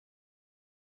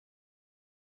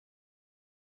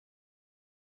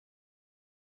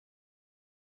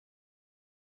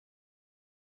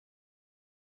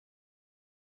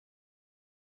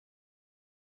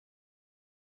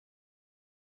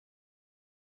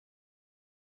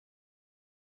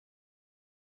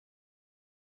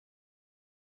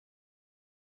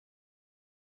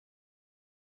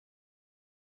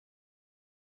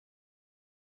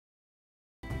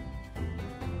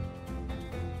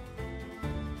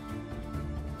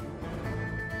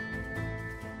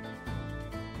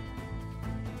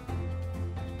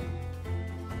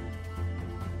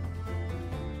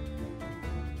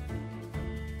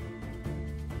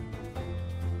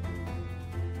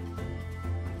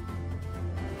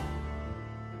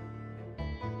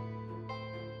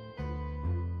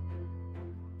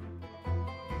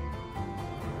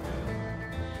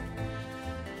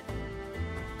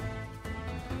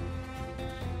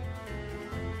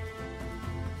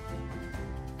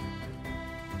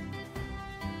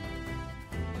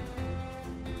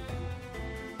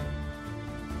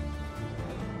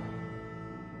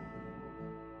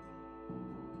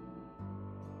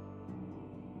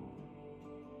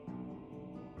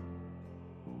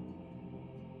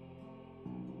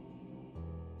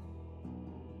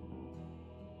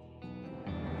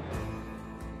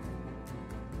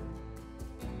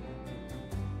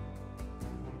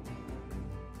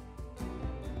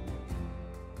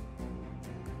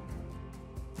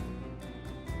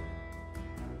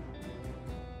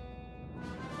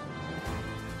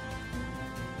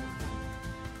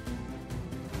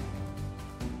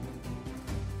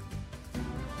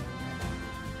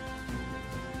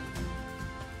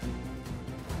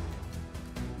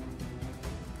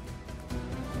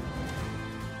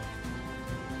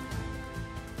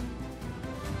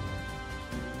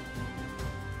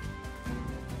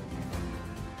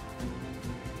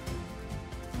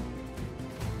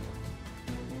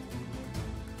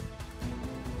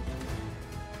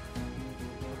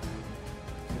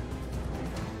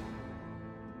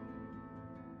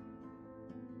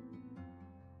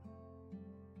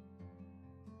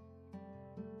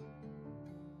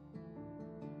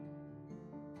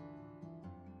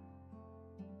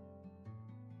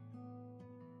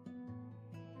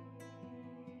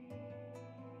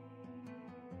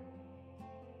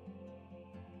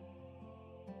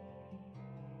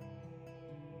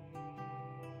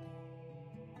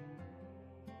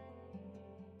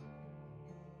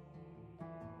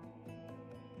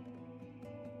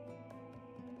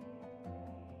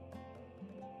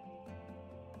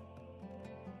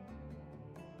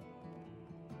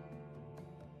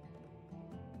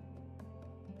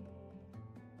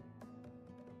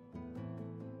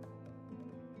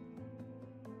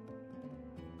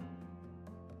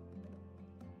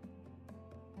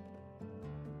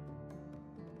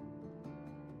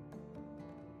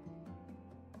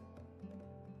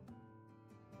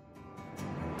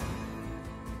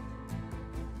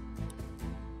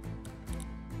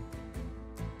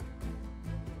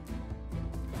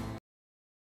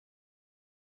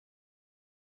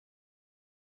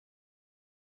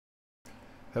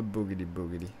A boogity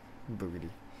boogity boogity.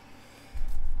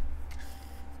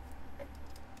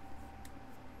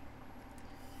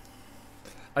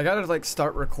 I gotta like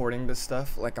start recording this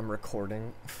stuff like I'm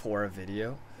recording for a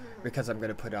video because I'm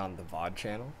gonna put it on the VOD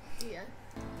channel. Yeah.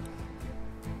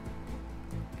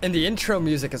 And the intro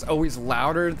music is always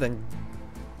louder than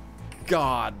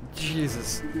God,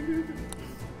 Jesus.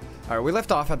 Alright, we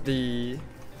left off at the...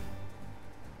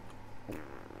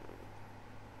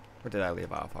 What did I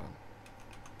leave off on?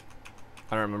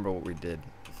 I don't remember what we did.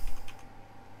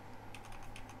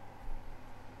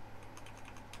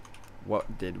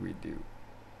 What did we do?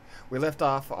 We left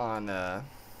off on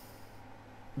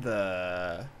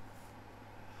the...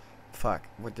 Fuck,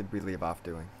 what did we leave off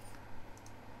doing?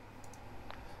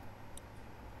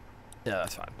 Yeah,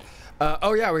 that's fine.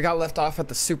 Oh yeah, we got left off at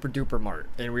the Super Duper Mart,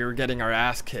 and we were getting our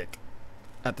ass kicked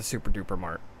at the Super Duper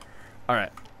Mart.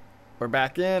 Alright, we're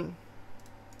back in.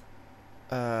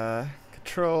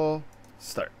 Control,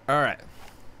 start. Alright.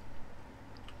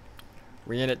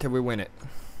 We in it till we win it.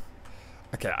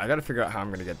 Okay, I gotta figure out how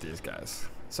I'm gonna get these guys.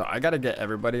 So I gotta get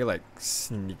everybody like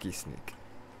sneaky sneak.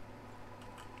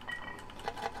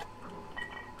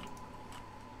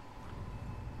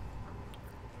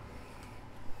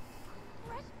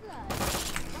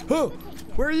 Oh,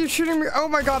 where are you shooting me? Oh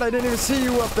my God, I didn't even see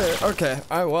you up there. Okay,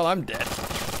 well, I'm dead.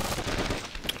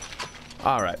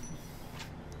 All right.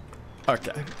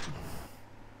 Okay.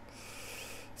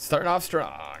 Starting off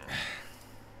strong.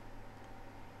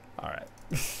 All right.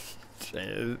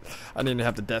 I didn't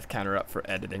have the death counter up for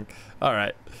editing. All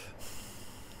right.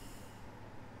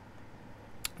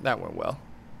 That went well.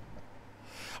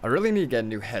 I really need to get a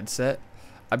new headset.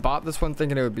 I bought this one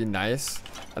thinking it would be nice,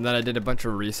 and then I did a bunch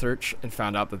of research and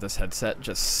found out that this headset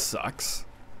just sucks.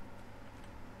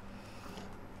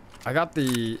 I got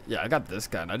this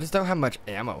gun. I just don't have much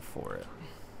ammo for it.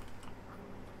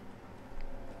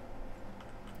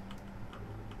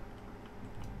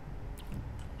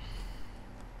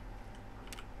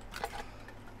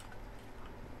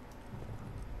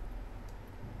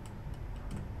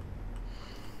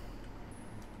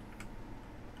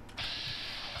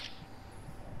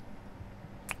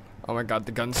 Oh my God,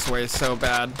 the gun sways so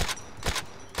bad.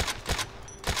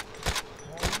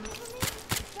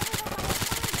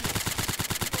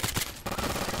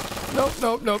 Nope,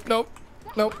 nope, nope, nope,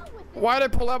 nope. Why'd I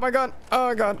pull out my gun?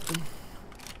 Oh God.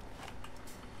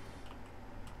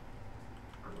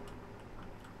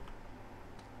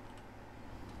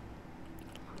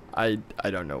 I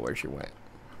don't know where she went.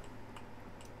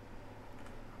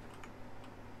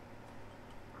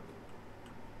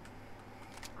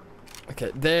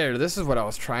 Okay, there. This is what I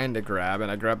was trying to grab, and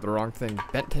I grabbed the wrong thing.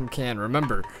 Bent tin can.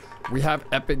 Remember, we have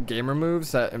epic gamer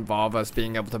moves that involve us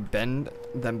being able to bend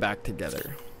them back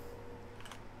together.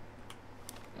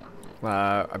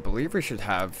 I believe we should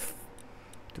have...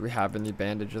 Do we have any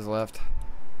bandages left?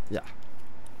 Yeah.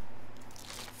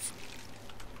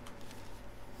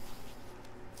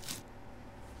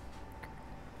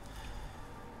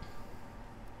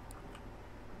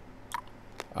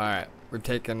 Alright, we've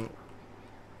taken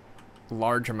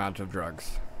large amount of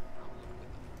drugs.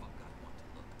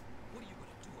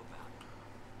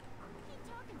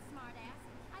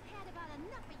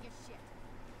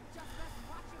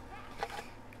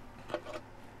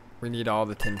 We need all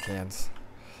the tin cans.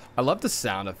 I love the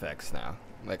sound effects now.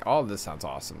 Like, all of this sounds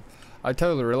awesome. I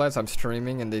totally realized I'm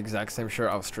streaming in the exact same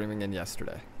shirt I was streaming in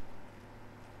yesterday.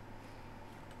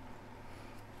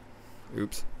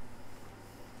 Oops.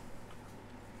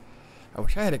 I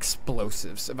wish I had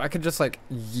explosives. If I could just like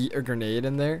yeet a grenade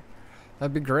in there,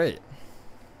 that'd be great.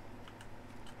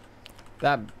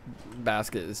 That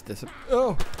basket is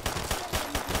oh!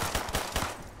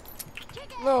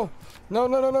 No! No,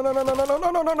 no, no, no, no, no, no, no,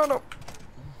 no, no, no, no,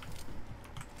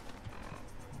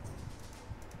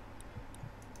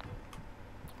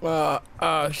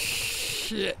 no.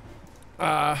 Shit. You're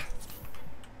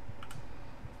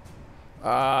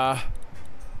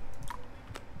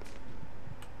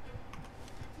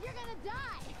gonna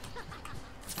die.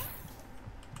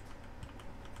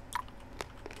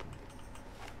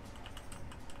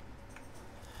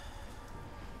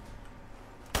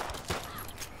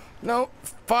 No,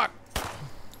 fuck.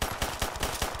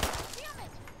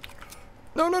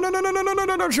 No, no, no, no, no, no, no, no,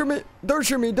 no, don't shoot me. Don't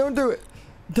shoot me. Don't do it.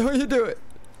 Don't you do it.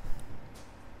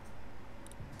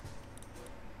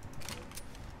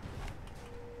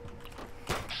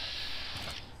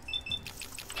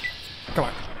 Come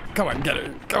on. Come on, get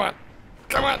it. Come on.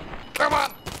 Come on. Come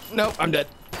on. Nope, I'm dead.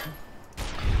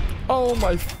 Oh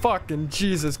my fucking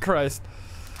Jesus Christ.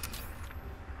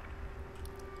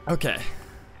 Okay.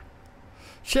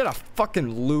 She had a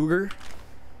fucking Luger.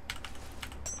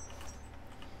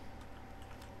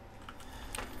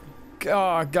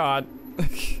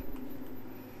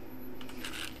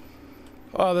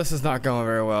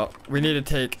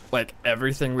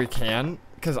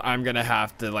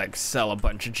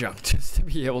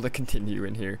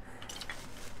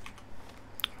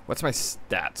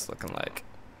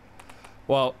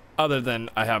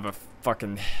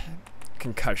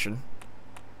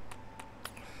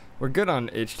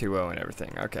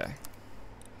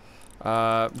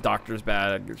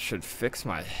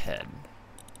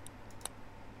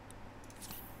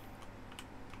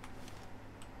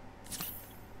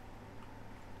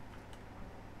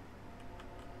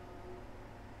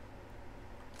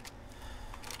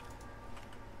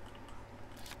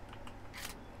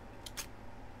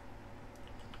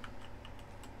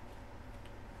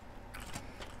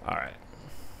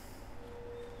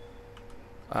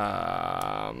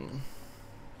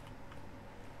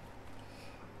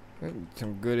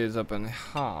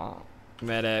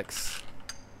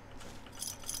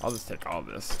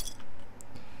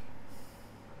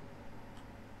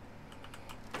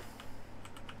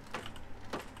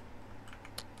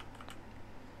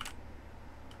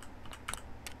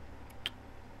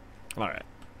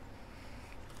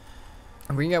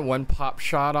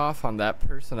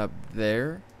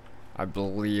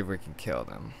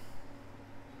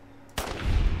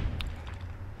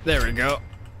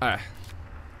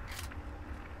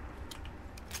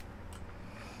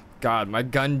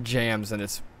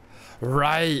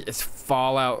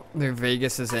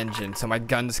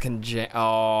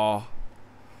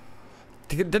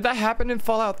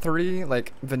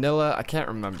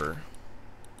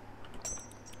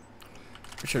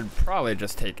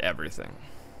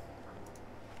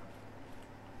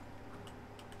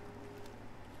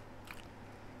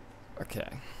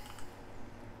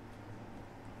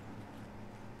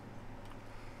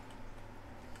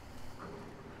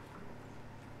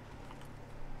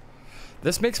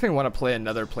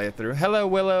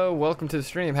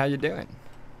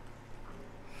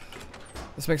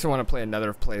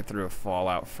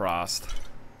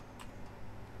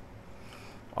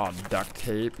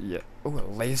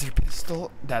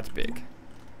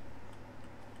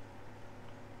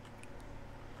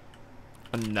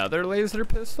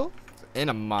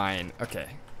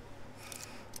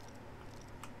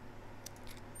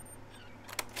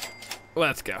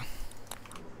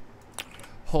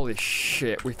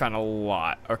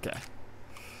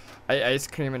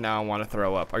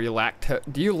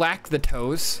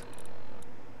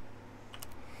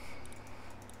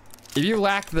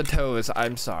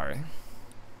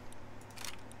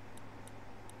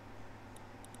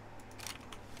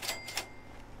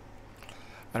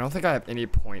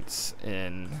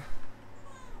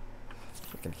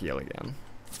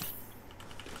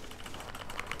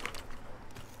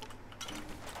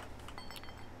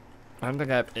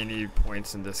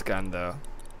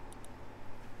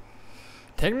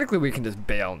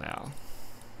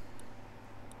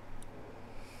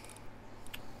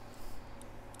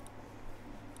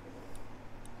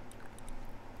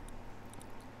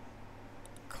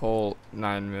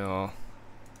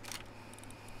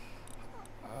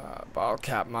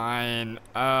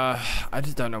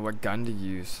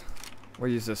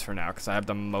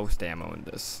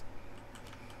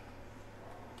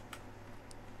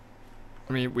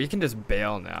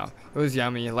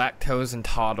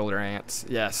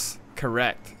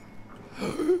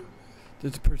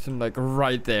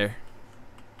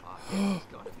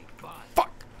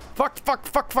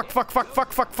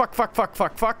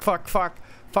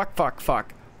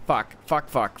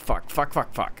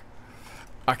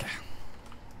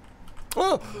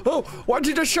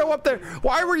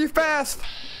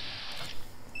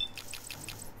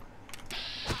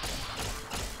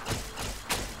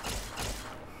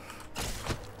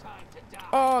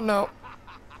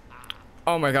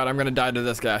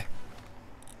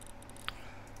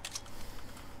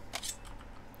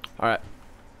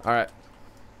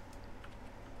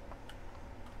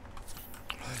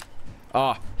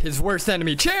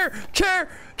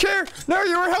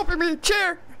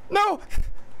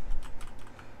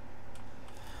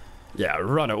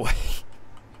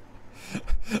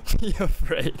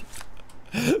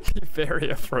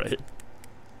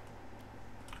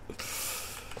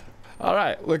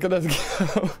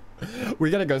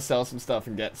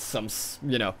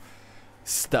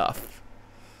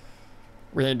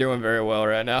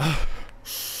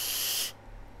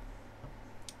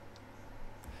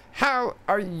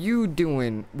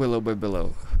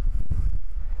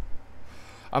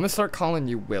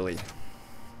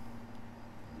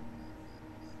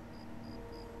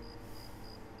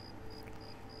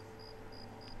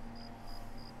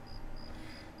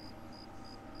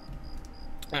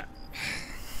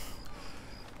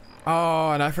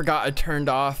 and I forgot I turned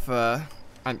off, I'm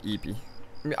eepy.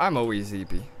 I mean, I'm always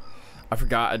eepy. I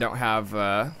forgot I don't have,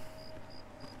 fuck.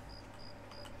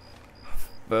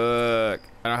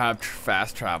 I don't have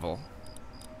fast travel.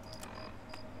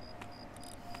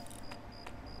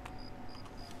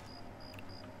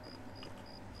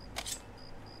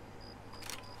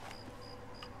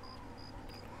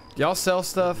 Do y'all sell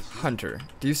stuff? Hunter,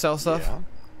 do you sell stuff? Yeah.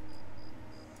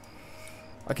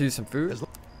 I can use some food.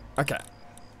 Okay.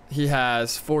 He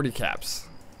has 40 caps.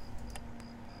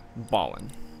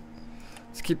 Ballin'.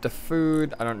 Let's keep the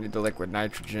food. I don't need the liquid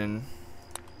nitrogen.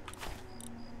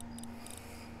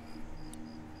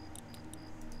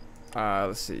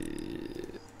 Let's see.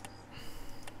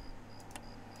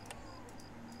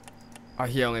 Oh,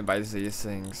 he only buys these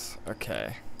things.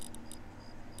 Okay.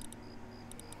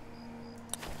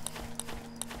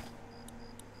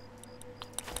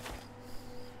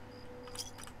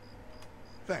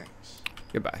 Thanks.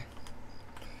 Goodbye.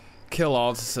 Kill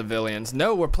all the civilians.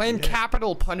 No, we're playing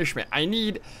capital punishment. I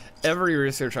need every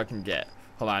research I can get.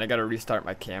 Hold on, I gotta restart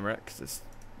my camera because it's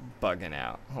bugging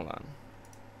out. Hold on.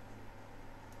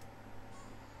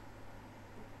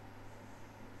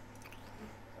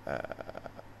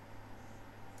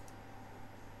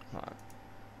 Hold on.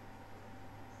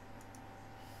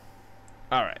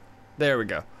 Alright, there we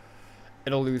go.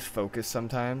 It'll lose focus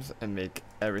sometimes and make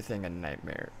everything a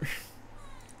nightmare.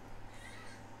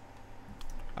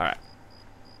 Alright.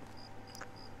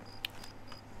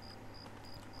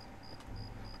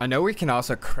 I know we can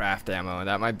also craft ammo, and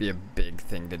that might be a big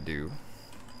thing to do.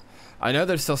 I know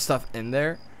there's still stuff in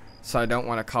there, so I don't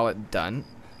want to call it done,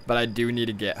 but I do need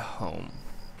to get home.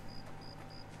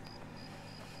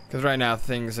 Because right now,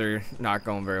 things are not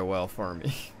going very well for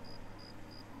me.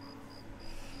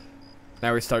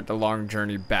 Now we start the long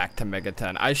journey back to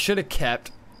Megaton. I should have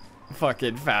kept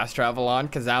fucking fast travel on,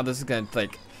 because now this is going to,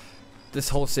 like, this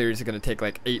whole series is going to take,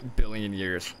 like, 8 billion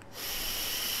years.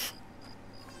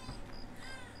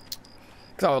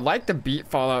 Because I would like to beat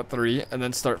Fallout 3 and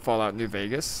then start Fallout New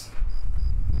Vegas.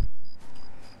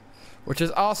 Which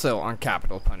is also on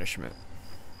capital punishment.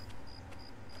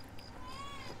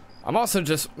 I'm also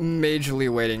just majorly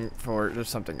waiting for, there's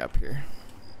something up here.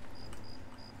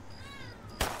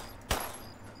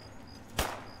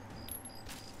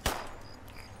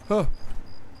 Oh.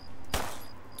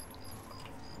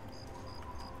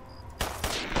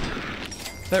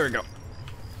 There we go.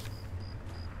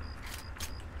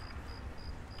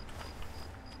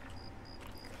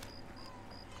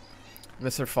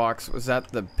 Mr. Fox, was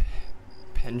that the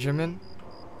Benjamin?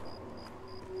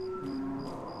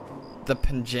 The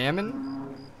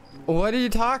Benjamin? What are you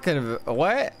talking about?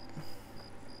 What?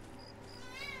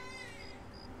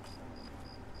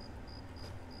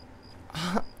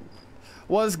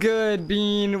 What's good,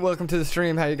 Bean? Welcome to the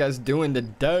stream. How you guys doing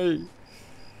today?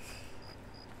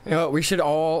 You know what? We should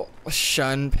all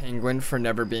shun Penguin for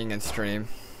never being in stream.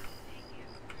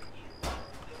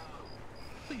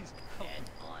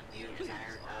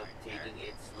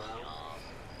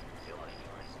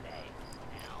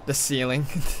 The ceiling.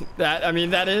 That, I mean,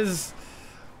 that is.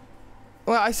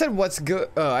 Well, I said what's good.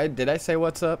 Oh, did I say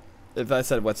what's up? If I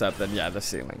said what's up, then yeah, the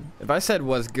ceiling. If I said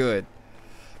what's good,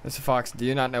 Mr. Fox, do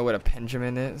you not know what a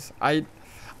Benjamin is? I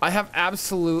have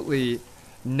absolutely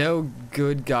no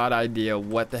good god idea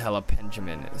what the hell a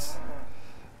Benjamin is.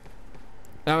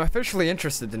 And I'm officially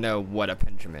interested to know what a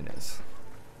Benjamin is.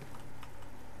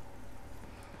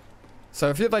 So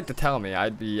if you'd like to tell me,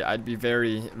 I'd be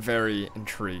very, very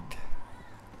intrigued.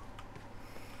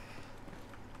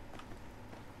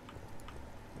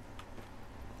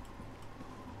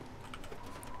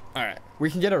 Alright, we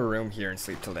can get a room here and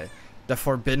sleep today. The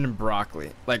forbidden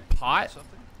broccoli. Like pot?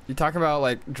 You talking about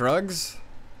like drugs?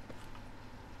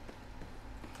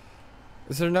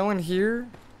 Is there no one here?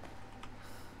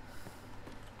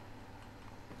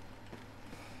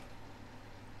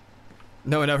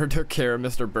 No one ever took care of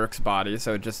Mr. Burke's body,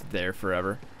 so it's just there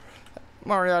forever.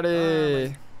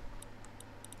 Moriarty!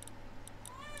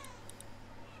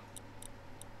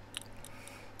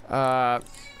 Can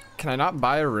I not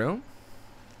buy a room?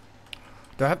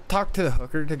 Do I have to talk to the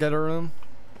hooker to get a room?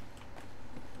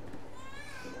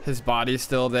 His body's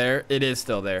still there. It is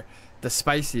still there. The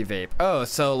spicy vape. Oh,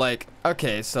 so like,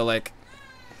 okay, so like,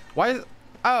 why is,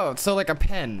 oh, so like a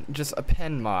pen, just a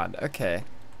pen mod. Okay.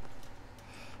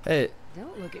 Hey.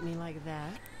 Don't look at me like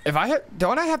that. If I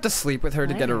don't I have to sleep with her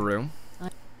to get a room?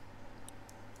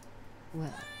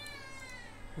 Well,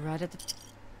 right at the.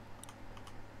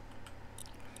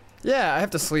 Yeah, I have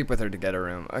to sleep with her to get a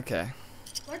room. Okay.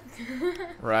 What?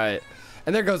 Right.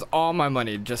 And there goes all my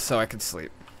money just so I could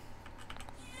sleep.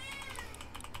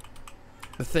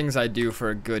 The things I do for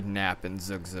a good nap in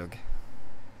Zug Zug.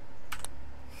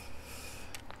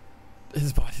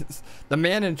 His body's... The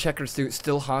man in checker suit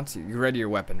still haunts you. You ready your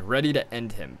weapon, ready to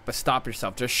end him, but stop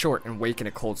yourself, just short and wake in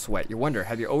a cold sweat. You wonder,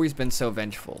 have you always been so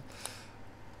vengeful?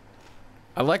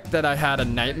 I like that I had a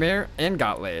nightmare and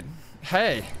got laid.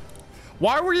 Hey,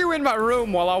 why were you in my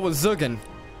room while I was zugging?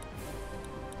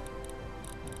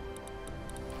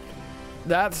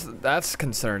 That's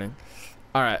concerning.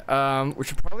 All right, we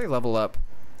should probably level up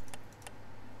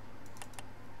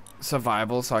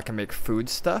survival so I can make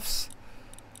foodstuffs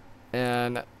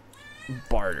and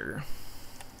barter.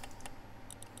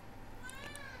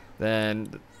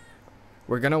 Then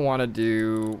we're gonna want to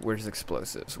do, where's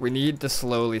explosives? We need to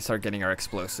slowly start getting our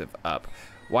explosive up.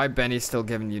 Why Benny's still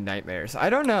giving you nightmares? I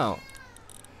don't know.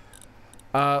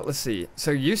 Let's see.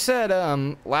 So you said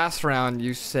last round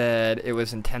you said it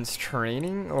was intense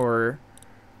training, or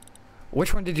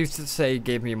which one did you say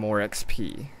gave me more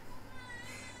XP?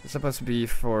 It's supposed to be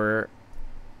for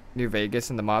New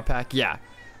Vegas in the mod pack. Yeah.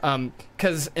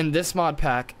 Cause in this mod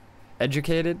pack,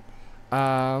 educated,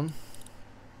 yeah,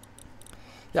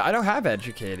 I don't have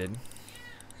educated.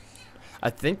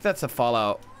 I think that's a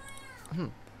Fallout.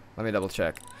 Let me double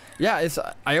check. Yeah, it's,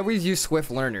 I always use Swift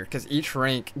Learner because each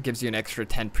rank gives you an extra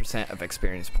 10% of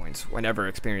experience points whenever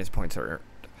experience points are earned.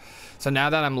 So now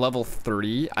that I'm level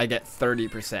 3, I get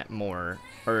 30% more,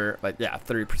 or like, yeah,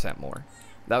 30% more.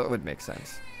 That would make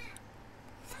sense.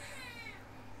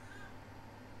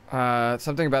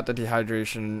 Something about the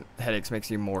dehydration headaches makes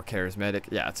you more charismatic.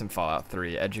 Yeah, it's in Fallout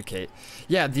 3. Educate.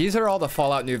 Yeah, these are all the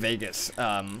Fallout New Vegas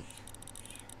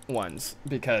ones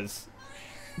because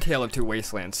Tale of Two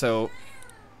Wastelands. So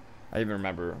I even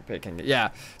remember picking it.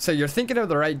 Yeah, so you're thinking of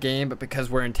the right game, but because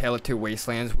we're in Tale of Two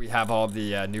Wastelands, we have all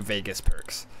the New Vegas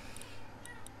perks.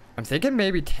 I'm thinking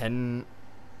maybe 10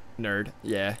 nerd.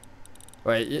 Yeah.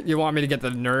 Wait, you want me to get the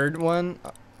nerd one?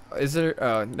 Is there?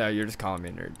 Oh, no, you're just calling me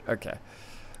a nerd. Okay.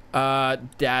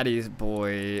 Daddy's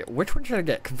boy. Which one should I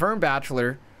get? Confirmed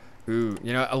bachelor. Ooh,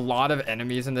 you know, a lot of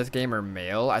enemies in this game are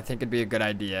male. I think it'd be a good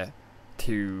idea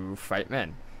to fight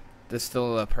men. There's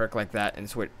still a perk like that in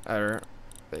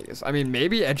Vegas. I mean,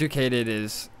 maybe educated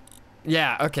is...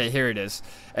 Yeah, okay, here it is.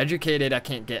 Educated, I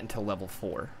can't get until level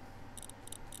 4.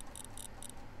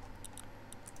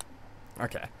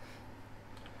 Okay.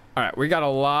 Alright, we got a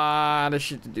lot of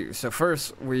shit to do. So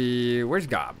first, where's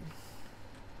Gob?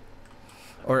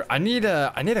 Or I need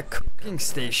a cooking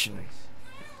station.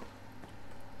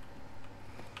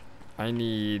 I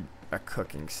need a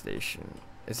cooking station.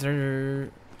 Is there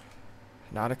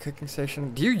not a cooking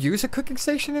station? Do you use a cooking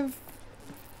station in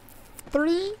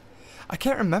 3? I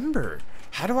can't remember.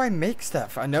 How do I make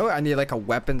stuff? I know I need like a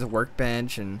weapons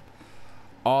workbench and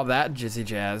all that jizzy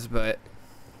jazz, but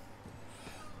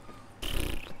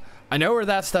I know where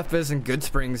that stuff is in Good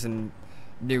Springs and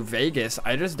New Vegas.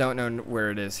 I just don't know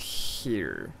where it is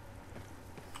here.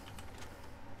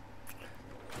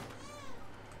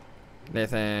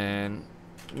 Nathan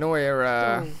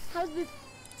Noira. How's this?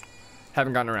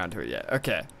 Haven't gotten around to it yet.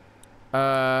 Okay.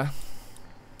 I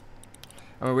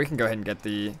mean, we can go ahead and get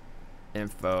the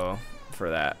info for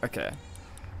that. Okay.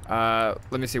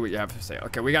 Let me see what you have to say.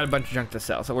 Okay, we got a bunch of junk to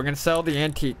sell. So we're gonna sell the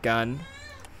antique gun,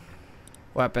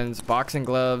 weapons, boxing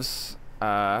gloves.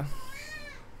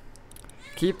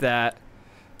 Keep that.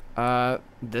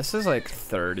 This is like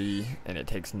 30 and it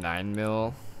takes 9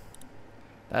 mil.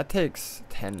 That takes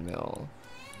 10 mil.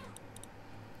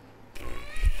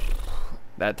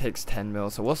 That takes 10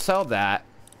 mil, so we'll sell that.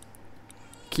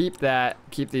 Keep that.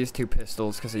 Keep these 2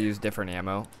 pistols because they use different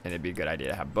ammo, and it'd be a good idea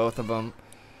to have both of them.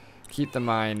 Keep the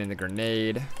mine and the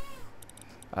grenade.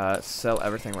 Sell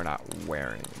everything we're not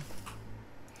wearing.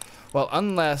 Well,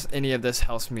 unless any of this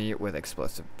helps me with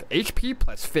explosive. HP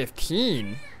plus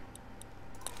 15.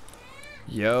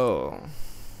 Yo.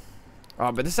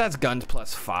 Oh, but this has guns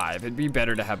plus 5. It'd be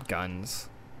better to have guns.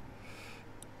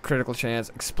 Critical chance,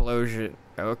 explosion.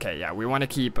 Okay, yeah, we want to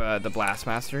keep the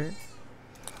Blastmaster.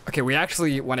 Okay, we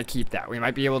actually want to keep that. We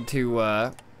might be able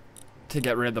to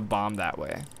get rid of the bomb that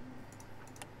way.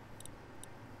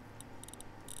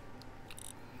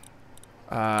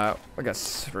 I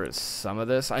guess for some of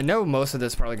this, I know most of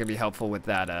this is probably gonna be helpful with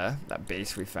that that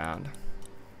base we found.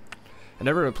 I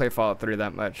never really played Fallout 3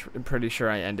 that much. I'm pretty sure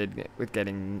I ended with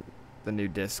getting the new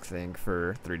disc thing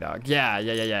for 3 Dog.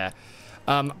 Yeah.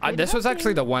 This was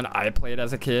actually the one I played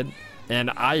as a kid, and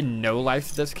I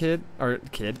no-lifed this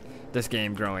this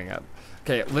game growing up.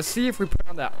 Okay, let's see if we put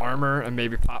on that armor and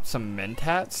maybe pop some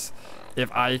mentats, if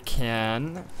I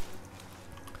can.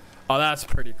 Oh, that's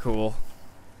pretty cool.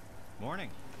 Morning.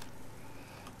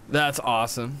 That's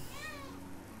awesome.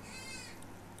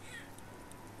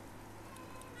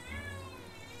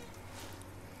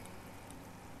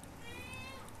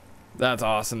 That's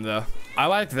awesome, though. I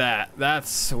like that. That's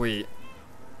sweet.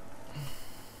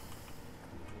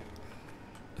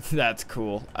 That's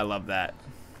cool. I love that.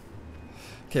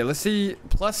 Okay, let's see.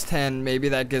 Plus 10. Maybe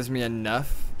that gives me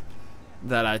enough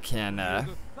that I can...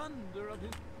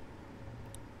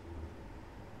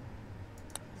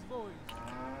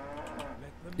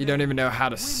 You don't even know how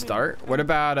to start? What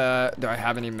about, do I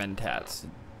have any mentats?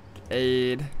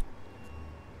 Aid.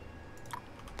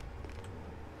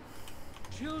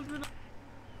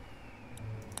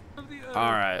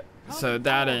 Alright, so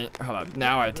that ain't... Hold up,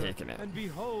 now I've taken it.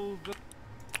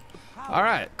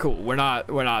 Alright, cool. We're not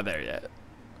there yet.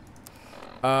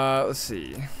 Let's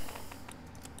see.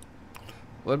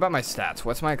 What about my stats?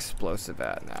 What's my explosive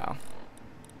at now?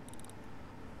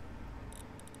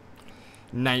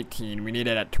 19. We need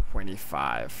it at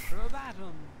 25.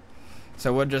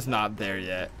 So we're just not there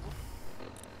yet.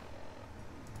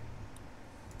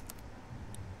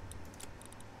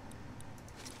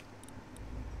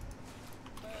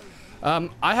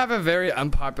 I have a very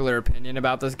unpopular opinion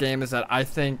about this game. Is that I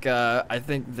think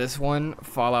this one,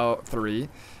 Fallout 3,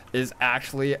 is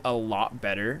actually a lot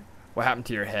better. What happened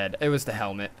to your head? It was the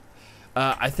helmet.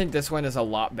 I think this one is a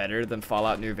lot better than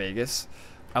Fallout New Vegas,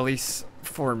 at least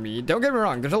for me. Don't get me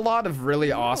wrong. There's a lot of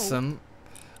really awesome,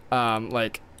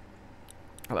 like,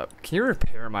 hold up. Can you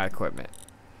repair my equipment?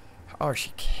 Oh,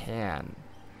 she can.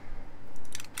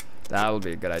 That'll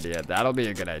be a good idea. That'll be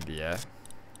a good idea.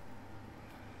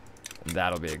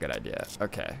 That'll be a good idea.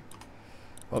 Okay.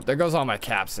 Well, there goes all my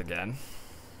caps again.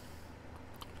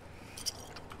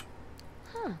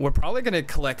 Huh. We're probably gonna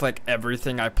collect like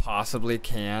everything I possibly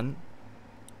can.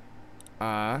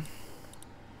 Let's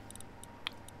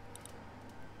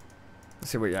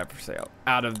see what you have for sale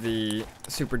out of the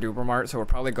Super Duper Mart. So we'll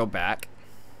probably go back.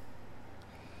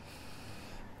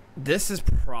 This is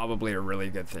probably a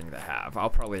really good thing to have. I'll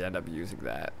probably end up using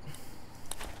that.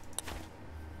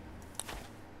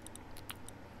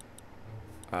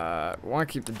 We want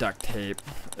to keep the duct tape.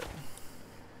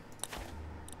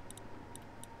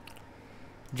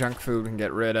 Junk food we can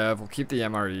get rid of. We'll keep the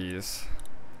MREs.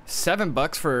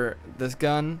 $7 for this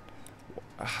gun.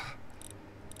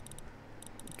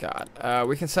 God.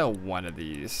 We can sell one of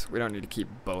these. We don't need to keep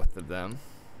both of them.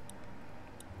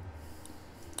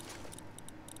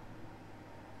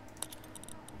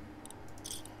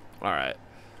 Alright.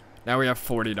 Now we have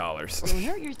 $40. Don't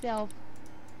hurt yourself.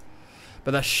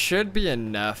 But that should be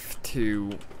enough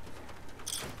to...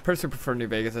 Personally prefer New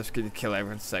Vegas. That's good to kill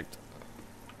every insect.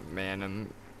 Man,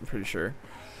 I'm pretty sure.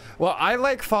 Well, I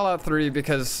like Fallout 3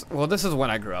 because... Well, this is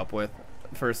one I grew up with,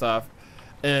 first off.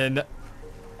 And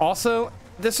also,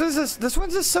 this one's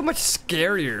just so much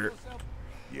scarier.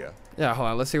 Yeah. Yeah, hold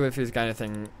on. Let's see if he's got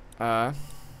anything. I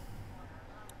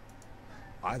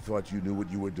thought you knew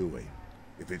what you were doing.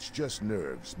 If it's just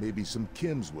nerves, maybe some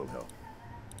chems will help.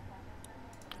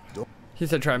 He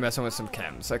said try messing with some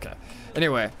chems. Okay.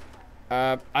 Anyway,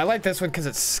 I like this one because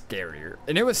it's scarier,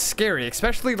 and it was scary,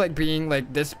 especially like being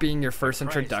like this being your first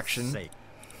introduction.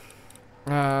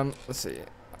 Let's see.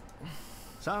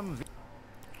 I'm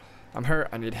hurt.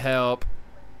 I need help.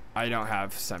 I don't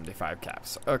have 75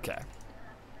 caps. Okay.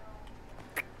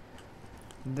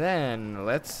 Then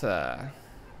let's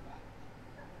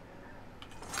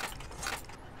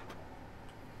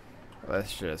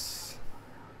just.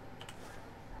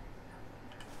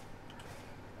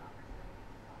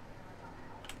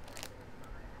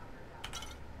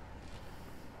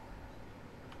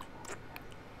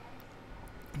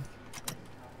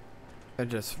 I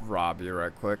just rob you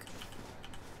right quick.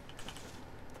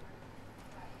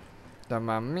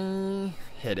 Damami.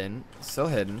 Hidden. Still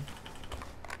hidden.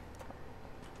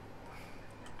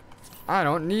 I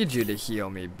don't need you to heal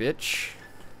me, bitch.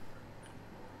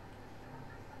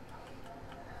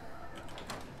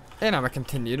 And I'm gonna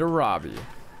continue to rob you.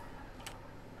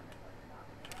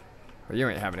 Well, you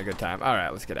ain't having a good time.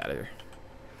 Alright, let's get out of here.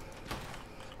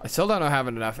 I still don't have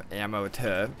enough ammo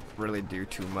to really do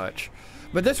too much.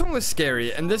 But this one was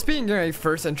scary, and this being your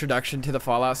first introduction to the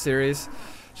Fallout series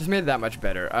just made it that much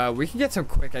better. We can get some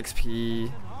quick XP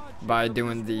by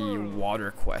doing the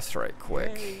water quest right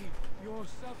quick.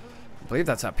 I believe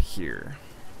that's up here.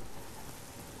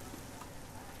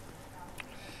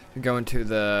 We go into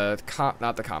the,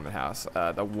 not the common house,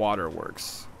 the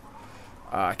waterworks.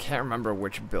 I can't remember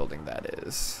which building that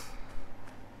is.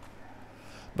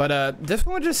 But this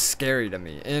one was just scary to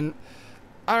me, and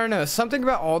I don't know, something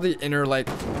about all the inner like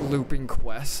looping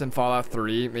quests in Fallout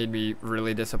 3 made me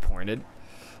really disappointed.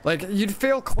 Like, you'd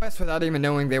fail quests without even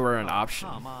knowing they were an option.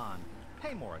 Come on,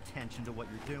 pay more attention to what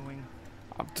you're doing.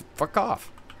 Fuck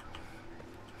off.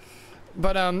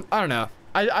 But I don't know.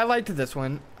 I liked this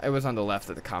one. It was on the left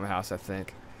of the common house, I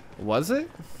think. Was it?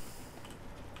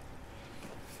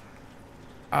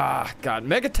 Ah, God.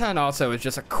 Megaton also is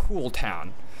just a cool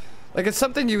town. Like, it's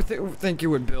something you think you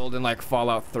would build in, like,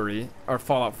 Fallout 3 or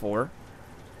Fallout 4.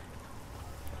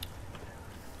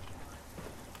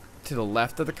 To the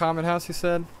left of the common house, you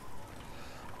said?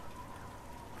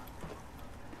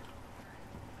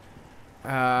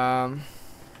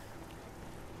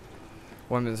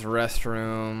 Women's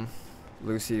restroom.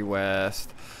 Lucy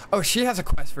West. Oh, she has a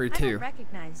quest for you, I too. don't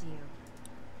recognize you.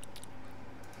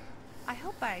 I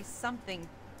hope I something.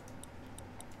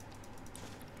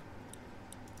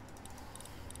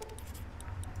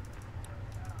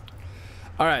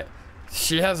 Alright.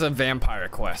 She has a vampire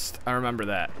quest. I remember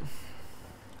that.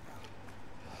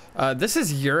 This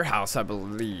is your house, I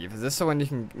believe. Is this the one you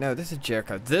can... No, this is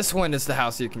Jericho. This one is the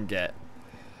house you can get.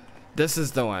 This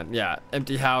is the one. Yeah,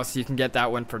 empty house. You can get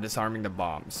that one for disarming the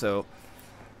bomb. So,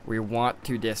 we want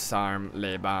to disarm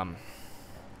les bombes.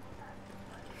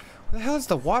 Where the hell is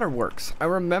the waterworks? I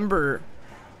remember...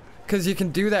 Because you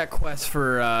can do that quest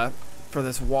for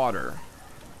this water.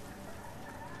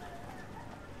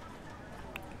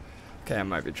 Okay, I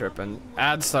might be tripping.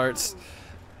 Ad starts.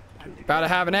 About to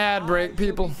have an ad break,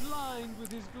 people. Blind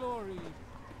with his glory.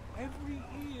 Every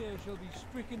ear shall be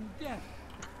stricken deaf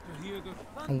to hear the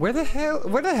thunder. Where the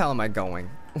hell am I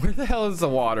going? Where the hell is the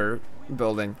water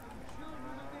building?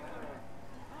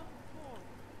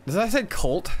 Does that say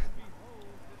cult?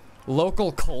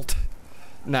 Local cult.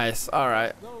 Nice. All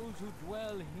right. Those who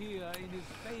dwell here in his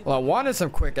favor. Well, I wanted some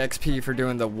quick XP for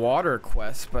doing the water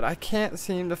quest, but I can't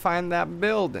seem to find that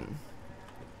building.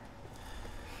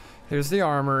 Here's the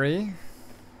armory.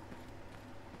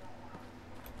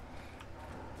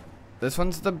 This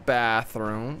one's the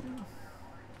bathroom.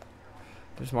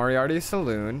 There's Moriarty's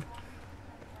saloon.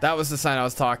 That was the sign I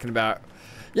was talking about.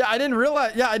 Yeah, I didn't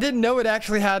realize. Yeah, I didn't know it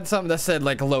actually had something that said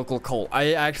like local cult.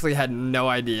 I actually had no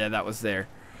idea that was there.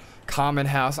 Common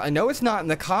house. I know it's not in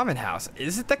the common house.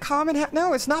 Is it the common house?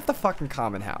 No, it's not the fucking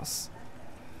common house.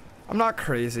 I'm not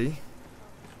crazy.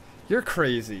 You're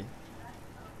crazy.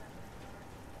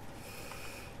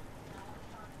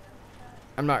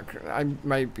 I'm not. I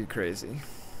might be crazy.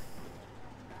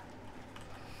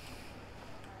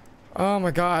 Oh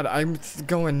my god, I'm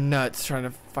going nuts trying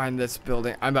to find this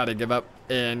building. I'm about to give up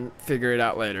and figure it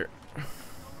out later.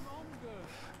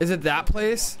 Is it that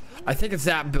place? I think it's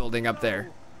that building up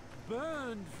there.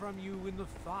 Burned from you in the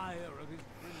fire of his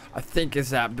I think it's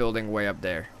that building way up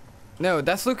there. No,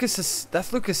 that's Lucas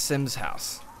Sims'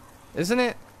 house. Isn't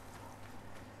it?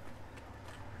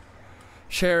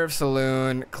 Sheriff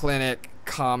saloon, clinic,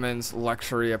 commons,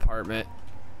 luxury apartment.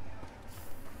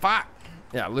 Fuck.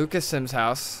 Yeah, Lucas Sims'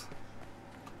 house.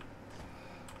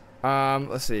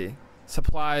 Let's see.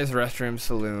 Supplies, restroom,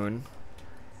 saloon.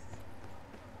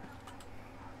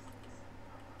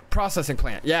 Processing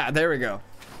plant. Yeah, there we go.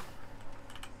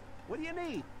 What do you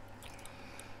need?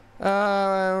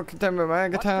 Containment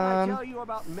What can I Magaton. tell you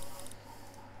about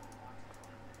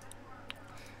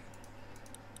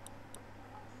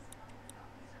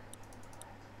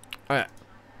Alright.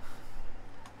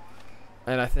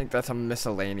 And I think that's a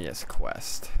miscellaneous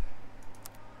quest.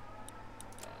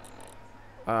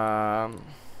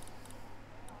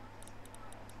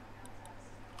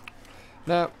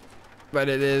 No, but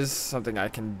it is something I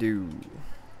can do.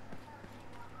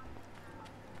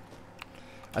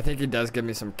 I think he does give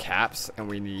me some caps, and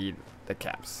we need the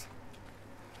caps.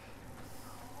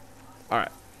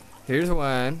 Alright, here's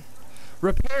one.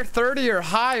 Repair 30 or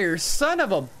higher, son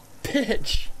of a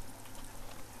bitch.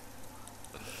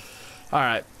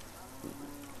 Alright.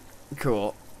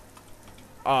 Cool.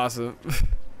 Awesome.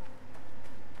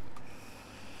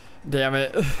 Damn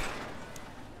it.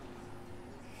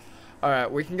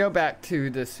 Alright, we can go back to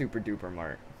the Super Duper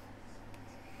Mart.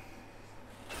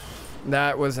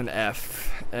 That was an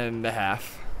F and a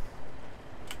half.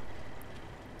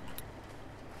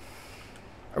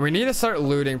 We need to start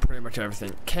looting pretty much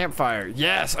everything. Campfire.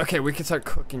 Yes! Okay, we can start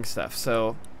cooking stuff,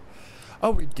 so... Oh,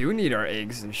 we do need our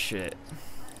eggs and shit.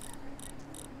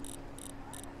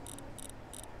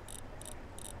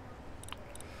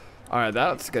 Alright,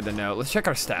 that's good to know. Let's check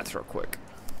our stats real quick.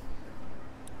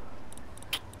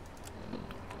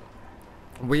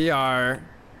 We are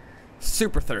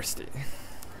super thirsty.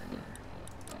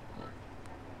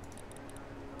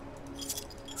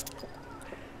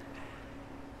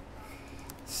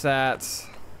 Sats.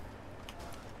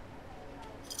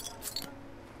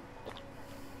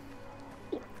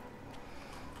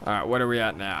 Alright, what are we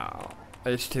at now?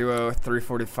 H2O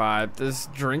 345. Does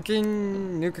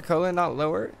drinking Nuka-Cola not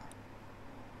lower it?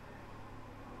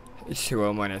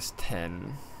 H2O minus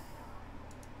 10.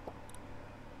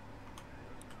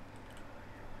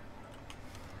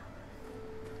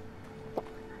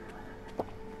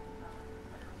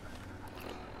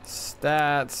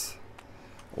 stats.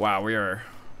 Wow, we are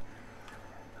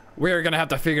gonna have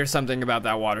to figure something about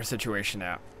that water situation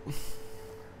out.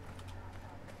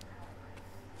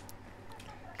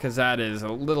 Cause that is a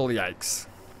little yikes.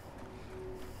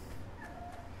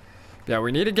 Yeah,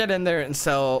 we need to get in there and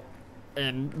sell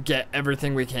and get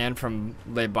everything we can from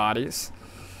lay bodies.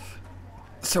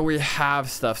 So we have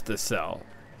stuff to sell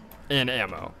and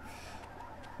ammo.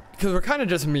 Because we're kind of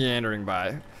just meandering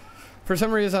by. For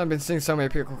some reason, I've been seeing so many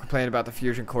people complain about the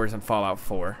fusion cores in Fallout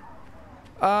 4.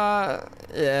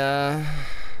 Yeah.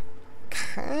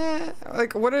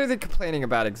 Like, what are they complaining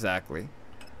about exactly?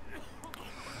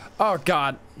 Oh,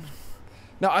 God.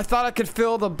 No, I thought I could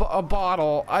fill a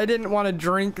bottle. I didn't want to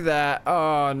drink that.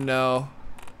 Oh, no.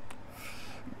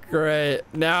 Great.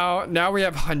 Now we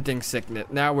have hunting sickness.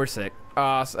 Now we're sick.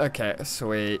 Okay,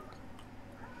 sweet.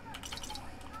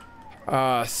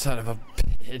 Son of a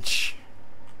bitch.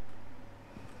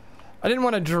 I didn't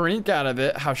want to drink out of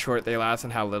it, how short they last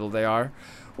and how little they are.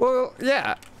 Well,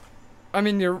 yeah. I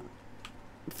mean,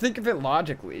 think of it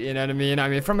logically, you know what I mean? I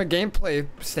mean, from a gameplay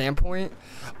standpoint.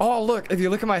 Oh, look, if you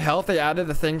look at my health, they added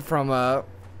the thing from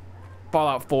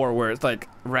Fallout 4 where it's like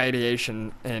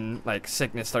radiation and like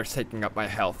sickness starts taking up my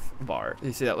health bar.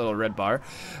 You see that little red bar?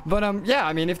 But yeah,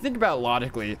 I mean, if you think about it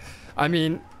logically, I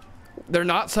mean, they're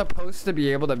not supposed to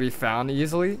be able to be found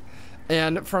easily.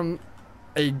 And from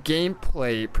a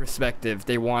gameplay perspective,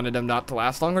 they wanted them not to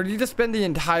last longer. You just spend the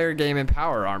entire game in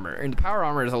power armor, and the power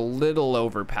armor is a little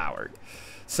overpowered.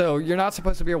 So you're not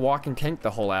supposed to be a walking tank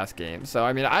the whole ass game. So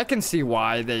I mean, I can see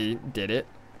why they did it.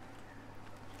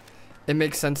 It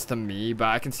makes sense to me, but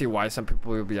I can see why some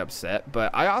people will be upset.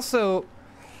 But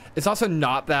it's also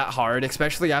not that hard,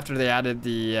 especially after they added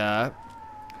the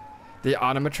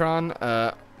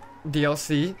automatron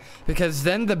DLC, because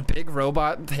then the big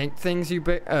robot tank things you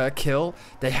kill,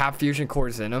 they have fusion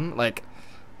cores in them. Like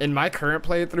in my current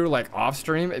playthrough, like off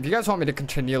stream, if you guys want me to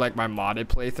continue like my modded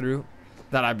playthrough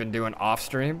that I've been doing off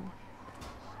stream,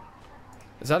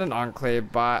 is that an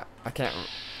enclave bot? I can't.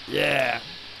 Yeah.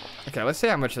 Okay, let's see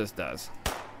how much this does.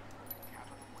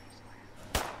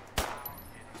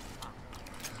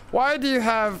 Why do you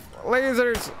have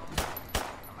lasers?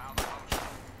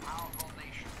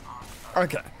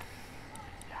 Okay.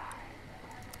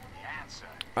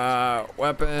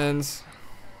 Weapons.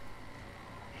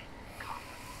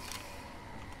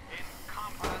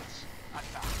 Incompetence at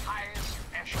the highest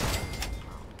echelon.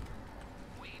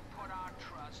 We put our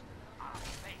trust on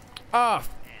faith. Oh,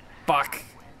 fuck.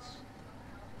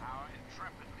 Our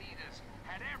intrepid leaders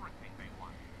had everything they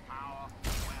wanted. Power,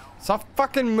 wealth. Stop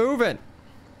fucking moving. It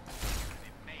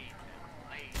made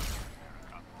them lazy,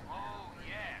 America. Oh,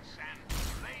 yes, and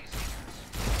laziness.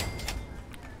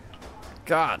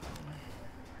 God.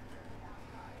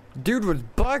 Dude was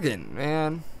bugging,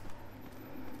 man.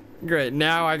 Great,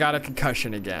 now I got a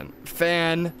concussion again.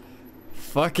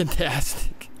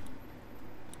 Fucking-tastic.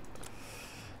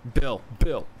 Bill.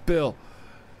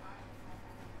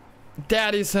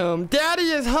 Daddy's home. Daddy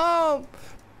is home.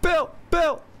 Bill.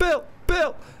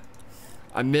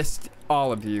 I missed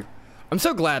all of you. I'm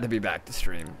so glad to be back to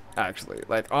stream, actually.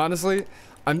 Like, honestly,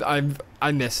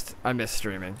 I missed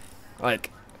streaming. Like,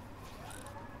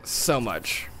 so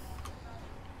much.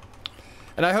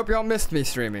 And I hope y'all missed me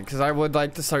streaming, because I would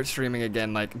like to start streaming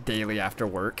again, like, daily after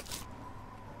work.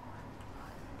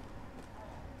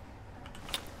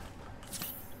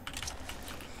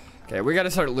 Okay, we gotta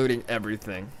start looting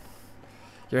everything.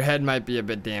 Your head might be a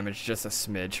bit damaged, just a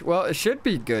smidge. Well, it should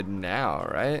be good now,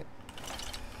 right?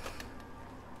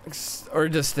 Or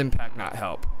just impact not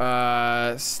help.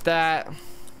 Stat.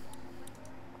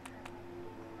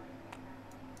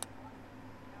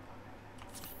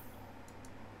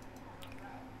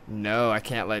 No, I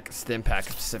can't like stim pack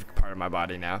a specific part of my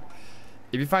body now.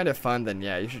 If you find it fun, then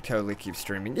yeah, you should totally keep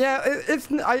streaming. Yeah,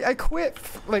 I quit.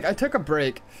 Like I took a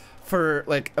break for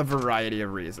like a variety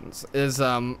of reasons.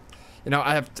 You know,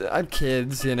 I have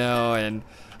kids, you know, and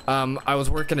I was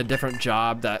working a different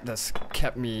job that's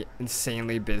kept me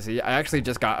insanely busy. I actually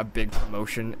just got a big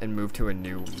promotion and moved to a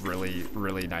new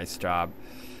really nice job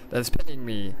that's paying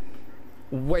me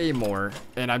way more,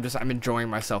 and I'm enjoying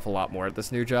myself a lot more at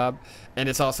this new job, and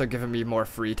it's also given me more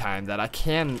free time that I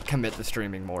can commit to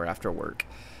streaming more after work,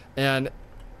 and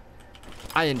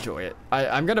I enjoy it.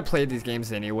 I'm gonna play these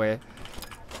games anyway,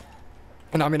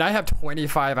 and I mean I have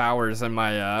 25 hours in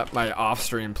my my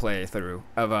off-stream playthrough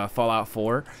of Fallout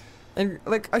 4, and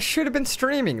like I should have been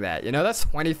streaming that, you know. That's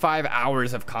 25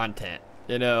 hours of content,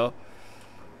 you know.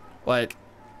 Like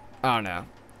I don't know.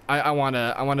 I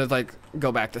wanna like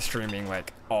go back to streaming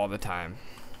like all the time.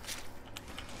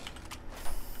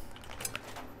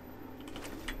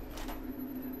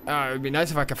 It'd be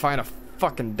nice if I could find a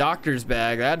fucking doctor's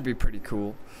bag. That'd be pretty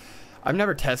cool. I've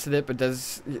never tested it, but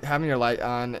does having your light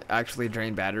on actually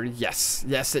drain battery? Yes.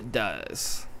 Yes, it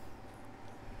does.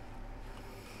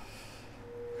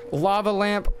 Lava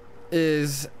lamp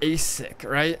is ASIC,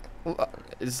 right?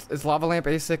 Is lava lamp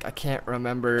ASIC? I can't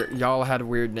remember. Y'all had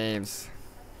weird names.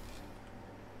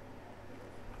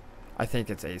 I think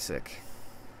it's ASIC.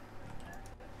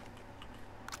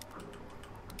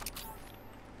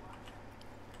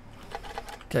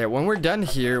 Okay, when we're done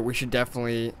here, we should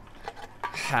definitely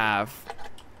have...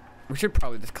 We should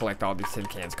probably just collect all these tin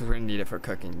cans because we're gonna need it for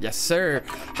cooking. Yes, sir.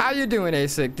 How you doing,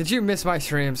 ASIC? Did you miss my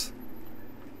streams?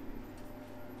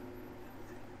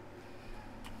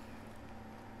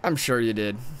 I'm sure you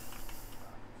did.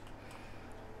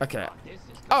 Okay.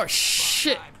 Oh,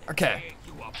 shit. Okay.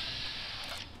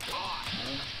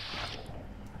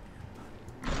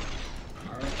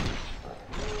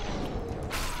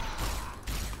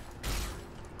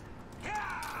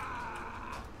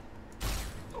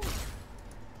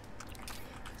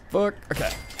 Fuck.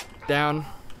 Okay. Down.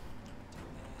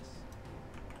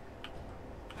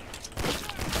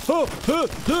 Oh,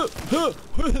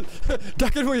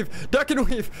 duck and weave, duck and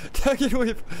weave, duck and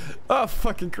weave. Oh,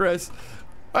 fucking Christ.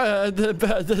 Unbend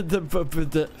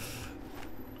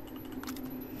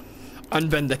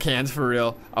the cans for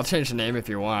real. I'll change the name if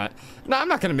you want. No, I'm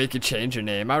not gonna make you change your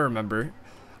name. I remember.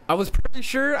 I was pretty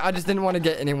sure. I just didn't want to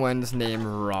get anyone's name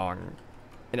wrong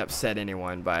and upset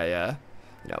anyone by, you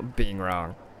know, being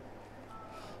wrong.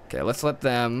 Okay, let's let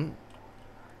them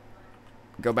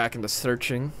go back into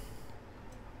searching.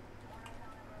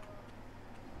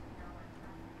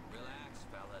 Relax,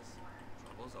 fellas.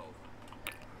 Trouble's over.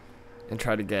 And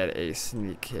try to get a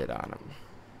sneak hit on him.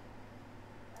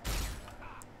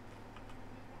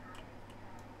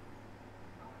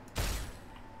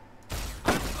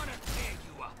 I'm gonna tear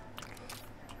you up.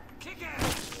 Kick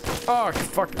ass. Oh,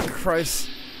 fucking Christ.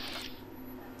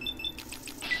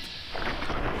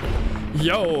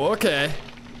 Yo, okay.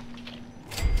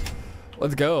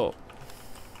 Let's go.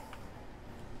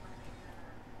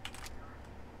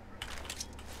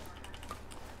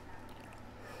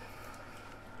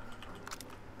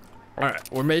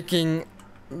 Alright, we're making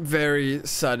very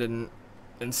sudden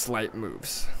and slight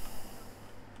moves.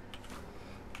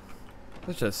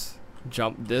 Let's just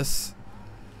jump this.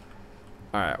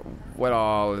 Alright, what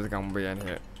all is gonna be in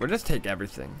here? We'll just take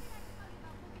everything.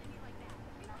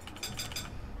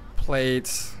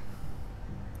 Plates.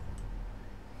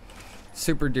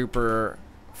 Super duper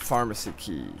pharmacy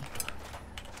key.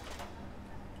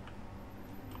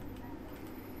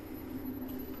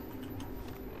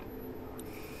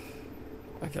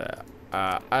 Okay,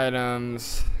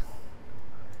 items,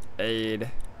 aid,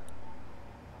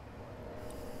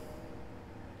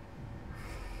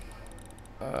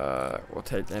 we'll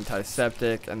take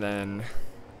antiseptic and then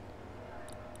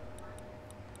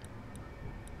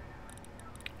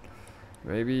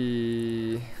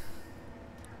maybe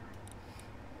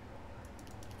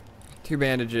 2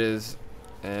 bandages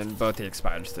and both the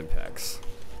expired stim packs.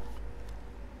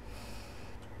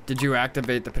 Did you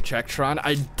activate the Protectron?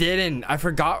 I didn't. I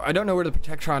forgot. I don't know where the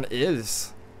Protectron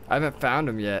is. I haven't found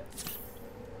him yet.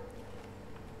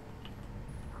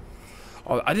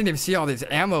 Oh, I didn't even see all these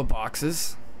ammo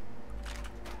boxes.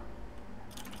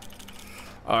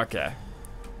 Okay.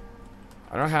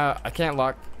 I don't have. I can't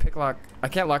pick lock. I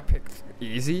can't lock pick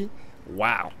easy.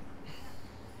 Wow.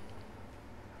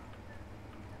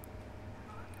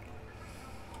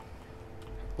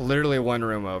 Literally one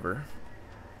room over.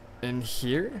 In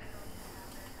here?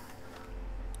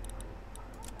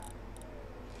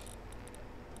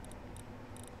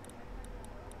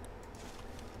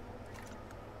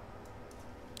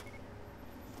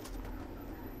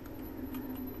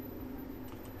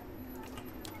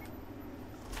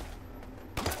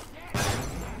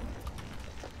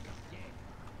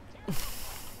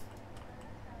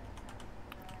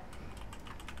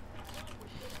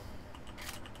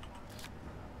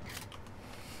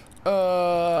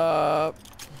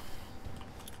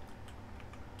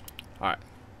 Alright.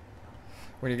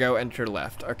 When you go, enter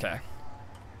left. Okay.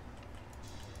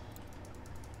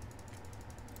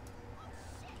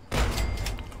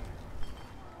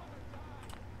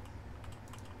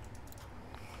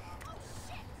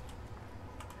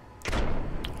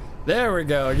 There we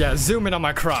go. Yeah, zoom in on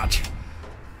my crotch.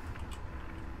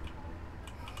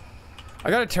 I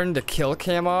gotta turn the kill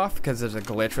cam off because there's a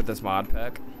glitch with this mod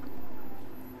pack.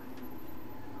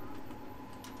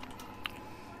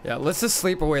 Yeah, let's just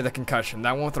sleep away the concussion.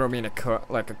 That won't throw me in a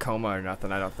coma or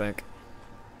nothing, I don't think.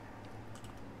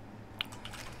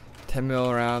 10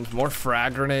 mil rounds, more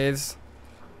frag grenades.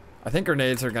 I think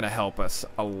grenades are gonna help us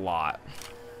a lot.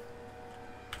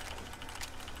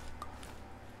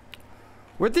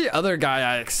 Where'd the other guy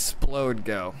I explode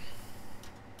go?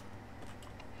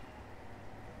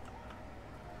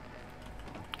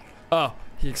 Oh,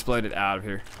 he exploded out of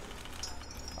here.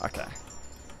 Okay.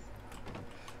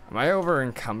 Am I over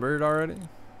encumbered already?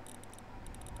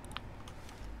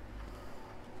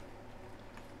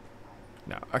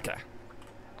 No, okay.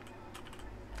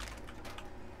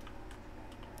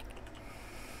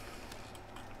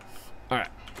 Alright.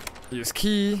 Use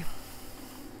key.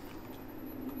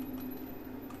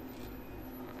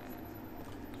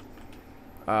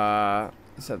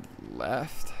 It said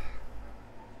left.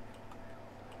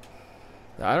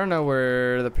 I don't know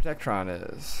where the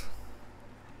Protectron is.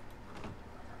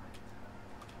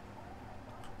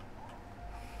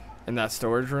 In that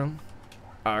storage room?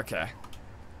 Oh, okay.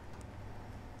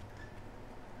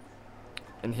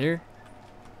 In here?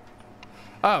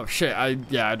 Oh shit, I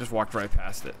just walked right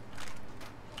past it.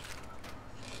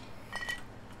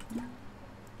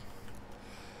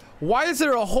 Why is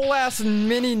there a whole ass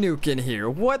mini nuke in here?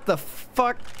 What the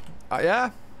fuck? Yeah?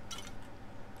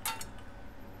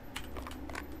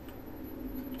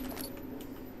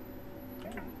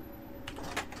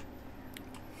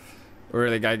 We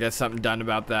really gotta get something done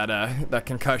about that that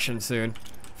concussion soon.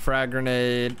 Frag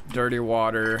grenade, dirty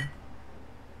water.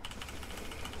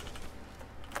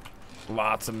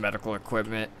 Lots of medical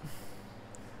equipment.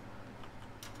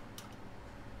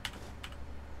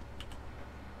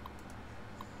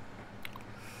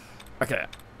 Okay,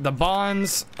 the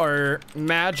bonds are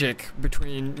magic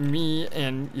between me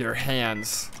and your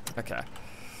hands. Okay.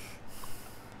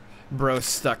 Bro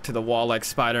stuck to the wall like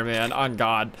Spider-Man, on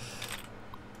God.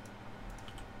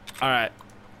 Alright.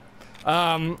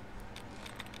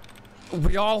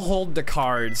 We all hold the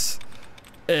cards,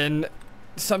 and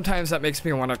sometimes that makes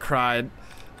me want to cry,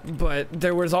 but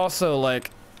there was also like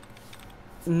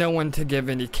no one to give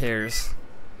any cares.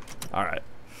 Alright.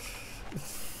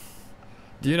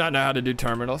 Do you not know how to do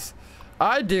terminals?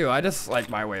 I do, I just like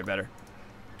my way better.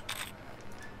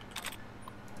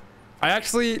 I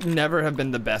actually never have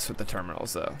been the best with the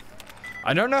terminals though.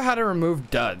 I don't know how to remove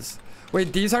duds.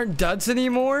 Wait, these aren't duds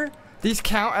anymore? These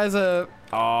count as a...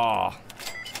 Oh.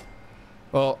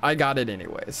 Well, I got it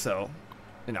anyway, so,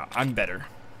 you know, I'm better.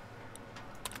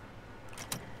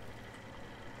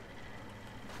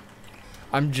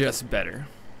 I'm just better.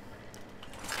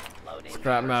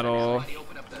 Scrap metal.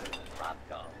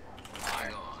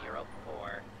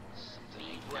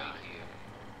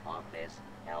 Office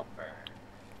helper.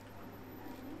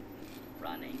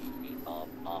 Running default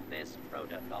office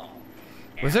protocol.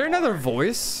 Was there another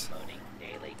voice? Loading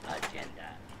daily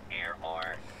agenda.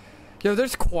 Error. Yo,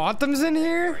 there's quantums in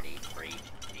here? Breach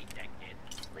detected.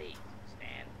 Please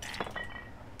stand back.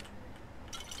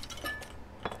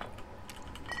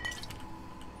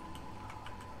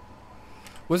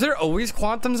 Was there always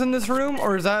quantums in this room,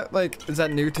 or is that like, is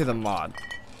that new to the mod?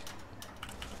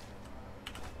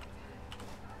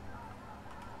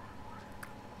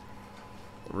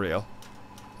 Real.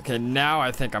 Okay, now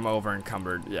I think I'm over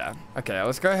encumbered. Yeah. Okay,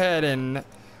 let's go ahead and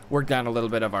work down a little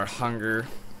bit of our hunger.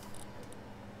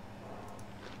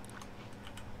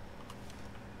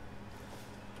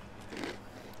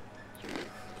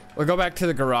 We'll go back to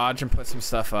the garage and put some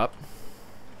stuff up.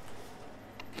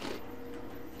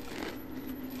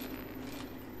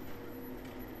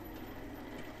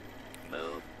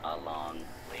 Move along,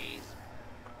 please.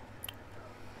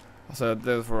 So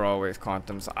those were always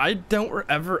quantums. I don't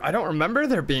remember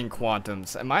there being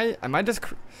quantums. Am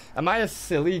I a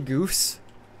silly goose?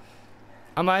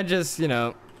 Am I just, you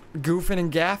know, goofing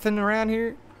and gaffing around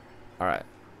here? All right.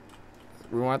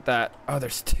 We want that. Oh,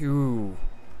 there's two.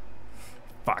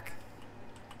 Fuck.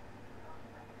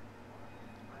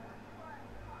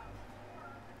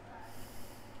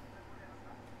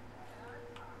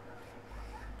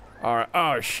 All right.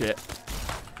 Oh shit.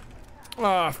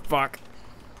 Oh fuck.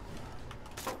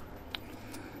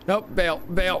 Nope. Bail.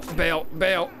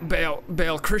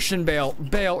 Christian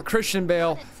Bale. Christian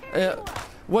Bale.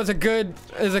 Is a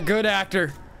good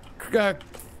actor.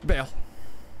 Bale.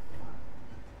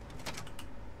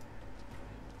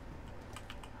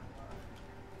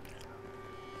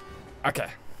 Okay.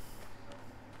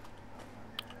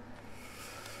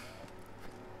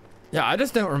 Yeah, I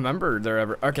just don't remember there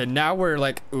ever. Okay, now we're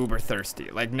like uber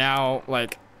thirsty. Like now,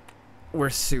 like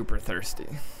we're super thirsty.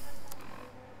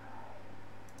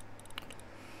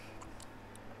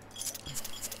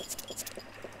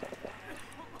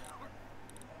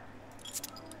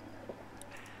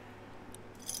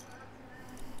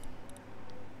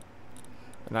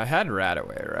 And I had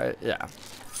Radaway, right? Yeah.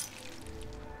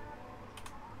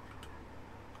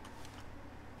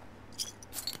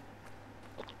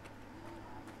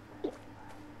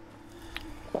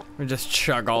 me just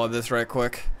chug all of this right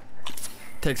quick.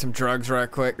 Take some drugs right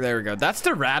quick. There we go. That's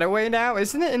the rat away now?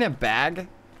 Isn't it in a bag?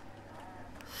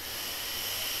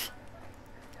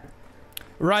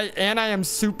 Right, and I am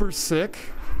super sick.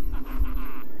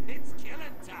 It's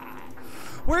killing time.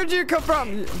 Where'd you come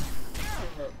from?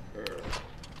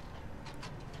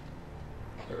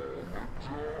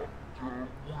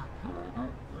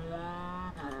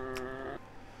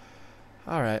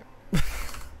 All right.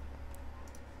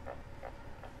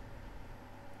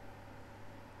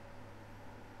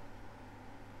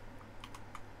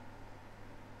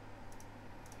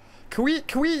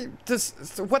 Can we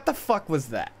just, what the fuck was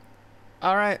that?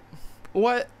 All right.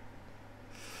 What?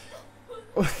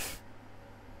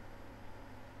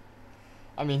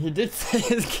 I mean, he did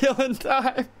say it's killing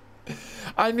time.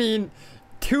 I mean,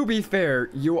 to be fair,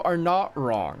 you are not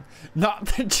wrong. Not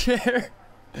the chair.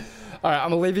 All right, I'm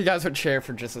gonna leave you guys with chair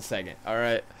for just a second. All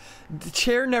right, the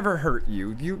chair never hurt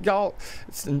you. Y'all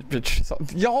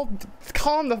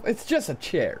calm the. It's just a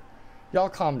chair. Y'all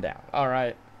calm down. All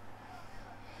right.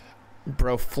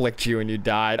 Bro flicked you and you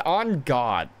died. On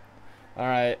God. All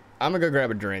right, I'm gonna go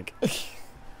grab a drink.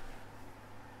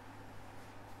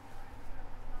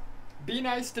 Be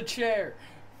nice to chair.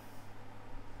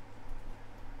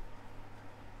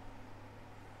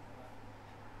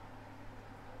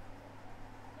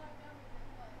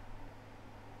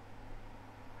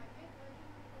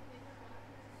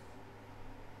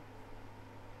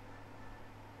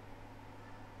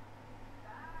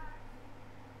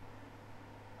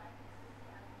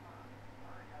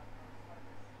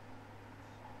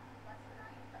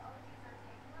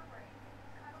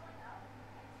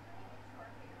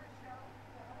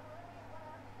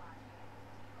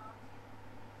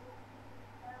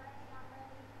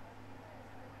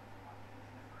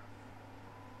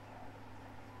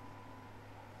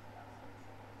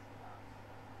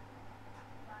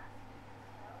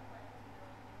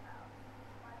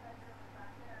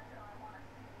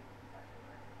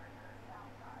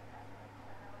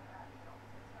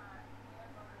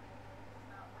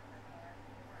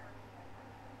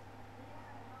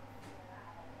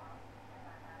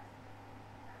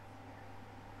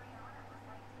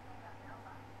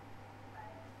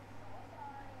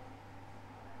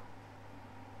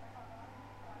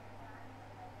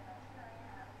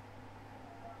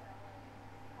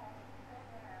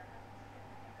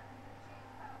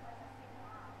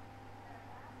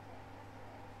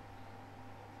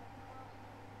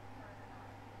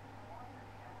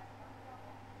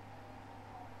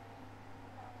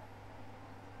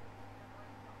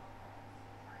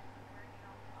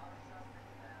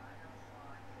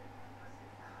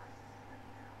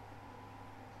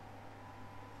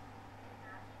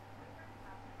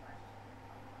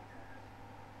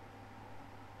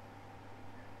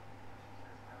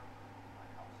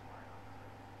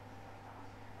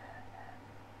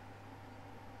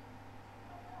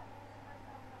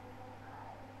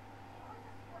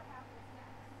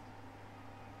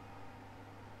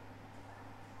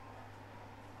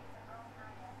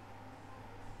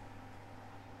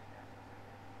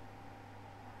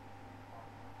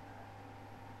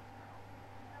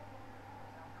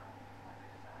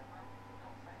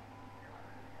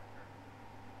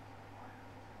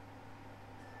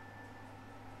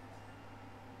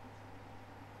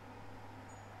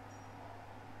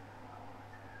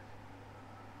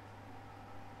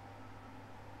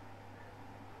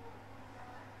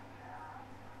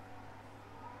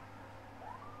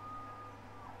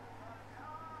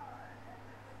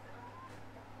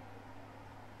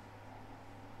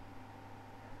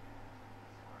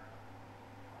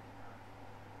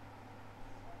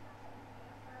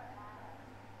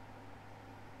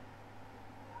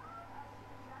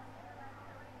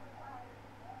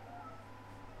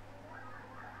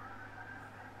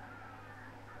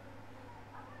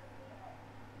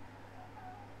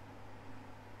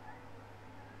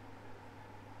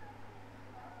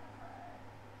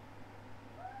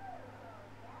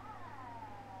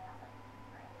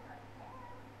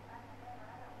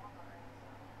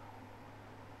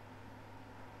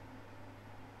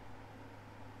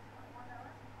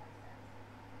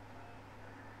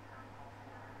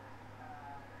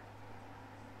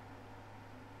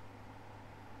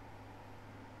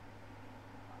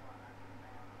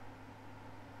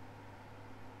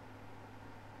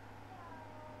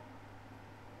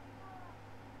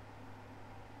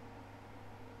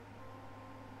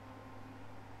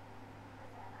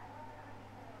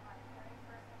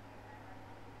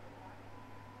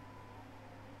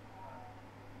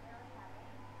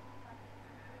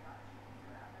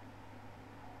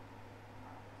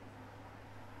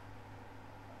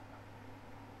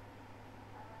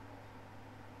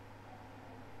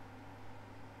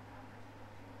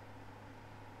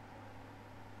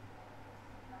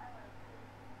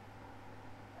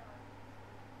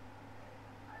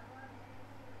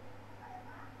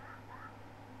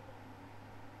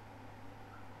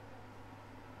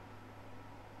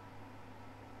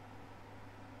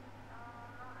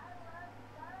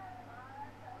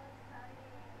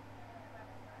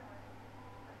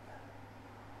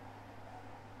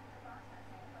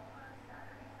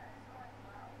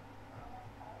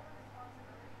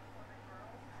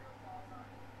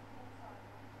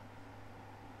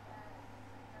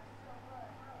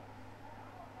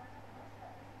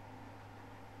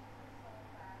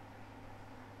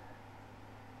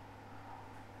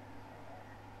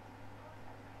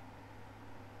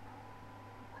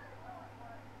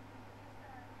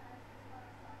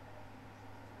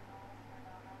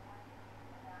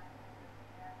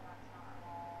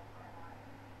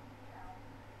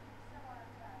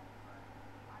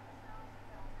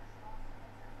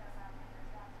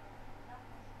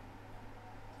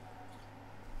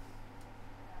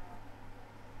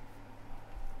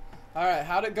 All right,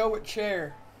 how'd it go with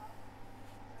chair?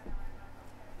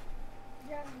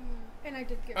 Yeah, and I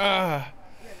did get.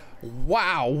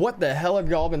 Wow, what the hell have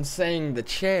y'all been saying the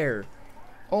chair?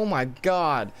 Oh my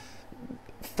god.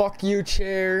 Fuck you,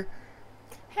 chair.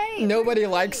 Hey. Nobody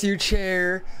likes you,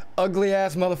 chair. Ugly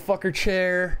ass motherfucker,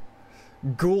 chair.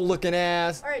 Ghoul looking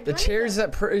ass. Alright, The chairs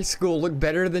at preschool look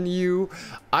better than you.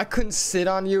 I couldn't sit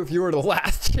on you if you were the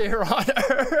last chair on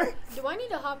earth. Do I need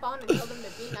to hop on and tell them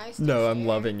to be nice? No, I'm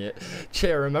loving it.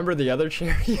 Chair, remember the other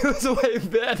chair? He was way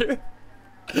better.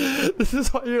 This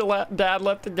is why your dad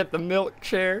left to get the milk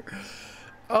chair.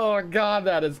 Oh my god,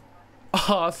 that is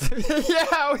awesome.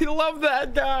 Yeah, we love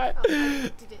that guy.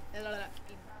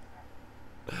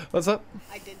 What's up?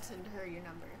 I did send her your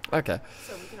number. Okay.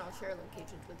 So we can all share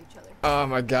locations with each other. Oh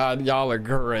my god, y'all are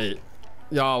great.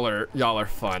 Y'all are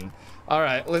fun. All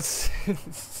right, let's.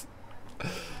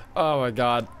 Oh my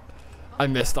god, I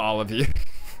missed all of you.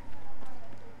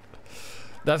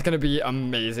 That's gonna be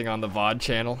amazing on the VOD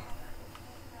channel.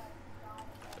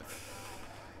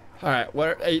 All right, what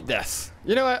are 8 deaths?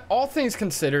 You know what? All things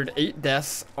considered, 8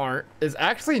 deaths is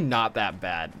actually not that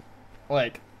bad.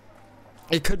 Like,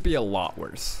 it could be a lot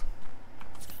worse.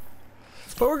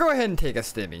 But we'll go ahead and take a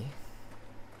stimmy.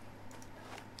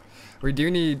 We do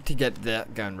need to get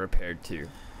that gun repaired too.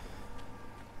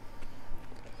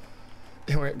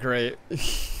 It went great.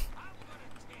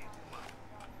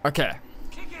 Okay.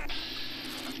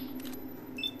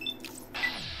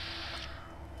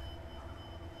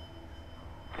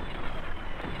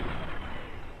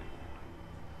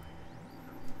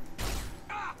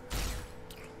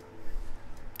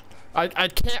 I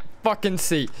can't fucking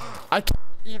see. I can't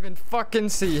even fucking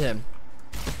see him.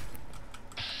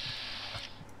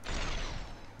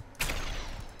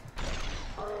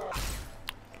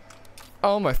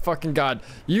 Oh my fucking god.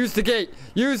 Use the gate.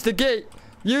 Use the gate.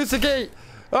 Use the gate.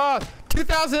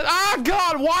 2000. Ah,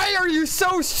 god, why are you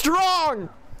so strong?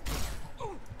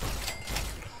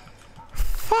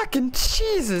 Fucking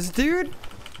Jesus, dude.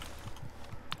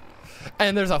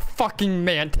 And there's a fucking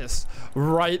mantis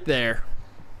right there.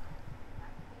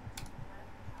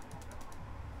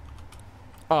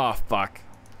 Oh, fuck.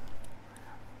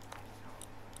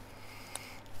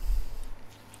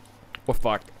 Well,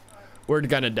 fuck. We're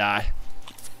gonna die.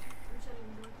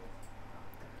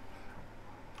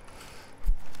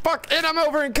 Fuck, and I'm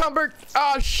over encumbered.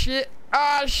 Oh, shit.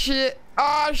 Oh, shit.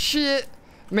 Oh, shit.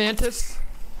 Mantis.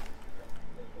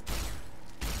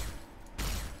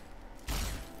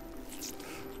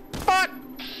 Fuck.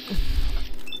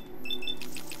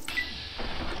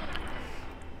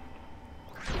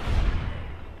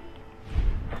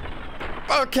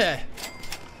 Okay.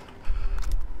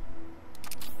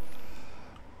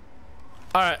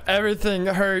 Alright, everything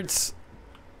hurts.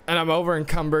 And I'm over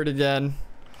encumbered again.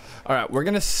 Alright, we're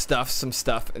gonna stuff some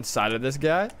stuff inside of this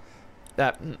guy.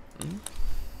 And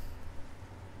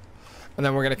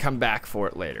then we're gonna come back for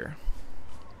it later.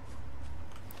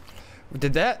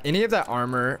 Did any of that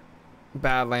armor,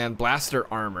 Badland Blaster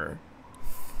armor.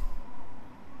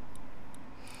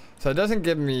 So it doesn't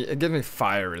give me, it gives me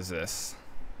fire resist.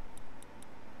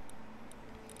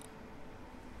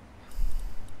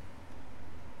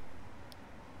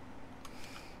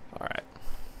 Alright.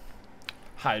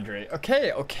 Hydrate.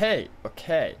 Okay.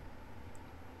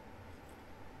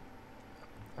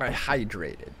 Alright,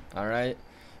 hydrated. Alright.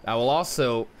 I will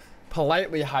also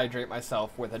politely hydrate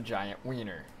myself with a giant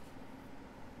wiener.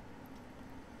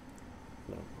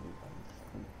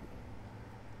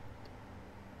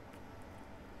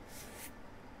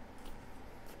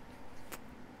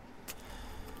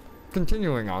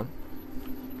 Continuing on.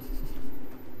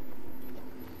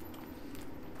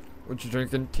 What you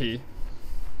drinking? Tea.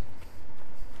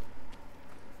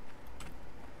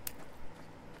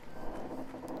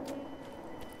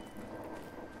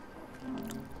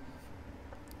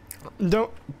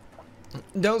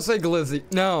 Don't say glizzy.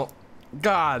 No.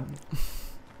 God.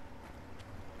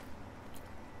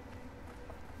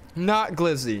 Not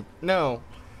glizzy. No.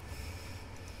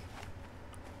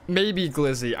 Maybe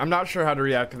glizzy. I'm not sure how to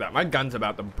react to that. My gun's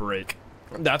about to break.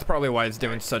 That's probably why it's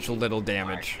doing such little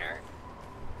damage.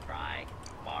 Try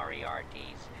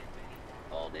Moriarty's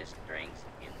oldest drinks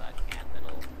in the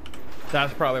capital.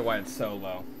 That's probably why it's so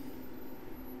low.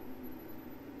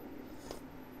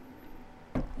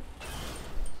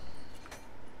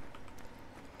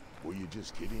 Were you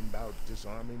just kidding about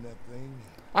disarming that thing?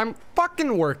 I'm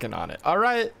fucking working on it,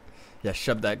 alright? Yeah,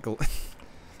 shove that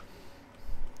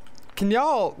Can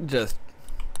y'all just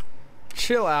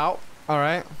chill out,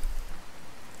 alright?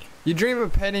 You dream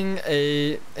of petting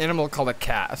a animal called a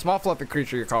cat, a small fluffy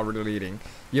creature you're already eating.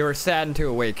 You are saddened to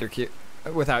awake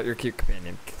without your cute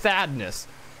companion. Sadness.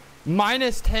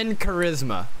 Minus 10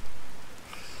 charisma.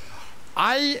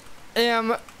 I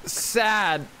am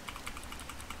sad.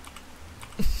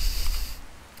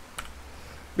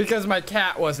 Because my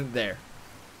cat wasn't there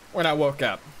when I woke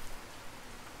up.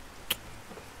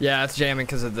 Yeah, it's jamming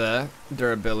because of the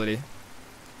durability.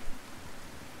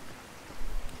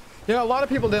 You know, a lot of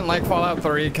people didn't like Fallout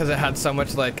 3 because it had so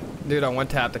much like, dude, I one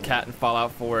tap the cat in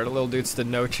Fallout 4. The little dude stood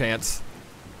no chance.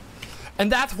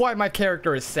 And that's why my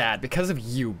character is sad, because of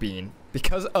you, Bean.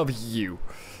 Because of you.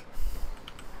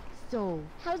 So,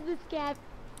 how's this cat?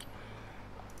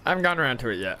 I haven't gotten around to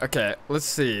it yet. Okay, let's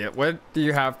see. What do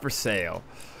you have for sale?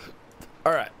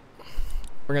 Alright.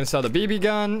 We're gonna sell the BB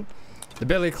gun, the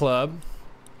billy club.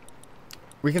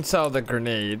 We can sell the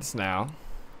grenades now.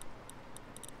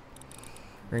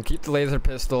 We're gonna keep the laser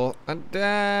pistol.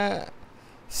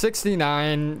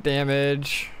 69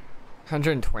 damage.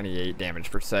 128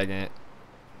 damage per second.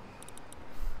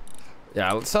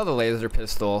 Yeah, let's sell the laser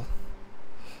pistol.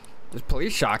 This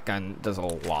police shotgun does a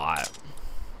lot.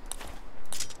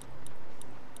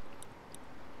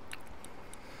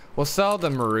 We'll sell the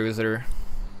Maruzer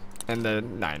and the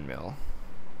 9mm.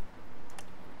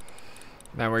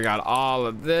 Then we got all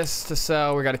of this to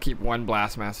sell. We got to keep one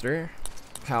Blastmaster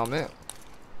helmet.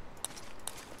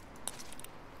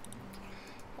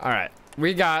 All right,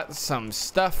 we got some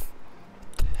stuff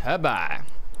to buy.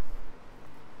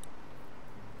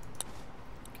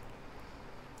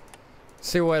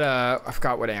 See what I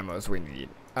forgot what ammos we need.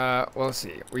 Well, let's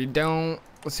see.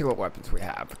 Let's see what weapons we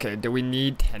have. Okay, do we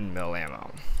need 10mm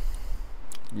ammo?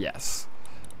 Yes.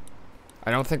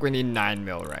 I don't think we need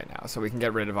 9mm right now, so we can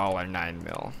get rid of all our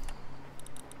 9mm.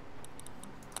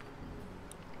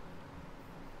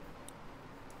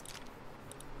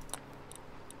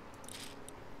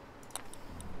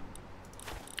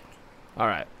 All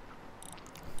right.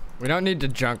 We don't need to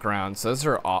junk around, so those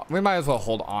are all. We might as well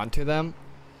hold on to them,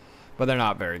 but they're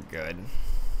not very good.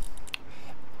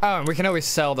 Oh, and we can always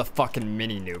sell the fucking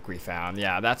mini nuke we found.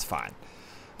 Yeah, that's fine.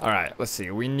 All right, let's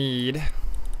see. We need.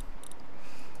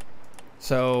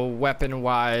 So weapon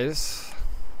wise,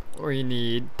 we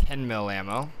need 10mm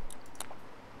ammo.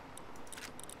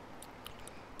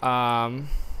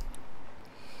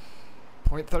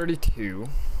 .32,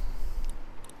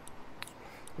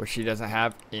 which she doesn't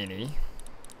have any.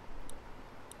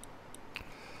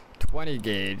 20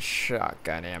 gauge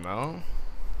shotgun ammo.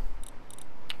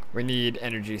 We need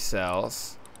energy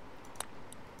cells.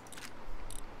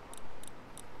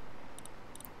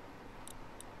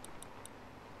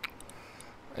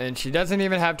 And she doesn't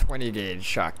even have 20 gauge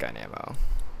shotgun ammo.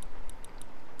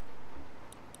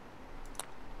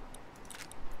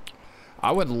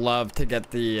 I would love to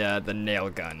get the nail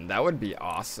gun. That would be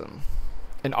awesome.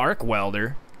 An arc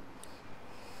welder.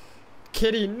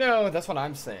 Kitty, no, that's what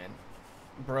I'm saying.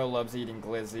 Bro loves eating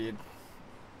glizzy.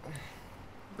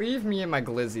 Leave me and my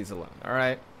glizzies alone,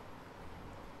 alright?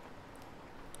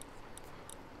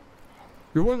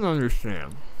 You wouldn't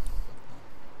understand.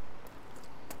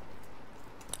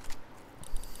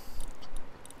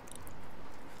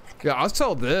 Yeah, I'll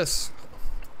sell this.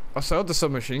 I'll sell the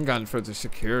submachine gun for the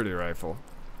security rifle.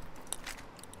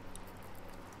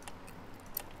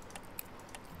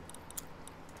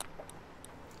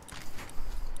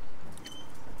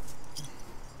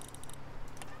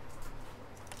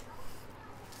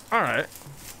 Alright.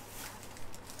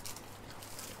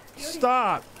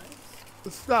 Stop.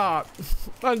 Stop.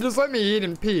 Just let me eat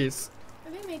in peace.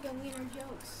 Are they making wiener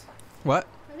jokes? What?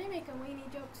 Are they making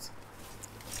weenie jokes?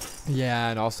 Yeah,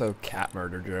 and also cat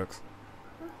murder jokes.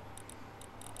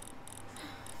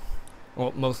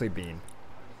 Well, mostly Bean.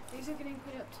 These are getting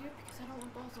put up too because I don't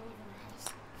want balls all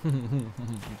over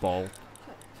our house. Ball.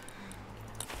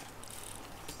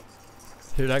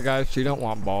 Hear that, guys? She don't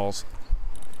want balls.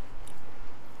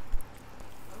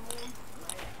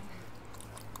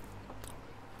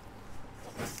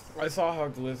 I saw how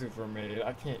glizzies were made.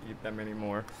 I can't eat them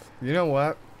anymore. You know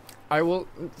what? I will.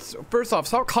 First off,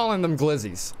 stop calling them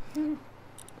glizzies.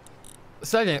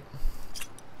 Second,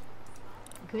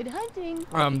 Good hunting.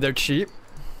 they're cheap.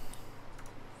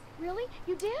 Really?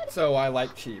 You did? So I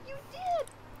like cheap. You did?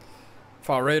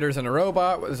 Fought raiders and a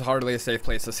robot was hardly a safe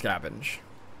place to scavenge.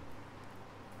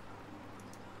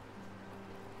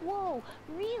 Whoa,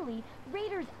 really?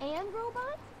 Raiders and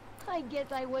robots? I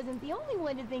guess I wasn't the only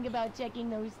one to think about checking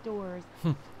those stores.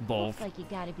 Both. Looks like you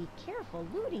gotta be careful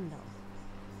looting those.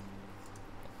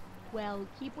 Well,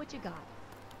 keep what you got.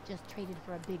 Just traded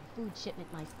for a big food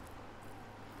shipment myself.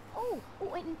 Oh,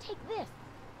 and take this.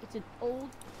 It's an old...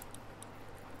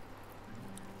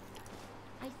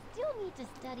 I still need to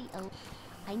study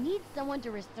I need someone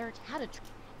to research how to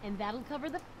and that'll cover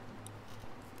the...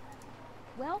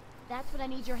 Well, that's what I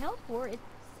need your help for.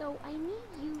 So I need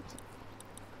you to...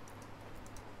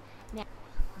 Now,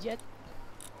 just...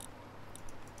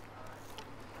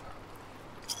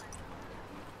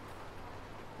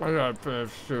 I gotta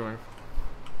finish chewing.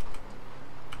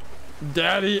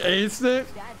 Daddy aced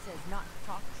it? Dad says not to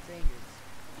talk to strangers.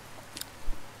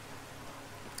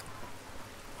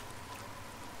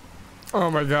 Oh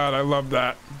my god, I love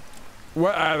that.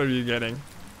 What ad are you getting?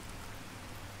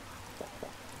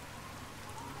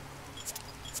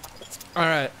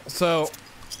 Alright, so...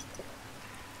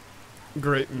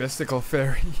 Great mystical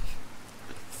fairy.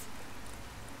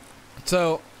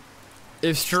 So,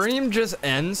 if stream just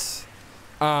ends,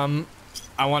 I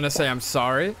want to say I'm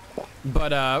sorry,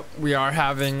 but we are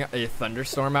having a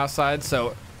thunderstorm outside,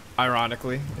 so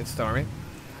ironically, it's stormy.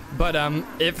 But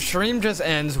if stream just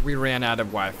ends, we ran out of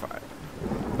Wi-Fi.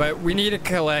 But we need to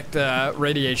collect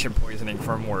radiation poisoning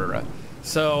for Moira.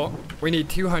 So we need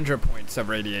 200 points of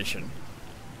radiation.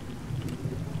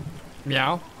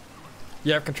 Meow.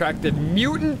 You have contracted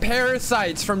mutant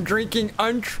parasites from drinking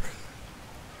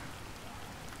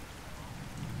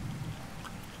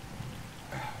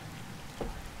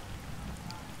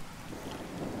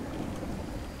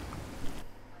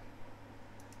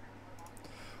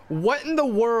What in the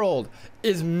world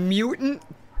is mutant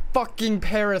fucking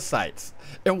parasites?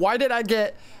 And why did I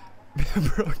get...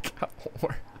 Bro, I got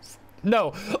worms.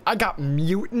 No, I got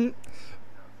mutant...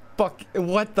 Fuck,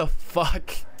 what the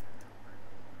fuck?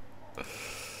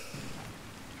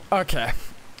 Okay.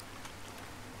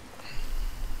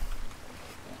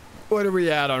 What are we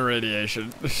at on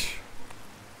radiation?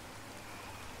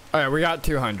 Alright, we got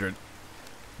 200.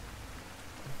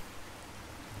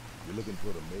 You're looking for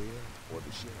the mayor or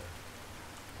the sheriff?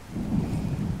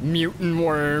 Mutant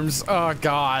worms. Oh,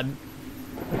 God.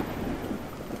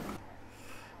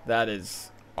 That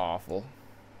is awful.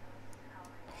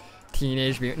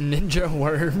 Teenage Mutant Ninja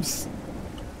Worms.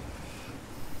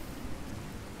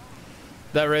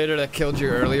 That raider that killed you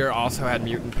earlier also had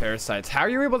mutant parasites. How are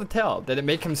you able to tell? Did it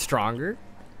make him stronger?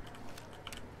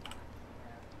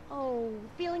 Oh,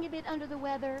 feeling a bit under the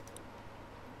weather?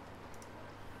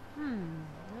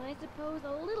 I suppose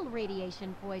a little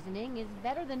radiation poisoning is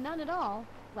better than none at all.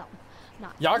 Well,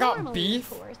 not Y'all got normally,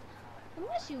 beef? of course.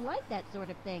 Unless you like that sort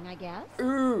of thing, I guess.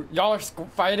 Ooh, y'all are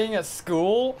fighting at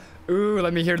school? Ooh,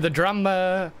 let me hear the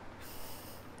drama.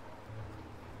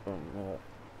 Oh, no.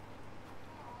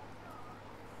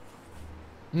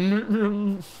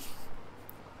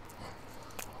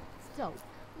 So,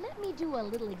 let me do a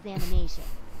little examination.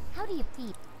 How do you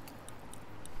feel?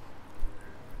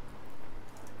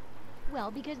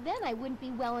 Well, because then I wouldn't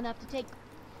be well enough to take...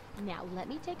 Now, let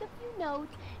me take a few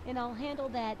notes, and I'll handle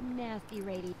that nasty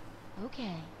radiation.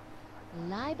 Okay.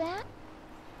 Lie back.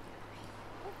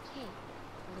 Okay.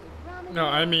 A little ramen No,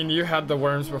 I mean, you had the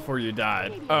worms before you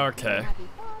died. Okay.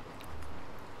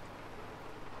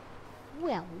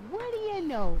 Well, what do you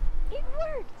know? It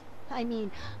worked. I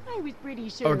mean, I was pretty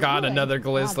sure. Oh God, it would, another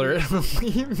Glizzler.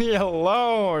 Leave me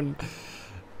alone.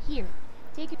 Here,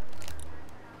 take it.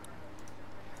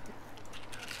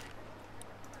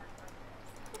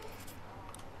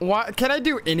 Why can I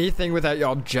do anything without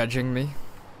y'all judging me?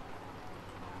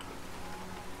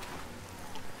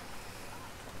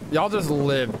 Y'all just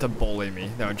live to bully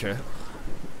me, don't you?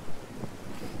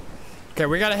 Okay,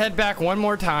 we gotta head back one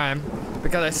more time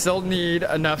because I still need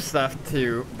enough stuff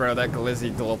to... Bro, that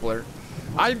glizzy globler.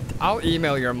 I'll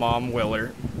email your mom,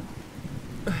 Willer.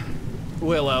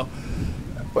 Willow.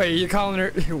 Wait, you calling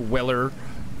her Willer?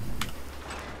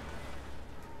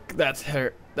 That's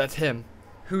her. That's him.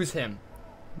 Who's him?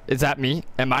 Is that me?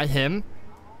 Am I him?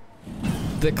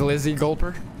 The glizzy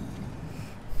gulper?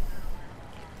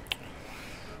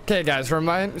 Okay, guys, for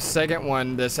my second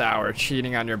one this hour,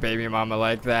 cheating on your baby mama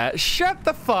like that. Shut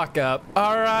the fuck up.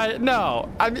 All right, no,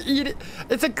 I'm eating.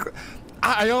 It's a.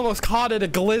 I almost caught it a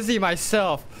glizzy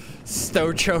myself.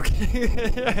 Stow choking.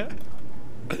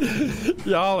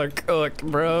 Y'all are cooked,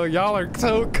 bro. Y'all are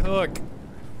so cooked.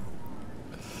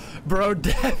 Bro,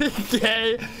 Debbie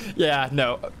gay. Yeah,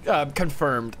 no,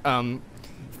 confirmed.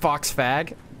 Fox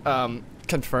fag.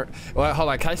 Confirmed. Well, hold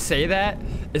on. Can I say that?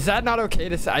 Is that not okay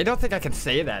to say? I don't think I can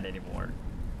say that anymore.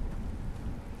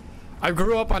 I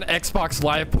grew up on Xbox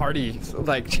Live Party,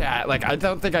 like chat. Like, I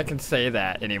don't think I can say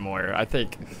that anymore. I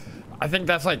think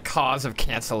that's like cause of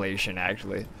cancellation,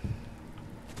 actually.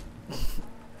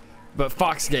 But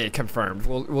Fox gay confirmed.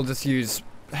 We'll just use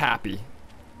happy.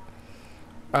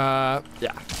 Yeah.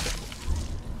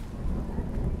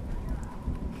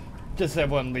 Just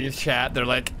everyone leaves chat. They're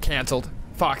like canceled.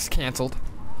 Fox canceled.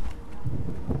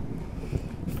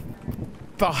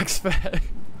 Fox fag.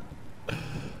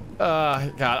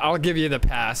 God, I'll give you the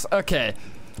pass. Okay.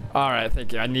 All right,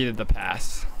 thank you. I needed the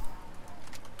pass.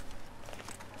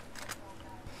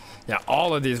 Yeah,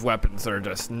 all of these weapons are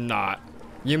just not.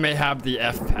 You may have the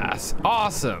F pass.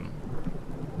 Awesome.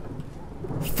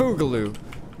 Foogaloo.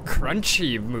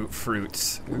 Crunchy moot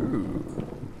fruits. Ooh.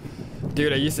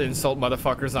 Dude, I used to insult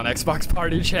motherfuckers on Xbox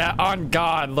Party Chat. On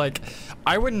God, like,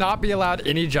 I would not be allowed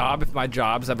any job if my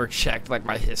jobs ever checked, like,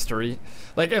 my history.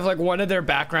 Like, if, like, one of their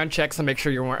background checks to make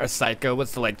sure you weren't a psycho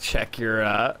was to, like, check your,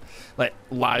 like,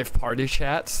 live party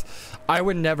chats, I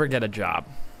would never get a job.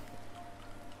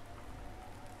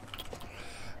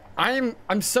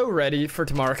 I'm so ready for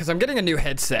tomorrow because I'm getting a new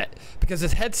headset. Because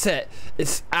this headset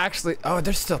is actually... Oh,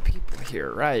 there's still people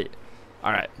here, right?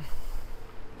 All right.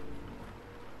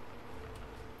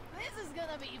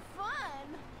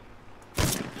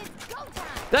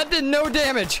 That did no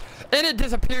damage, and it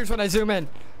disappears when I zoom in.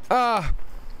 All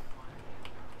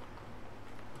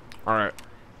right.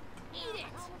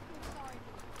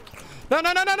 No,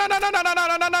 no, no, no, no, no, no, no, no,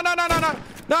 no, no, no, no, no, no, no,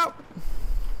 no.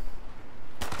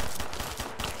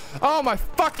 Oh my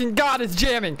fucking God, it's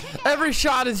jamming. Every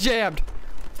shot is jammed.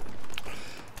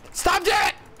 Stop doing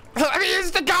it. Let me use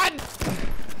the gun.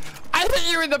 I hit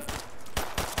you in the...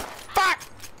 Fuck.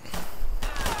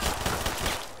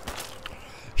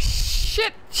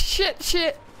 Shit, shit,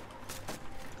 shit.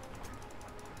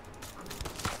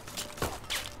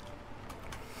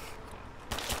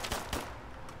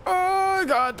 Oh,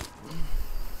 God.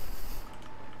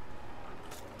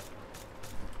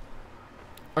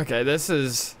 Okay, this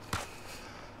is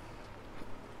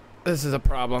a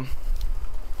problem.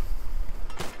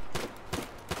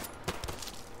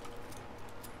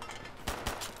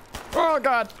 Oh,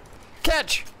 God.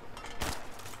 Catch.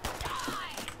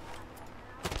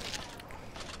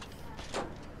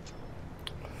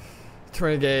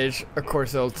 .20 gauge. Of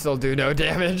course, it'll still do no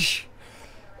damage.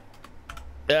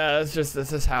 Yeah, it's just,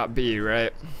 this is how it be,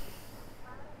 right?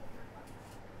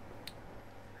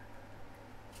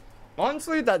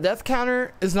 Honestly, that death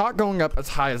counter is not going up as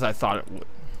high as I thought it would.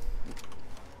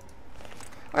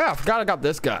 Oh yeah, I forgot I got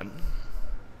this gun.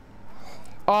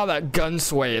 Oh, that gun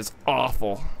sway is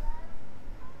awful.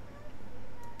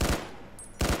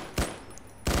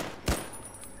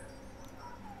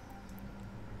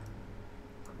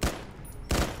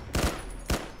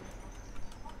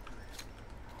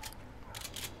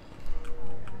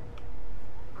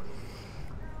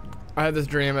 I had this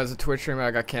dream as a Twitch streamer.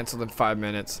 I got canceled in 5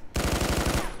 minutes.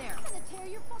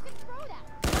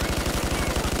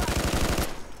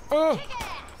 Oh!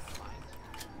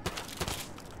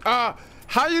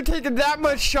 How you taking that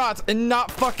much shots and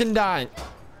not fucking dying?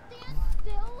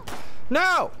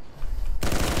 No!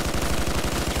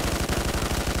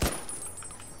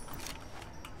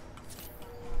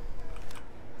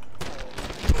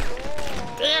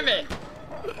 Damn it!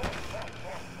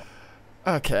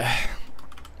 Okay.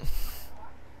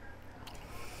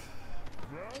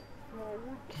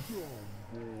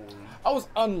 I was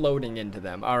unloading into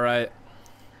them, alright?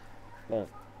 Oh.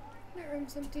 That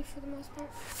room's empty for the most part.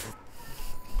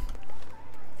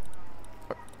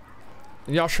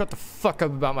 Y'all shut the fuck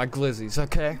up about my glizzies,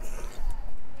 okay?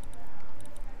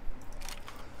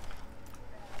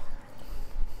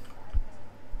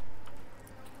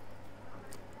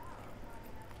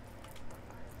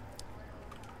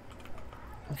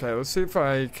 Okay, let's see if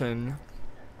I can...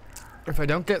 If I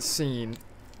don't get seen,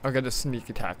 I'll get a sneak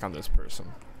attack on this person.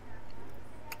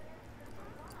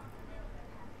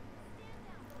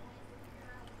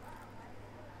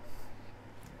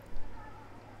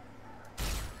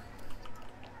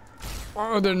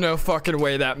 Oh, there's no fucking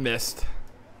way that missed.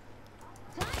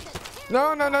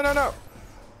 No, no, no, no, no.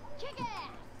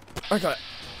 Okay.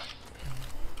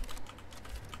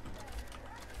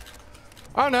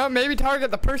 I don't know, maybe target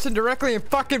the person directly in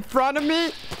fucking front of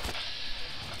me?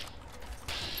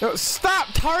 No, stop,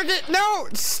 target, no,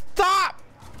 stop!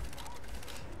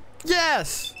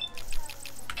 Yes!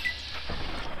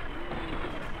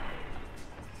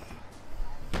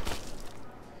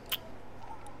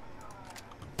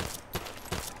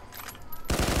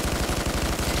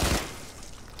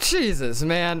 Jesus,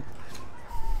 man.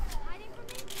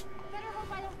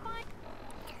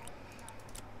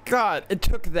 God, it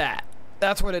took that.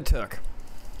 That's what it took.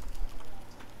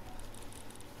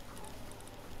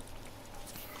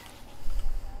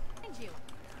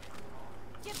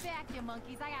 Get back, you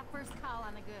monkeys. I got first call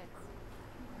on the goods.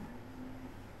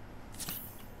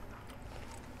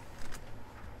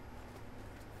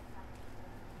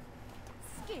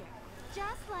 Scared,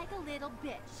 just like a little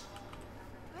bitch.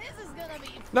 This is gonna be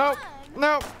Nope,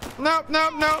 nope, nope,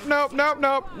 nope, nope, nope, nope,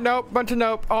 nope, nope, bunch of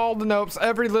nope, all the nopes,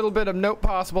 every little bit of nope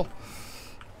possible.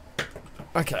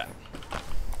 Okay.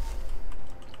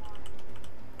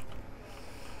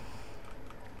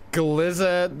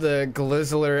 Glizza the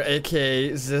Glizzler,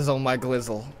 aka Zizzle my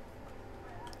Glizzle.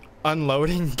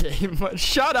 Unloading game mode.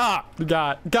 Shut up!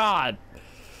 God.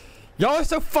 Y'all are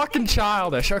so fucking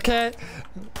childish, okay?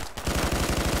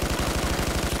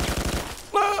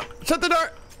 Ah, shut the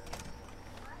door!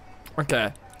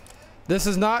 Okay. This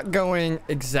is not going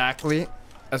exactly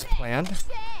as planned.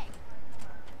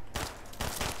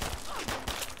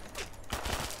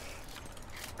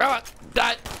 Ah,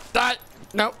 die!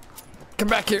 No. Come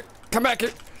back here.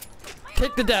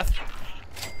 Take the death.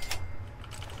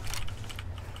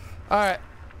 Alright.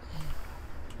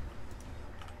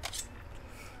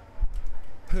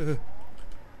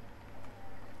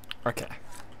 Okay.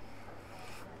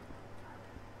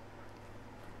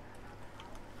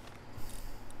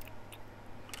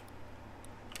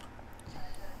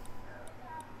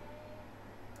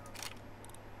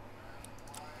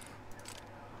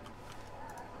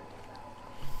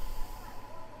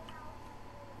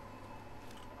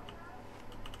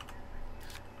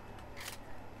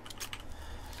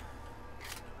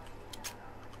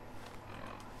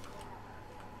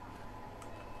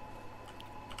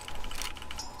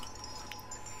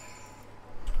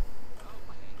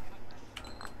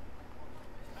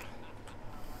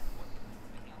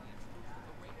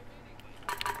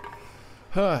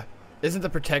 Huh. Isn't the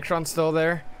Protectron still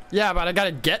there? Yeah, but I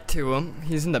gotta get to him.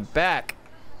 He's in the back.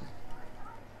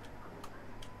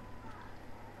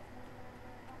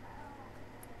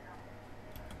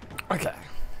 Okay.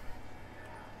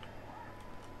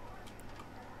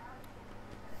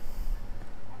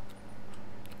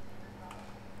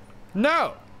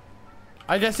 No!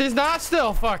 I guess he's not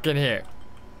still fucking here.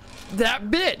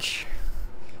 That bitch!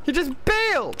 He just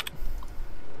bailed!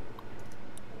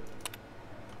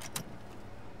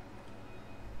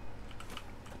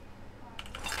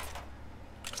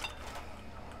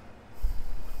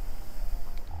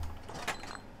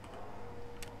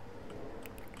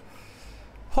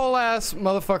 Whole ass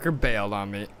motherfucker bailed on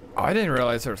me. Oh, I didn't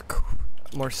realize there was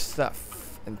more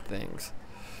stuff and things.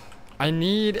 I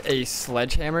need a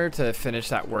sledgehammer to finish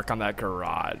that work on that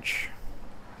garage.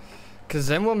 Cause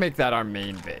then we'll make that our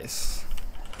main base.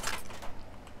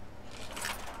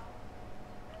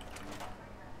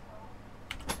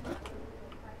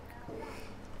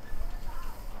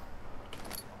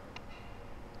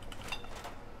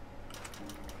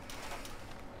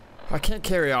 I can't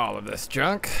carry all of this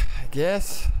junk, I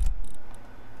guess.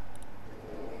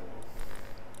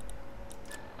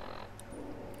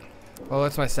 Well,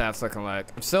 what's my stats looking like?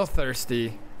 I'm still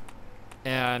thirsty,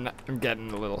 and I'm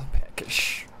getting a little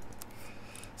peckish.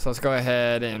 So let's go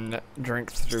ahead and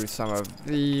drink through some of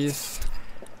these.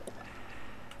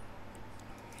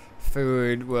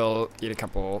 Food, we'll eat a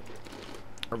couple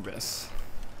of this.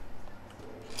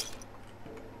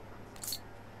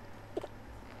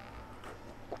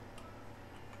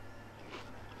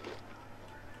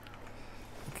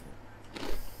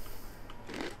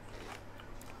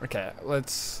 Okay,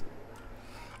 let's...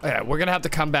 Okay, we're gonna have to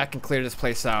come back and clear this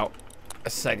place out a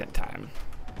second time.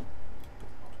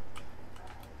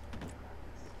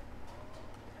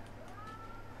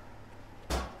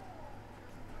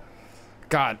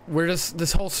 God, we're just...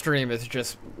 This whole stream is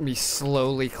just me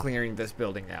slowly clearing this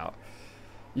building out.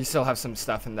 You still have some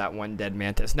stuff in that one dead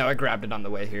mantis. No, I grabbed it on the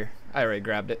way here. I already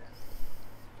grabbed it.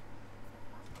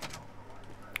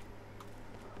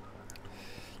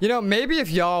 You know, maybe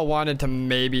if y'all wanted to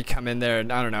maybe come in there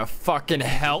and, I don't know, fucking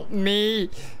help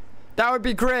me, that would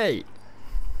be great.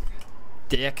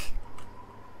 Dick.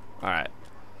 Alright.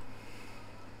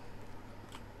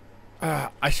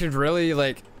 I should really,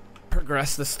 like,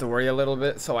 progress the story a little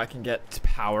bit so I can get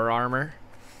power armor.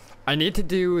 I need to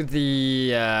do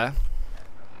the,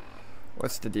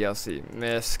 what's the DLC?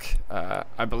 Misk.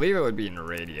 I believe it would be in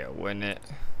radio, wouldn't it?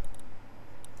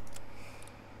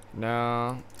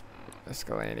 No.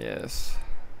 Miscellaneous.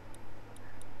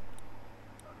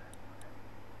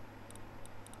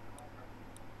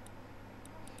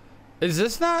 Is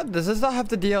this not, does this not have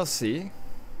the DLC?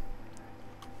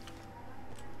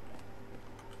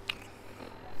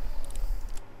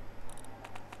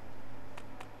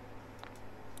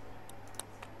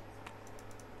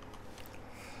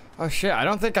 Oh shit, I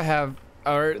don't think I have,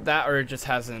 or that, or it just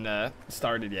hasn't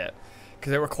started yet.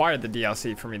 Because it required the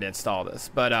DLC for me to install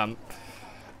this. But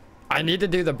I need to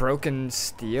do the broken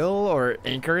steel or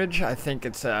anchorage. I think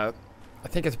it's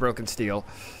broken steel.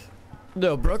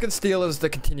 No, broken steel is the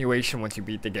continuation once you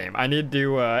beat the game. I need to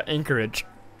do anchorage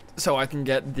so I can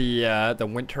get the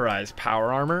winterized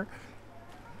power armor,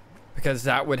 because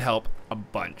that would help a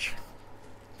bunch.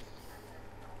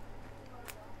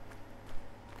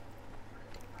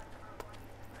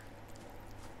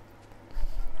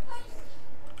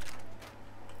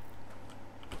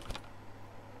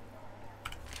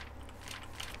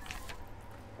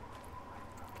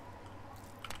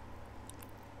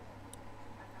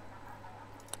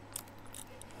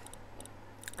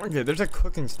 Okay, there's a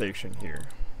cooking station here.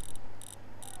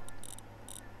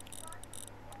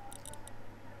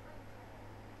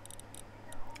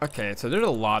 Okay, so there's a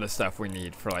lot of stuff we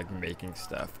need for like making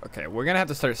stuff. Okay, we're gonna have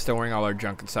to start storing all our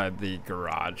junk inside the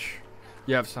garage.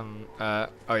 You have some, oh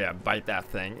yeah, bite that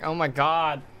thing. Oh my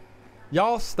god.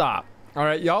 Y'all stop.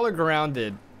 Alright, y'all are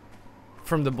grounded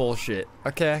from the bullshit,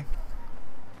 okay?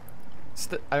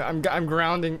 I'm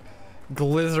grounding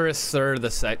Glycerus Sir the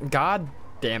Second. God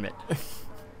damn it.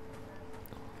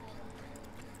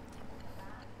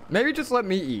 Maybe just let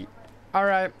me eat.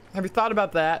 Alright, have you thought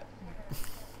about that?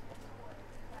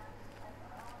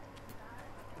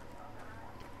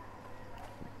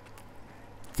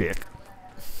 Dick.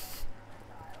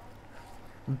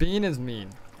 Bean is mean.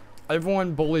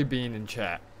 Everyone bully Bean in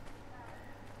chat.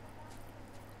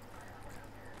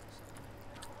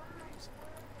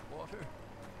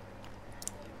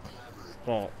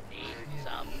 Well, Need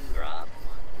some grub?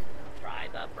 Try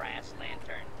the brass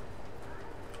lantern.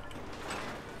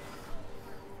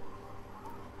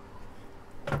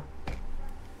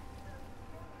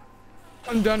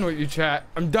 I'm done with you, chat.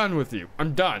 I'm done with you.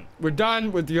 I'm done. We're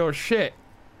done with your shit.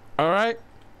 Alright?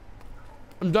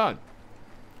 I'm done.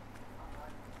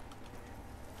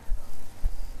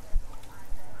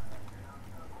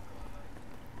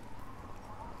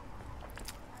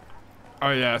 Oh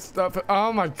yeah, stuff.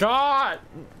 Oh my god!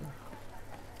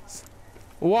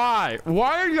 Why?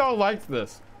 Why are y'all like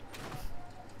this?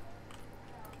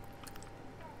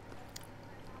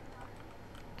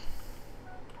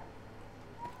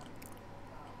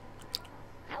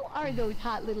 How are those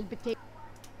hot little potatoes?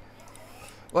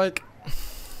 Like,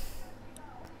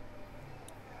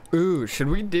 ooh, should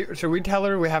we tell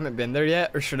her we haven't been there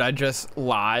yet, or should I just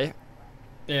lie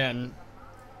and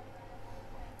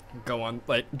go on,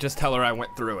 like, just tell her I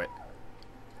went through it?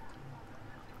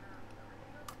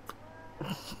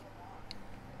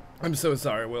 I'm so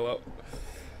sorry, Willow.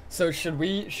 So should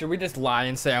we just lie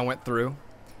and say I went through,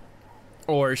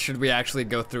 or should we actually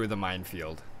go through the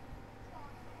minefield?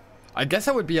 I guess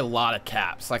that would be a lot of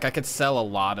caps. Like, I could sell a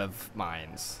lot of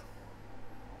mines.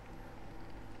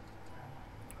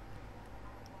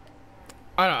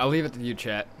 I don't know, I'll leave it to you,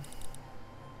 chat.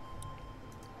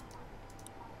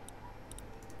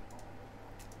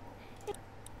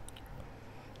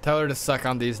 Tell her to suck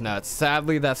on these nuts.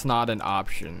 Sadly, that's not an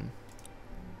option.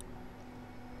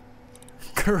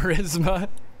 Charisma.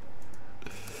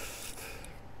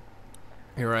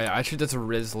 You're right, I should just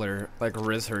riz her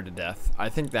to death. I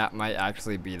think that might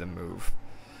actually be the move.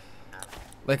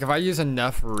 Like, if I use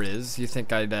enough riz, you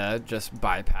think I'd just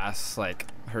bypass, like,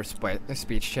 her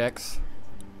speech checks?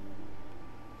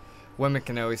 Women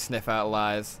can always sniff out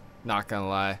lies. Not gonna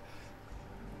lie.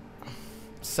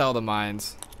 Sell the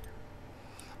mines.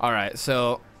 Alright,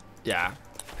 so, yeah.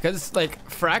 Because, like,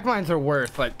 frag mines are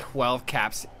worth, like, 12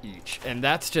 caps each. And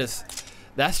that's just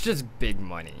big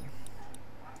money.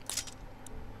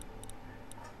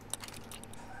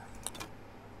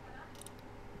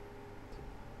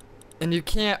 And you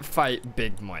can't fight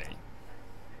big money.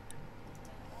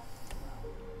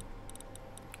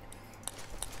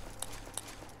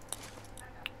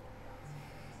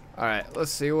 Alright,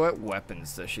 let's see, what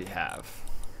weapons does she have?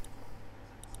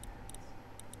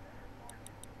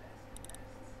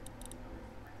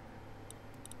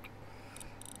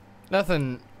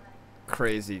 Nothing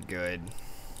crazy good.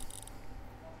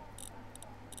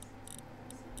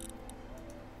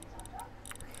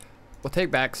 We'll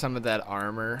take back some of that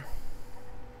armor.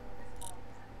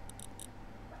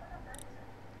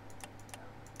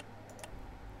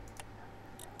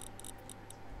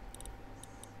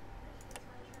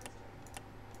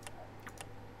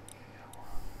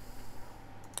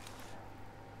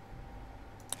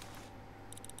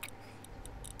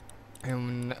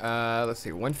 And let's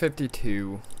see,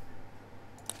 152.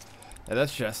 Yeah,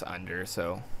 that's just under,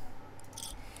 so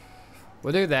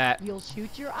we'll do that. You'll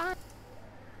shoot your eye.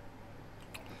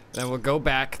 Then we'll go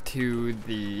back to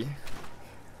the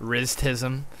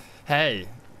Riztism. Hey,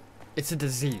 it's a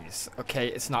disease, okay?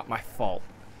 It's not my fault.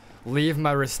 Leave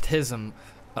my Riztism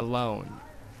alone.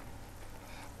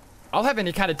 I'll have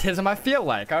any kind of tism I feel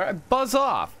like. Alright, buzz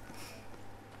off.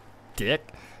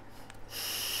 Dick.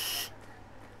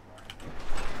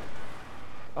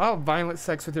 I'll have violent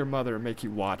sex with your mother and make you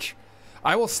watch.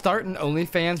 I will start an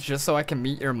OnlyFans just so I can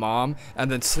meet your mom and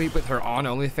then sleep with her on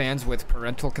OnlyFans with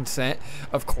parental consent.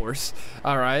 Of course.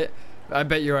 Alright. I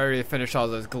bet you already finished all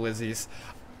those glizzies.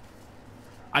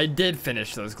 I did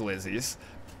finish those glizzies.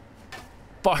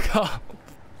 Fuck up.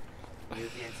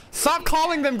 Stop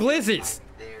calling them glizzies!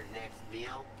 Their next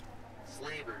meal,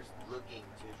 slavers looking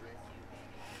to dress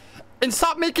you. And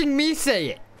stop making me say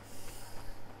it!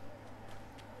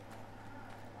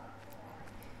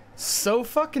 so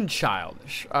fucking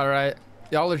childish, alright?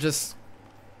 Y'all are just...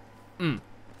 You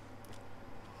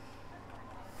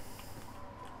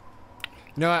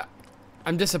know what?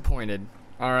 I'm disappointed,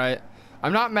 alright?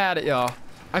 I'm not mad at y'all.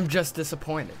 I'm just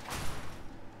disappointed.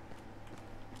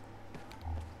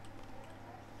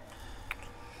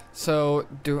 So,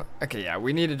 okay, yeah,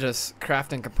 we need to just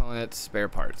crafting components, spare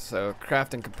parts. So,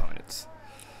 crafting components.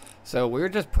 So, we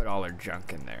would just put all our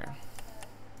junk in there.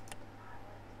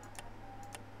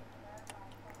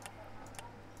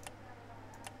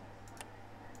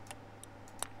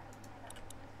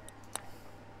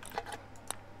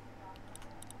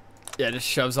 Yeah, just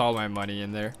shoves all my money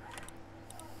in there.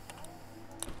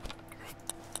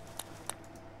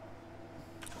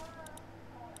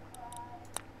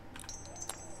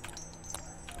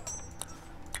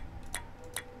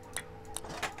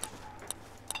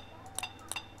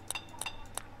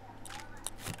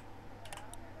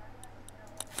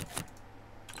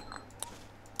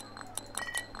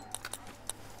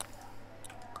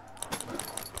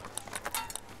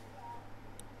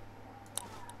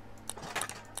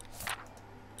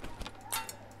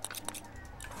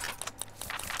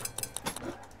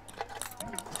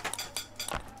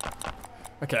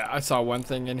 Okay, I saw one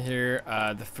thing in here,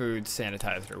 the food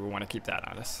sanitizer. We want to keep that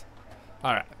on us.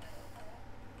 Alright.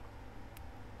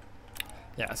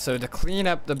 Yeah, so to clean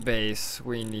up the base,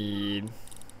 we need...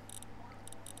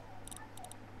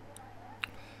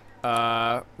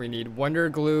 we need Wonder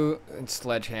Glue and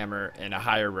Sledgehammer and a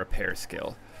higher repair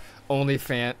skill. Only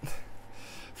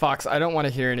Fox, I don't want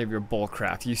to hear any of your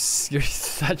bullcrap. You're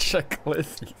such a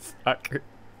glizzy sucker.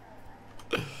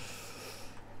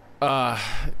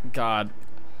 God.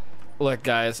 Look,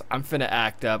 guys, I'm finna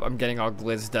act up. I'm getting all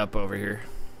glizzed up over here.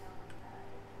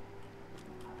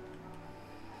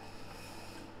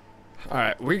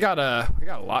 Alright, we got a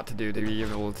lot to do to be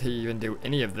able to even do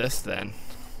any of this then.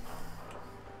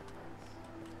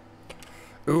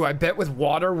 Ooh, I bet with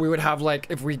water we would have like,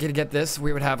 if we could get this,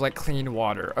 we would have like clean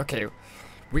water. Okay,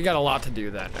 we got a lot to do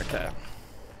then, okay.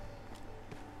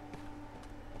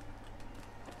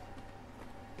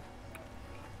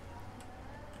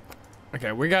 Okay,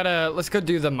 let's go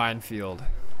do the minefield.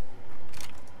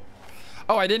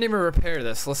 Oh, I didn't even repair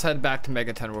this. Let's head back to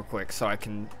Megaton real quick so I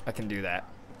can do that.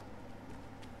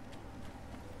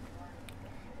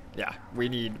 Yeah, we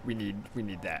need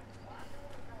that.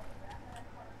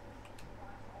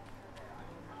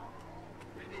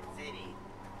 Rivet City,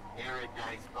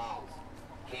 Paradise Falls,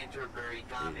 Canterbury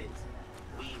Commons.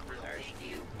 We will take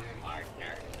you where you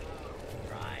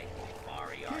Try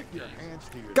Moriarty.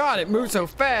 God, it moves so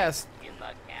fast.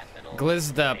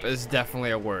 Glizzed up is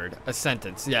definitely a word, a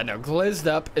sentence. Yeah, no, glizzed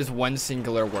up is one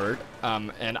singular word.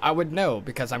 And I would know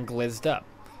because I'm glizzed up.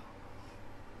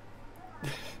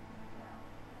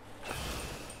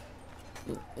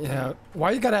 Yeah,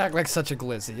 why you gotta act like such a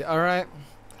glizzy, alright?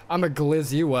 I'm a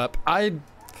glizz you up. I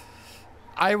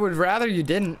would rather you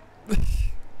didn't.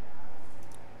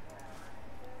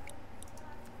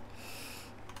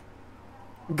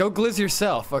 Go glizz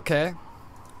yourself, okay?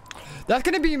 That's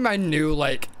gonna be my new,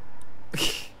 like...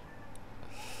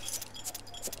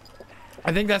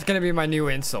 I think that's gonna be my new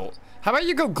insult. How about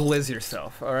you go glizz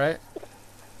yourself, alright?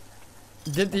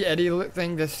 Did the Eddie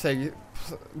thing just say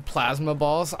plasma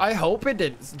balls? I hope it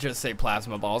did just say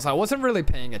plasma balls. I wasn't really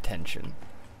paying attention.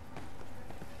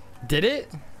 Did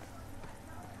it?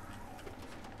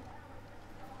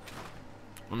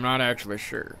 I'm not actually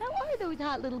sure. How are those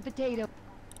hot little potatoes?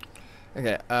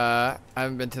 Okay, I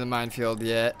haven't been to the minefield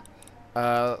yet.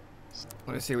 Let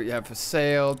me see what you have for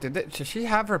sale. Does she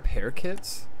have repair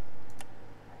kits?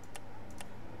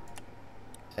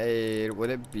 Hey, would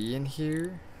it be in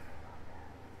here?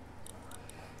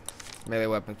 Melee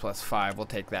weapons plus 5. We'll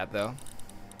take that though.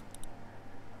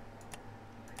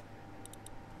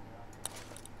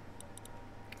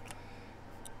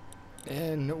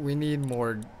 And we need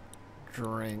more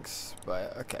drinks,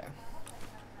 but okay.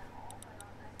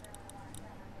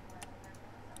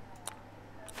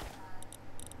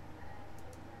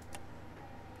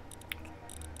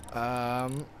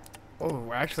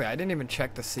 Oh, actually, I didn't even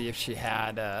check to see if she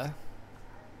had, I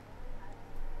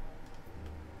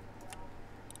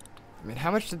mean, how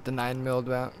much did the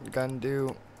 9mm gun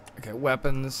do? Okay,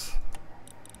 weapons.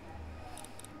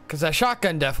 Because that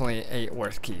shotgun definitely ain't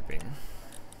worth keeping.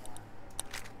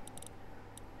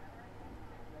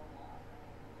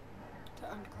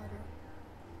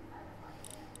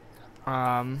 So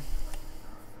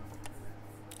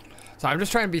I'm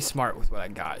just trying to be smart with what I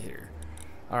got here.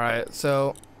 Alright,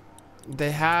 so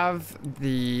they have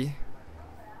the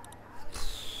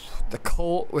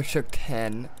Colt, which took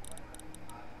 10.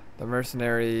 The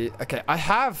mercenary. Okay, I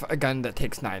have a gun that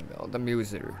takes 9mm. The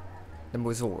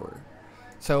Musor.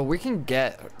 So we can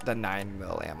get the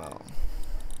 9mm ammo.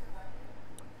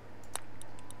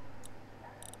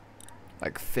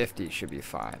 Like 50 should be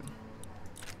fine.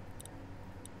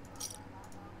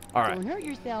 All right. Don't hurt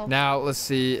yourself. Now let's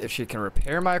see if she can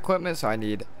repair my equipment. So I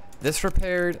need this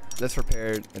repaired, and this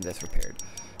repaired.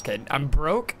 Okay, I'm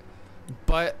broke,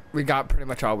 but we got pretty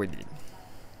much all we need.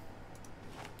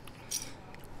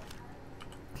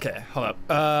 Okay, hold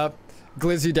up.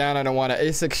 Glizzy down. I don't want to.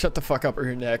 A6, shut the fuck up or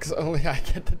you're next. Only I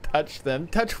get to touch them.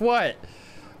 Touch what?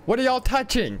 What are y'all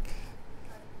touching?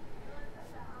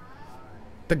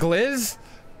 The glizz?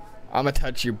 I'ma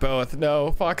touch you both.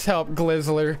 No, Fox help,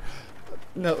 Glizzler.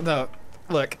 No,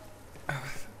 look.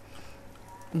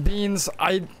 Beans,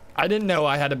 I didn't know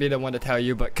I had to be the one to tell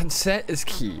you, but consent is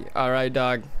key. Alright,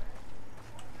 dog?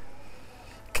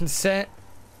 Consent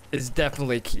is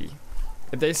definitely key.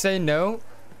 If they say no,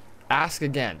 ask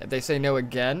again. If they say no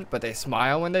again, but they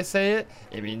smile when they say it,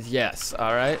 it means yes.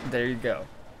 Alright? There you go.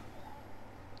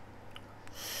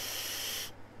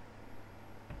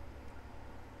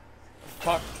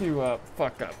 Fuck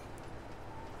up.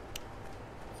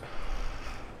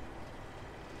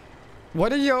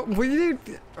 What are you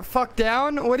fuck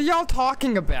down? What are y'all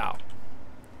talking about?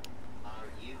 Are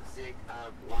you sick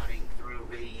of wanting through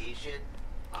radiation?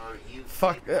 Are you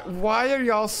Fuck, why are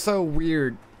y'all so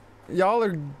weird? Y'all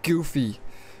are goofy.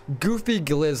 Goofy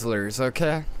glizzlers,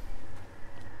 okay?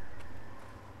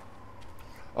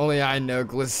 Only I know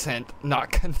glissent,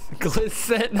 not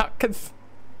glissent, not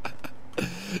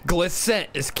glissent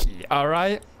is key,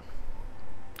 alright?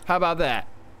 How about that?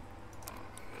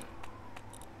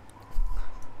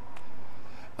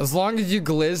 As long as you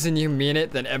glizz and you mean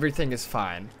it, then everything is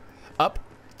fine. Up,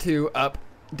 two, up,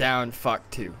 down, fuck,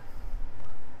 two.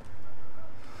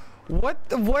 What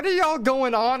are y'all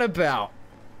going on about?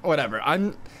 Whatever.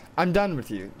 I'm done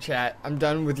with you, chat. I'm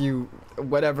done with you.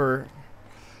 Whatever.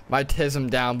 My tism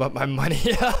down, but my money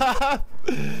up.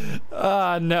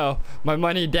 No. My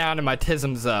money down and my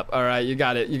tism's up. All right, you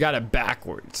got it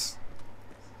backwards.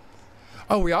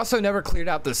 Oh, we also never cleared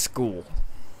out the school.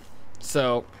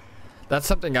 So, that's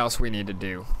something else we need to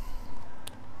do.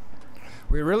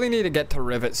 We really need to get to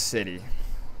Rivet City.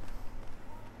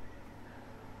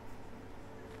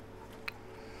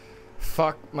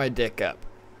 Fuck my dick up.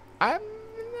 I'd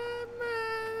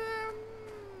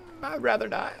rather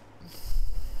not.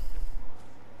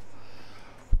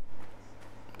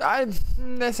 That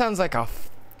sounds like a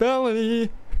felony.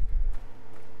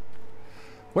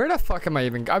 Where the fuck am I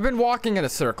even? I've been walking in a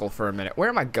circle for a minute. Where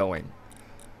am I going?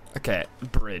 Okay,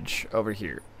 bridge over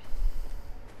here.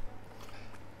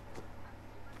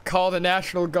 Call the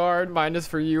National Guard. Mine is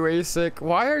for you, ASIC.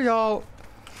 Why are y'all?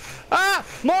 Ah,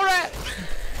 more rat!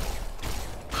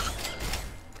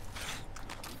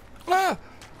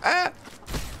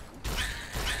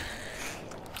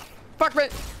 Fuck me!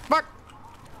 Fuck!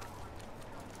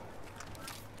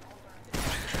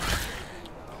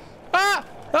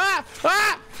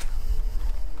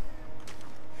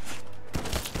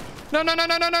 No, don't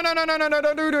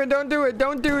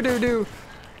do.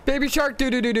 Baby shark, do.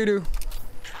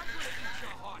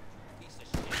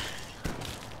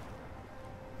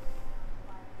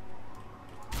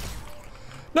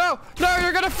 No,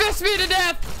 you're gonna fist me to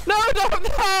death! No!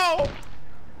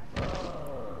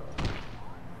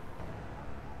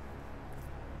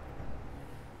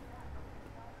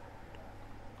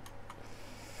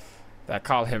 They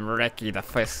call him Reki the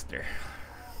Fister.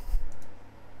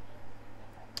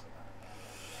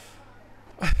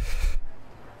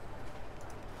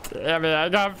 Damn it, I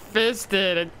got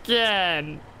fisted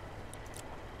again.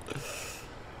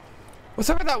 What's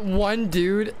up with that one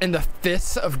dude and the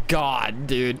fists of God,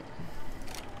 dude?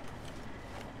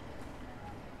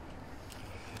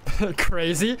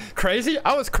 Crazy?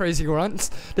 I was crazy once.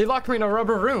 They locked me in a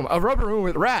rubber room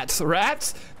with rats. The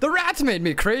rats made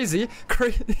me crazy.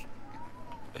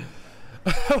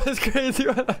 I was crazy.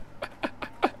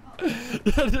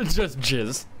 Just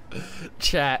jizz.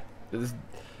 Chat is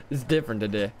different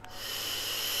today.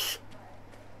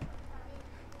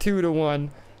 2-1.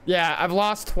 Yeah, I've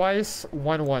lost twice,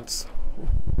 won once.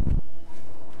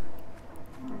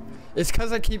 It's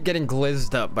because I keep getting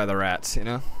glizzed up by the rats, you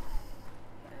know?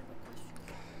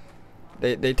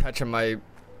 They touch on my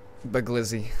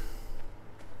glizzy.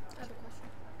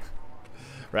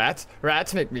 Rats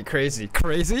make me crazy.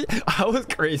 Crazy? I was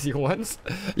crazy once.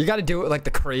 You gotta do it like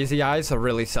the crazy eyes to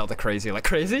really sell the crazy. Like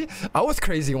crazy? I was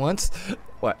crazy once.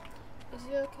 What? Is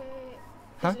it okay?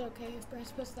 Huh? Is it okay if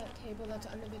Bryce puts that table that's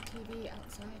under the TV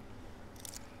outside?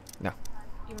 No.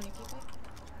 You wanna keep it?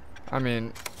 I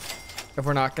mean, If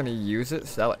we're not gonna use it,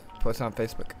 sell it. Post it on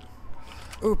Facebook.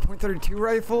 Ooh, .32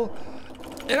 rifle.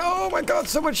 And oh my god,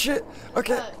 so much shit.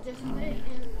 Okay. Just put it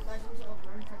in Legends of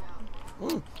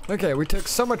Rune for now. Okay, we took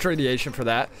so much radiation for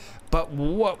that. But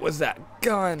what was that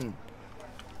gun?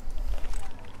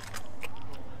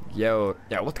 Yo,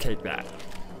 yeah, we'll take that.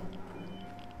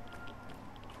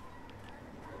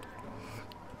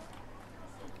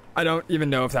 I don't even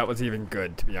know if that was even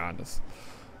good, to be honest.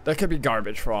 That could be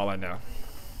garbage for all I know.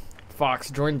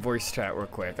 Fox, join voice chat real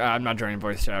quick. I'm not joining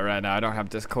voice chat right now. I don't have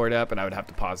Discord up, and I would have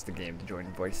to pause the game to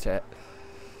join voice chat.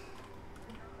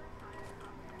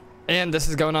 And this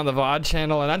is going on the VOD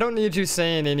channel, and I don't need you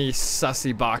saying any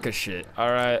sussy baka shit,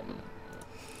 alright?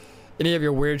 Any of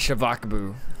your weird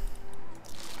shavakaboo.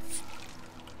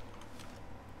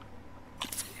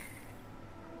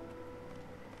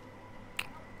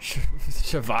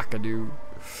 Shavakadoo.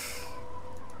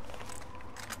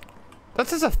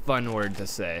 That's just a fun word to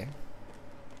say.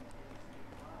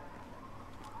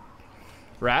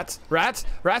 Rats? Rats?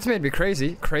 Rats made me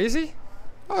crazy. Crazy?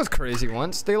 I was crazy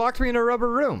once. They locked me in a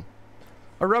rubber room.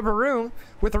 A rubber room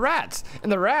with rats. And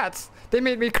the rats, they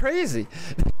made me crazy.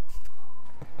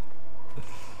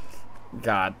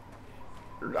 God.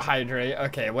 Hydrate.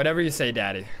 Okay, whatever you say,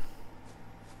 Daddy.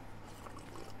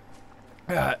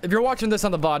 If you're watching this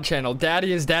on the VOD channel,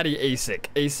 Daddy is Daddy ASIC.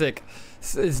 ASIC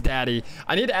is Daddy.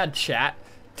 I need to add chat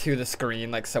to the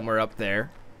screen, like somewhere up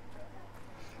there.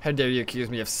 How dare you accuse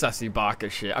me of sussy baka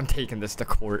shit? I'm taking this to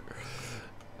court.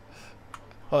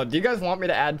 Hold on, do you guys want me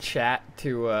to add chat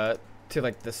to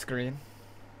like the screen?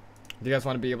 Do you guys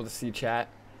want to be able to see chat?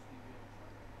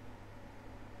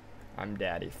 I'm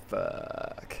Daddy.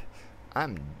 Fuck.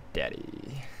 I'm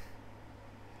Daddy.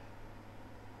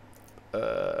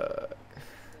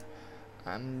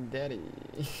 I'm Daddy.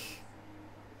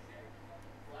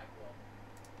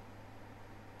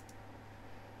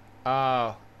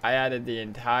 Oh, I added the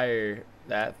entire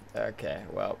that. Okay,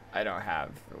 well, I don't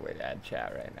have a way to add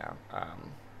chat right now.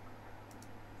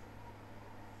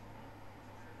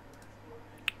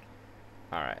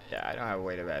 All right, yeah, I don't have a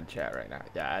way to add chat right now.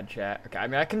 Yeah, add chat. Okay, I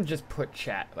mean, I can just put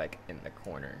chat like in the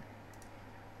corner.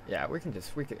 Yeah,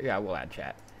 yeah, we'll add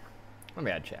chat. Let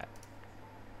me add chat.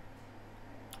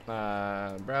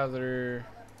 Browser,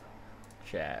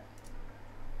 chat.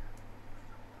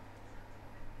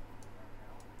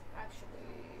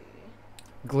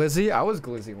 Glizzy? I was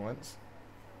Glizzy once.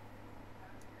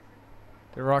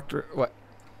 They rocked what?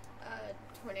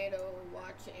 Tornado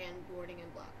watch and boarding in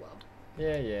Blackwell.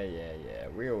 Yeah.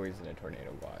 We're always in a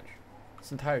tornado watch.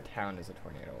 This entire town is a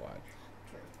tornado watch.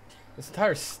 True. This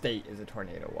entire state is a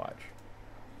tornado watch.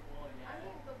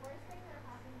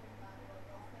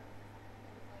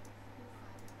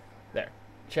 There.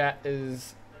 Chat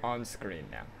is on screen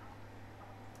now.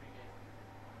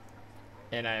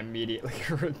 And I immediately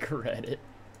regret it.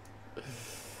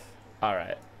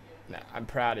 Alright. Nah, I'm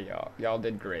proud of y'all. Y'all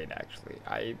did great, actually.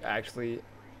 I actually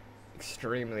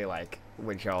extremely like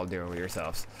what y'all doing with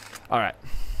yourselves. Alright.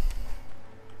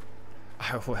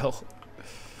 I will.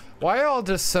 Why are y'all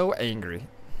just so angry?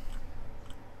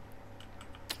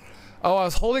 Oh, I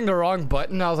was holding the wrong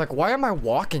button. I was like, why am I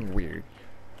walking weird?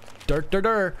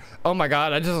 Oh my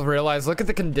god, I just realized, look at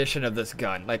the condition of this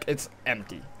gun. Like, it's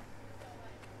empty.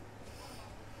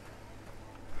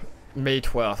 May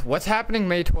 12th. What's happening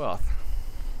May 12th?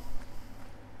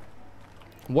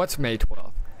 What's May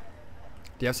 12th?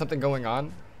 Do you have something going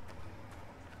on?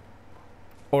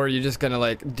 Or are you just gonna,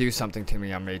 like, do something to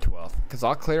me on May 12th? Because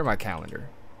I'll clear my calendar.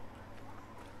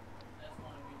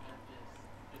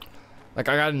 Like,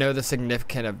 I gotta know the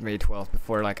significance of May 12th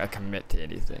before, like, I commit to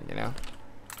anything, you know?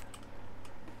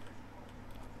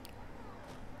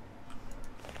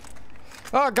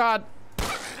 Oh, God.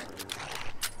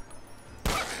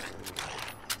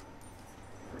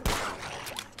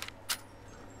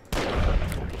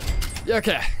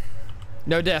 Okay.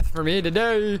 No death for me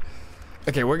today.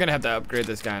 Okay, we're gonna have to upgrade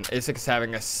this gun. ASIC is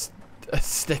having a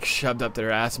stick shoved up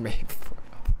their ass, mate.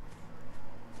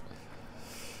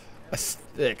 A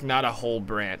stick, not a whole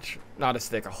branch. Not a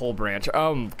stick, a whole branch.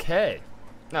 Okay.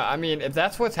 No, I mean, if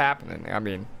that's what's happening, I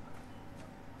mean...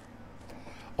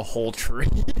 A whole tree?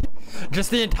 Just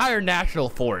the entire national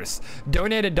forest.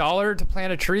 Donate $1 to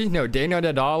plant a tree? No, donate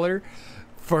 $1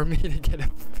 for me to get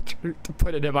to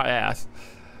put it in my ass.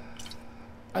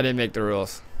 I didn't make the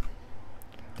rules.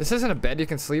 This isn't a bed you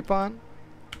can sleep on?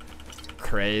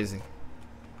 Crazy.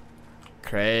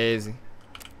 Crazy.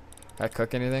 Can I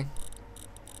cook anything?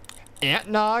 Ant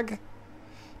nog?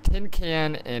 Tin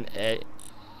can and ant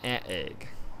egg.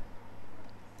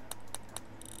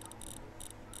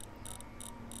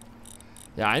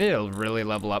 Yeah, I need to really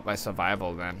level up my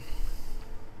survival then.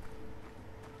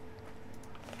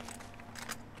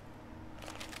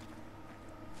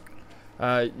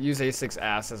 Use A6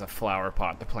 ass as a flower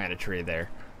pot to plant a tree there.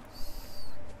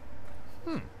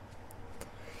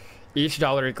 Each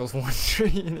dollar equals 1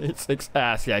 tree in A6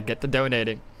 ass. Yeah, get to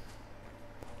donating.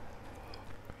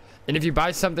 And if you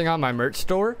buy something on my merch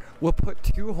store, we'll put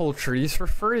 2 whole trees for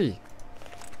free.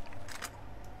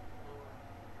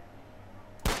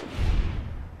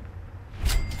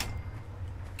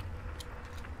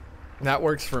 That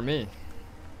works for me.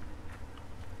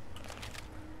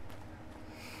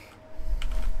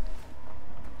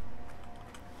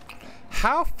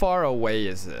 How far away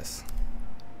is this?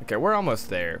 Okay, we're almost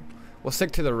there. We'll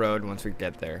stick to the road once we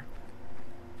get there.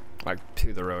 Like,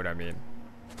 to the road, I mean.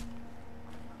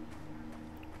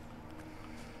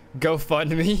 Go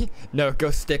fund me? No, go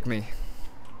stick me.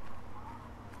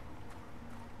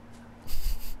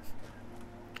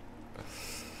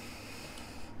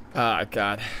 Ah,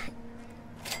 God.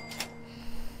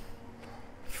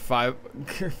 5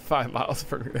 miles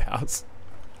from your house.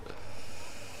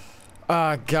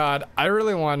 God, I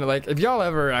really want to, like, if y'all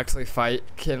ever actually fight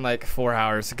in like 4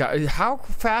 hours, God, how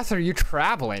fast are you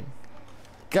traveling?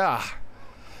 God,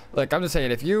 like, I'm just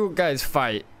saying, if you guys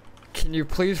fight, can you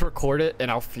please record it and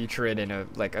I'll feature it in a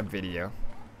video?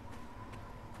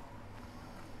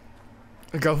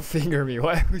 Go finger me.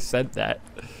 What? Who said that?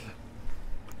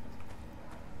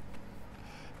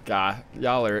 God,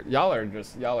 y'all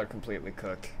are completely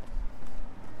cooked.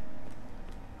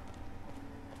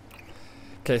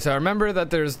 Okay, so remember that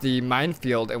there's the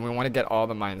minefield and we want to get all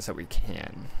the mines that we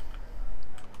can.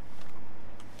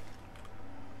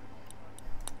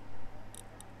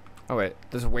 Oh wait,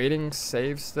 does waiting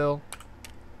save still?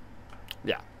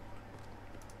 Yeah.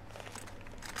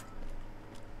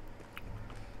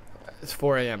 It's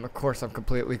 4 a.m. Of course I'm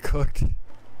completely cooked.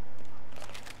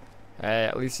 Hey,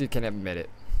 at least you can admit it.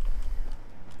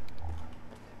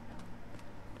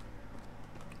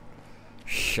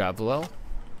 Shovel.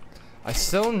 I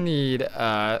still need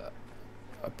a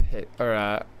pit or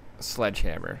a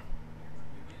sledgehammer.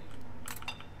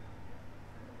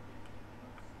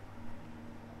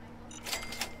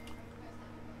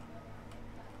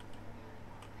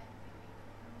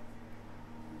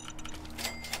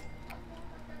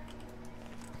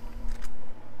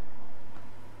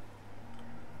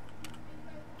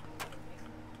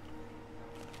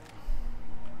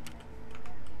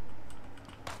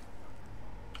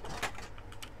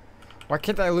 Why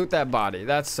can't I loot that body?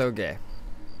 That's so gay.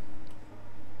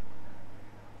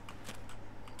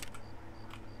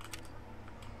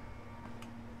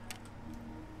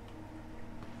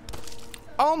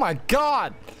 Oh my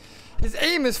God! His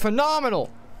aim is phenomenal!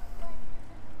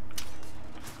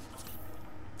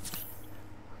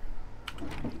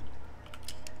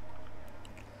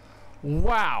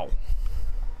 Wow!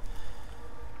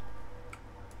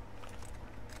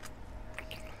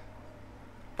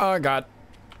 Oh God.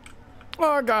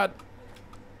 Oh God.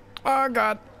 Oh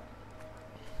God.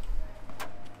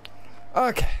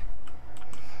 Okay.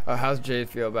 How's Jade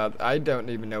feel about? I don't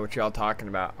even know what y'all talking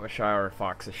about. I'm a shower,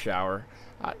 Fox a shower.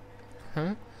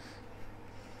 Huh?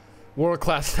 World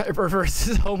class sniper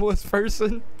versus homeless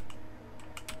person.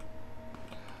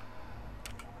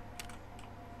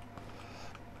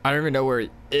 I don't even know where he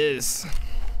is.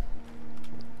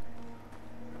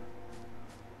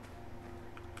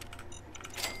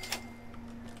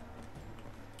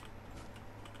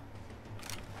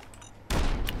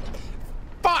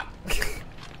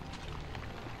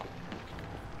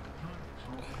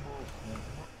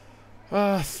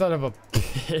 Ah, son of a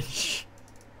bitch.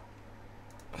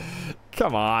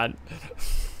 Come on.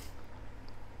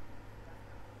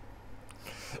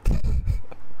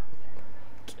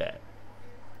 Okay.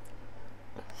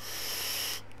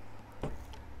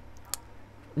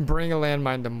 Bring a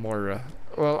landmine to Moira.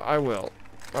 Well, I will.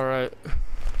 Alright.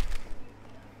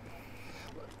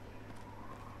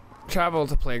 Travel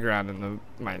to playground in the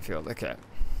minefield. Okay.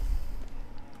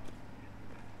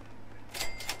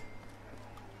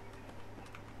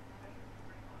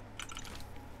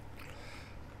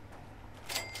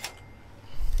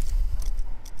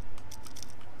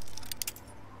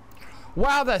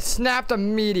 Wow, that snapped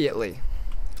immediately.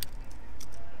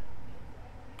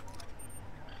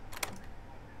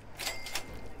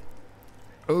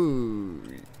 Ooh.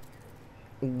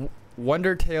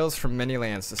 Wonder Tales from Many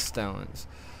Lands to Stones.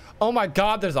 Oh my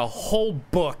God, there's a whole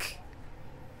book.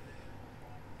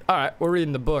 Alright, we're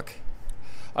reading the book.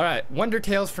 Alright, Wonder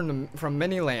Tales from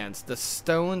Many Lands, the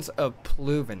Stones of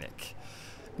Pluvinik.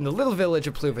 In the little village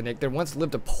of Pluvinik, there once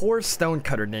lived a poor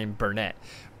stonecutter named Burnett.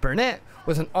 Burnett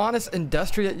was an honest,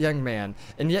 industrious young man,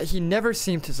 and yet he never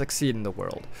seemed to succeed in the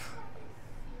world.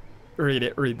 Read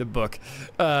it, read the book.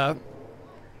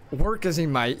 work as he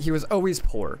might, he was always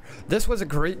poor. This was a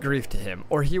great grief to him,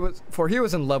 for he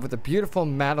was in love with the beautiful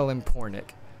Madeline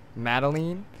Pornick.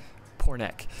 Madeline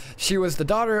Pornick. She was the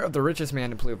daughter of the richest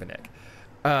man in Pluvinik.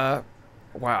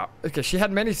 Wow. Okay, she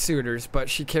had many suitors, but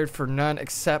she cared for none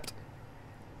except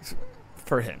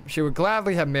for him. She would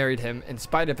gladly have married him in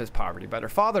spite of his poverty, but her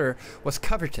father was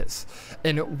covetous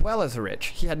and well as rich.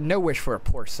 He had no wish for a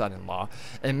poor son-in-law,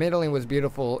 and Madeline was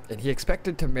beautiful, and he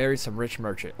expected to marry some rich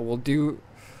merchant,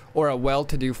 or a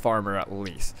well-to-do farmer at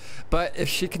least. But if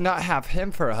she could not have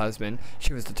him for a husband,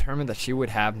 she was determined that she would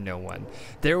have no one.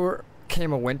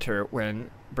 Came a winter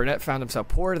when Burnett found himself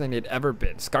poorer than he had ever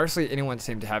been. Scarcely anyone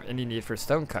seemed to have any need for a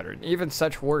stonecutter, and even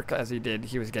such work as he did,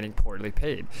 he was getting poorly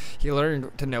paid. He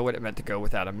learned to know what it meant to go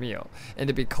without a meal, and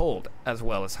to be cold as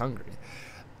well as hungry.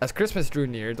 As Christmas drew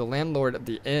near, the landlord of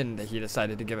the inn that he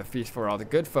decided to give a feast for all the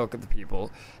good folk of the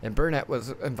people, and Burnett was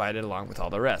invited along with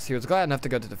all the rest. He was glad enough to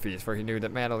go to the feast, for he knew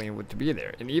that Madeline would be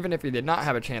there, and even if he did not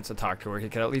have a chance to talk to her, he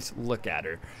could at least look at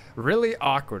her, really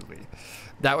awkwardly.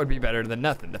 That would be better than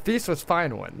nothing. The feast was a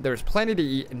fine one. There was plenty to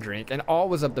eat and drink, and all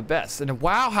was of the best. And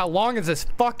wow, how long is this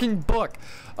fucking book?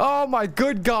 Oh my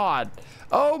good God.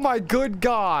 Oh my good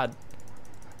God.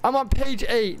 I'm on page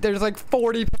 8. There's like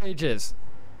 40 pages.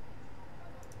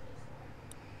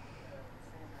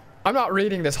 I'm not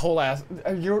reading this whole ass.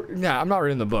 I'm not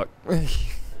reading the book.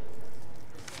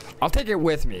 I'll take it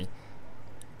with me,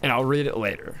 and I'll read it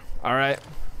later. All right.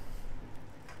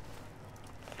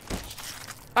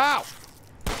 Ow!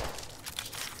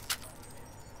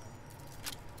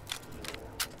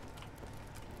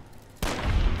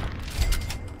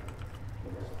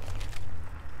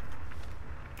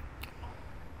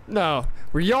 No.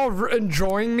 Were y'all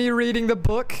enjoying me reading the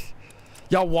book?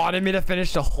 Y'all wanted me to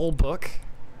finish the whole book?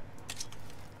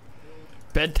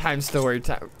 Bedtime story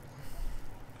time.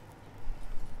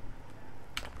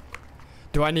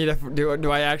 Do I need a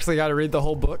do I actually got to read the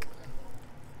whole book?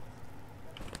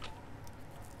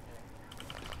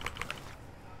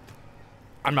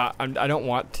 I don't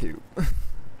want to.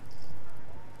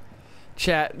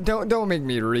 Chat, don't make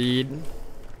me read.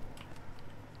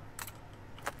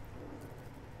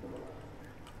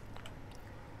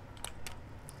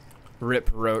 Rip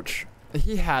Roach.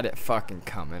 He had it fucking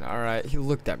coming, alright? He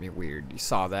looked at me weird. You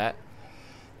saw that?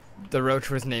 The roach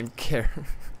was named Karen.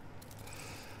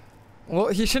 Well,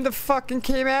 he shouldn't have fucking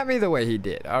came at me the way he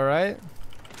did, alright?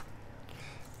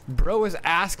 Bro was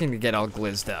asking to get all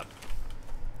glizzed up.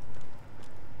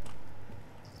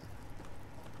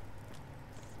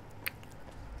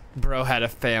 Bro had a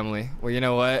family. Well, you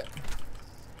know what?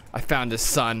 I found his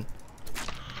son.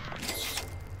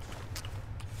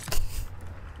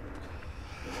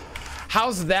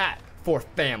 How's that for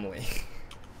family?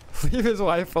 Leave his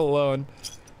wife alone.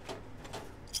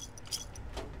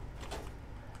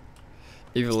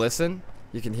 If you listen,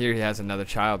 you can hear he has another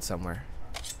child somewhere.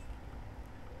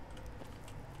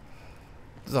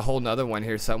 There's a whole nother one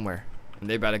here somewhere. And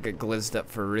they better get glizzed up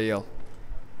for real.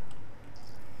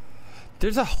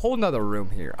 There's a whole nother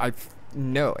room here. I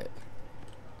know it.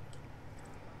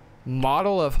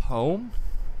 Model of home?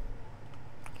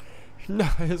 No,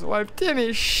 his wife,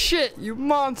 Timmy, shit, you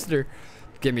monster.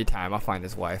 Give me time, I'll find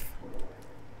his wife.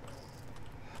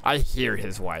 I hear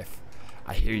his wife.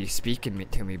 I hear you speaking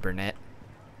to me, Burnett.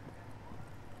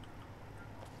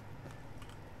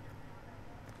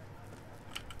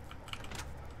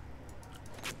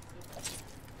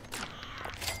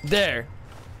 There.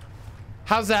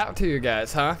 How's that to you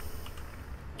guys, huh?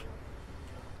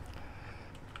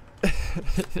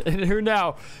 And who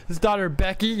now? His daughter,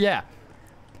 Becky? Yeah.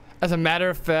 As a matter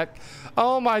of fact,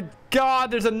 oh my God,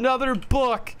 there's another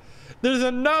book. There's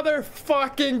another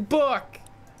fucking book.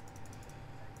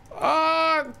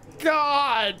 Oh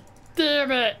God,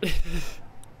 damn it.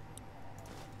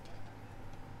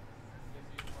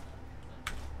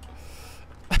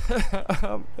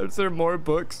 Is there more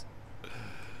books?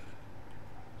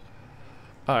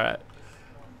 All right.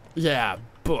 Yeah,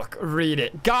 book, read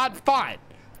it. God, fine,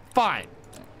 fine.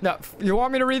 Now, you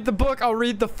want me to read the book? I'll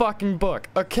read the fucking book,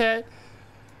 okay?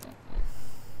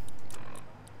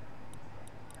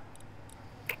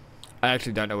 I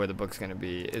actually don't know where the book's gonna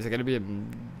be. Is it gonna be a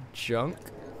junk?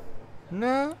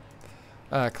 No.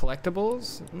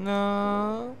 Collectibles?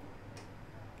 No.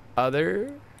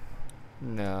 Other?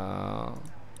 No.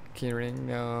 Keyring?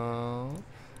 No.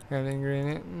 Having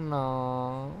green?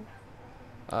 No.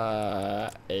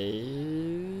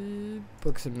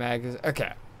 Books and magazines.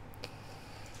 Okay.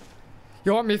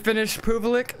 You want me to finish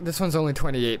Puvalik? This one's only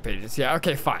 28 pages. Yeah,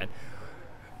 okay, fine.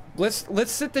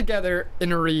 Let's sit together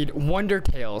and read Wonder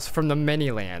Tales from the Many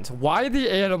Lands. Why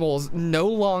the animals no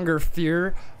longer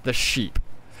fear the sheep.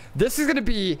 This is gonna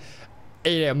be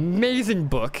an amazing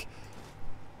book.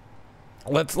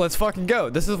 Let's fucking go.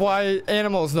 This is why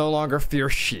animals no longer fear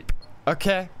sheep.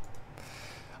 Okay?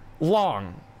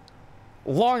 Long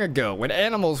ago, when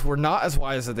animals were not as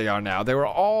wise as they are now, they were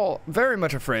all very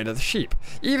much afraid of the sheep.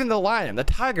 Even the lion, the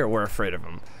tiger were afraid of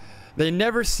him. They had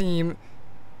never seen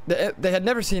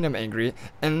him angry,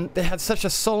 and they had such a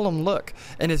solemn look,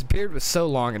 and his beard was so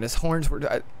long, and his horns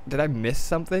were, did I miss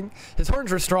something? His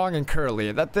horns were strong and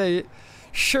curly, that they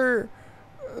sure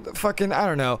fucking, I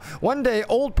don't know. One day,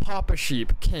 old Papa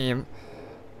Sheep came,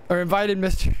 or invited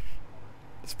Mr.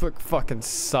 This book fucking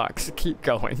sucks. Keep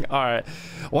going. Alright.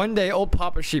 One day, old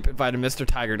Papa Sheep invited Mr.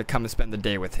 Tiger to come and spend the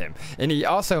day with him. And he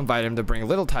also invited him to bring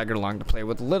Little Tiger along to play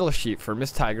with Little Sheep for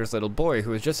Miss Tiger's little boy, who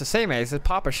was just the same age as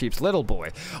Papa Sheep's little boy.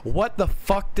 What the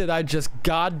fuck did I just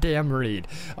goddamn read?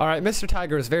 Alright, Mr.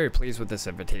 Tiger was very pleased with this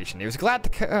invitation. He was glad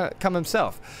to come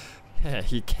himself.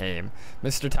 He came.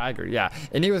 Mr. Tiger, yeah.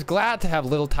 And he was glad to have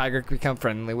Little Tiger become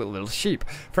friendly with Little Sheep.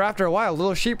 For after a while,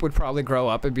 Little Sheep would probably grow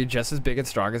up and be just as big and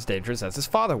strong as dangerous as his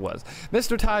father was.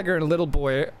 Mr. Tiger and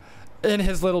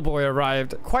his little boy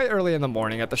arrived quite early in the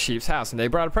morning at the sheep's house, and they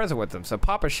brought a present with them, so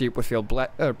Papa Sheep would feel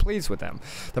pleased with them.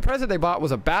 The present they bought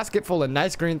was a basket full of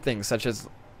nice green things, such as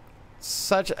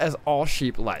all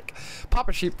sheep like.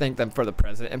 Papa Sheep thanked them for the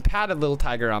present and patted Little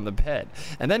Tiger on the head.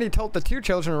 And then he told the two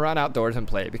children to run outdoors and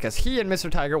play, because he and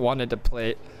Mr. Tiger wanted to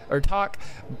play or talk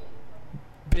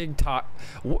big talk.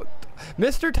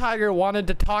 Mr. Tiger wanted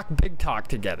to talk big talk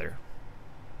together.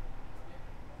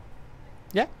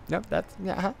 Yeah, no, that's,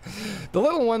 yeah. The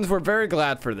little ones were very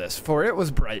glad for this, for it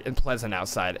was bright and pleasant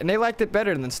outside, and they liked it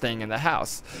better than staying in the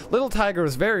house. Little Tiger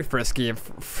was very frisky and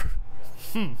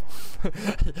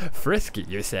frisky,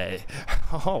 you say?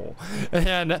 Oh,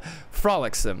 and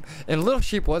frolicsome. And Little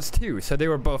Sheep was too, so they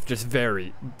were both just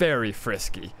very, very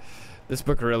frisky. This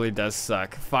book really does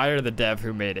suck. Fire the dev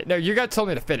who made it. No, you guys told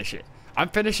me to finish it. I'm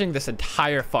finishing this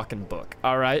entire fucking book,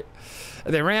 alright?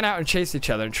 They ran out and chased each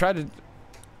other and tried to...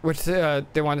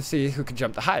 they wanted to see who could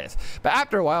jump the highest. But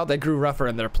after a while, they grew rougher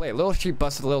in their play. Little Sheep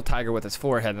busted Little Tiger with his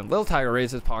forehead, and Little Tiger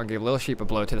raised his paw and gave Little Sheep a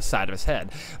blow to the side of his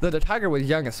head. Though the tiger was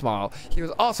young and small, he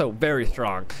was also very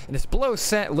strong, and his blow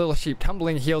sent Little Sheep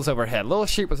tumbling heels over head. Little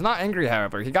Sheep was not angry,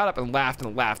 however. He got up and laughed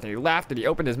and laughed, and he laughed and he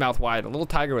opened his mouth wide, and Little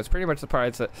Tiger was pretty much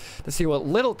surprised to see what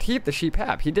little teeth the sheep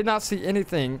had. He did not see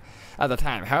anything at the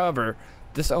time. However,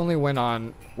 this only went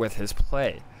on with his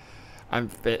play. I'm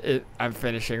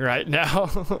finishing right now.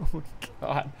 Oh my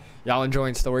God. Y'all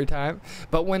enjoying story time?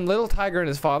 But when Little Tiger and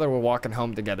his father were walking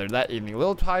home together that evening,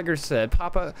 Little Tiger said,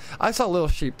 "Papa, I saw Little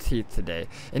Sheep's teeth today,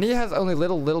 and he has only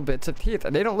little bits of teeth,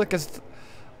 and they don't look as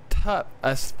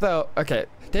though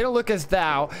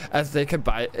they could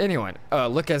bite anyone.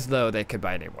 Look as though they could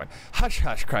bite anyone." "Hush,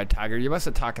 hush," cried Tiger. "You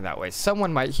mustn't talk in that way.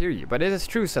 Someone might hear you." "But it is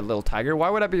true," said Little Tiger. "Why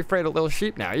would I be afraid of Little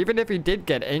Sheep now, even if he did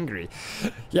get angry?"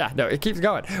 Yeah, no, it keeps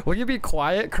going. "Will you be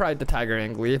quiet?" cried the tiger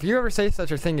angrily. "If you ever say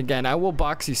such a thing again, I will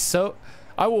box you so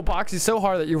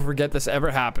hard that you will forget this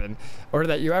ever happened, or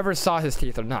that you ever saw his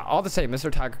teeth or not." All the same,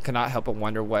 Mr. Tiger could not help but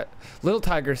wonder what Little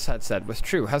Tiger had said was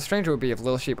true. How strange it would be if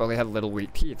Little Sheep only had little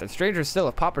weak teeth, and stranger still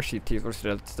if Papa Sheep teeth were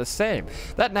still the same.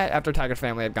 That night, after Tiger's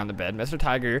family had gone to bed, Mr.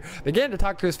 Tiger began to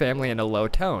talk to his family in a low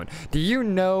tone. Do you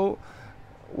know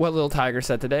what Little Tiger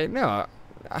said today? "No.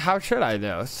 How should I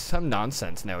know? Some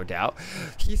nonsense, no doubt."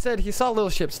 "He said he saw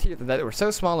Little Sheep's teeth and that they were so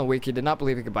small and weak he did not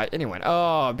believe he could bite anyone."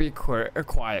 "Oh, be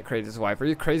quiet," cried his wife. "Are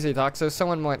you crazy to talk so?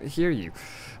 Someone might hear you."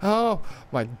 Oh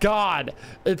my God.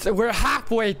 We're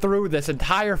halfway through this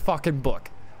entire fucking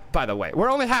book. By the way,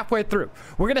 we're only halfway through.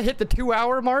 We're gonna hit the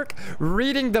 2-hour mark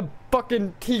reading the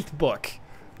fucking teeth book.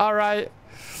 Alright.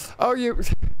 Oh,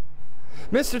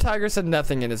 Mr. Tiger said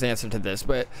nothing in his answer to this,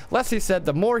 but Leslie said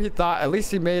the more he thought, at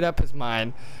least he made up his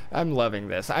mind. I'm loving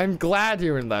this. I'm glad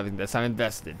you're loving this. I'm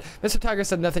invested. Mr. Tiger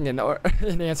said nothing in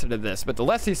answer to this, but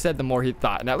Leslie said the more he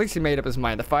thought, and at least he made up his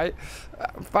mind to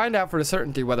find out for a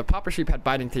certainty whether Papa Sheep had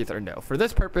biting teeth or no. For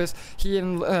this purpose, he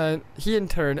in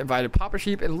turn invited Papa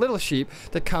Sheep and Little Sheep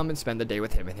to come and spend the day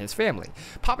with him and his family.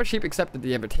 Papa Sheep accepted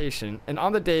the invitation, and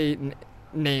on the day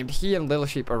named, he and Little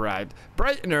Sheep arrived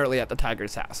bright and early at the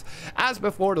tiger's house. As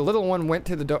before, the little one went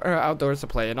to the outdoors to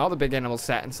play, and all the big animals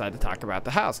sat inside to talk about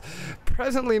the house.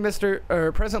 Presently,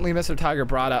 Mr. Tiger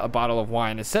brought out a bottle of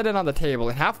wine and set it on the table.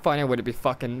 And how funny would it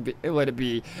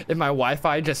be if my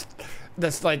Wi-Fi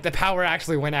like the power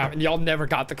actually went out and y'all never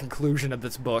got the conclusion of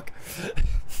this book?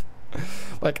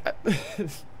 Like,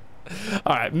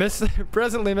 All right,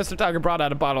 presently, Mr. Tiger brought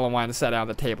out a bottle of wine and sat down on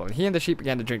the table, and he and the sheep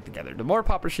began to drink together. The more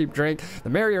Papa Sheep drank, the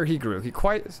merrier he grew. He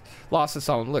quite lost his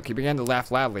solemn look. He began to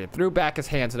laugh loudly and threw back his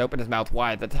hands and opened his mouth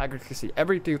wide. The tiger could see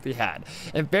every tooth he had,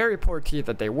 and very poor teeth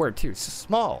that they were, too, so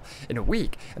small and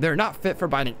weak, and they were not fit for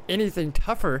biting anything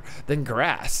tougher than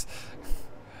grass.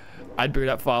 I'd boot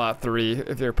up Fallout 3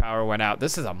 if their power went out.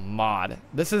 This is a mod.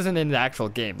 This isn't in the actual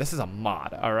game. This is a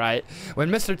mod, all right?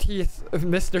 When Mr.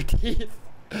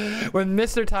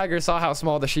 Tiger saw how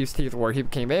small the sheep's teeth were, he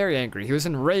became very angry. He was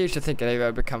enraged to think that they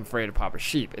had become afraid of Papa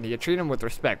Sheep, and he had treated him with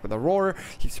respect. With a roar,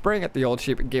 he sprang at the old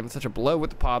sheep and gave him such a blow with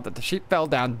the paw that the sheep fell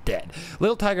down dead.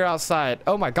 Little Tiger outside,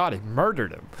 oh my god, he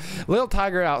murdered him. Little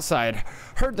Tiger outside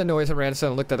heard the noise and ran inside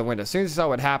and looked at the window. As soon as he saw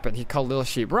what happened, he called Little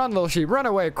Sheep, Little Sheep, run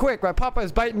away, quick, my papa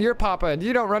is biting your papa, and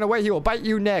you don't run away, he will bite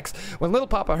you next." When Little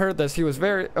Papa heard this, he was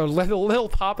very, when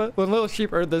Little Sheep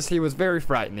heard this, he was very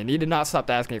frightened, and he did not stop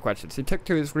to ask any questions. He took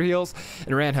to his heels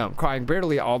and ran home, crying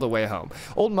bitterly all the way home.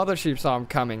 Old Mother Sheep saw him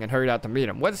coming and hurried out to meet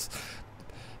him.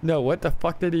 What the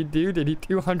fuck did he do? Did he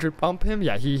 200 pump him?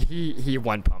 Yeah, he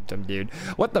 1 pumped him, dude.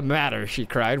 "What the matter?" she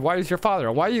cried. "Why is your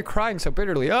father? Why are you crying so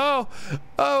bitterly?" Oh,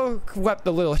 wept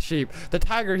the little sheep. "The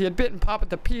tiger, he had bitten Papa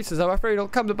to pieces. I'm afraid he'll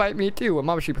come to bite me too." When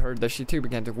Mama Sheep heard this, she too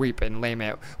began to weep and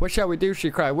lament. "What shall we do?"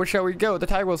 she cried. "Where shall we go? The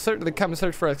tiger will certainly come and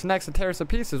search for us next and tear us to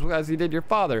pieces as he did your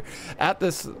father." At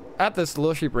this,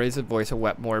 Little Sheep raised his voice and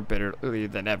wept more bitterly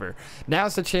than ever.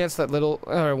 Now's the chance that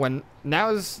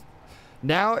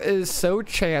Now is so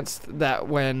chanced that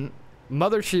when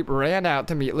Mother Sheep ran out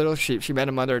to meet Little Sheep, she met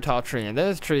him under a tall tree, and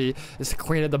this tree is the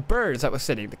Queen of the Birds that was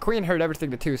sitting. The Queen heard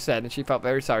everything the two said, and she felt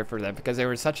very sorry for them because they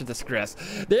were in such a distress.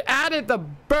 They added the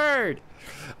bird!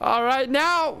 Alright,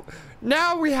 now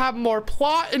we have more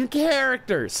plot and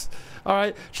characters.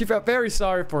 Alright, she felt very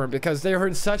sorry for him because they were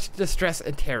in such distress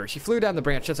and terror. She flew down the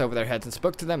branch just over their heads and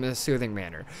spoke to them in a soothing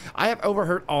manner. "I have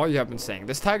overheard all you have been saying.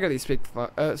 This tiger that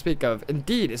you speak of,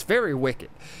 indeed, is very wicked.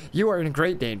 You are in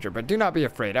great danger, but do not be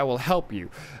afraid. I will help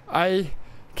you.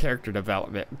 Character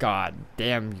development. God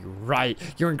damn you right.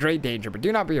 You're in great danger, but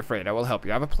do not be afraid. I will help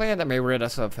you. I have a plan that may rid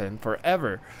us of him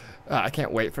forever." I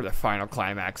can't wait for the final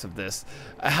climax of this.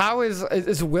 How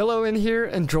is Willow in here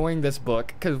enjoying this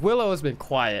book? Because Willow has been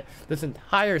quiet this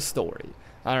entire story.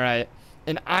 All right.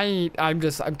 And I'm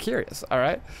curious. All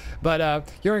right. But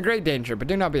you're in great danger, but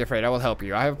do not be afraid. I will help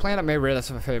you. I have a plan that may rid us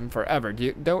of him forever. Do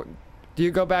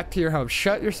you go back to your home?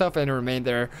 Shut yourself in and remain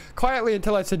there quietly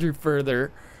until I send you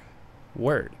further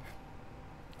word.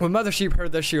 When Mother Sheep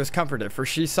heard this, she was comforted, for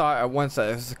she saw at once that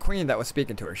it was the Queen that was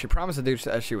speaking to her. She promised to do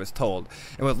as she was told,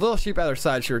 and with Little Sheep at her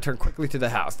side, she returned quickly to the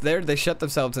house. There they shut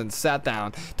themselves in and sat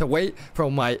down to wait for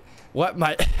what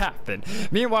might happen.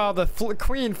 Meanwhile, the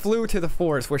Queen flew to the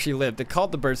forest where she lived and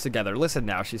called the birds together. "Listen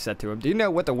now," she said to him. "Do you know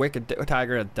what the wicked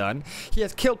tiger has done? He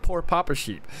has killed poor Papa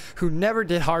Sheep, who never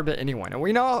did harm to anyone. And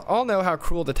we all know how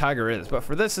cruel the tiger is, but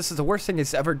for this is the worst thing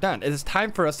he's ever done. It is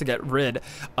time for us to get rid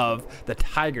of the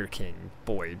Tiger King."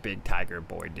 Boy, big tiger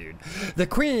boy, dude. The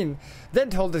Queen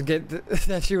then told us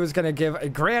that she was going to give a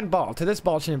grand ball. To this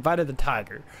ball, she invited the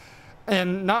tiger.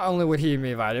 And not only would he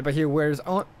be invited, but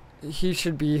he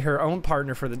should be her own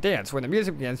partner for the dance. When the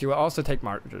music begins, you will also take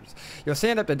marchers. You'll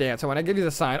stand up to dance, and when I give you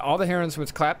the sign, all the herons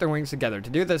must clap their wings together. To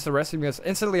do this, the rest of you must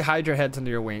instantly hide your heads under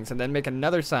your wings, and then make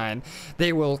another sign.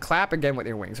 They will clap again with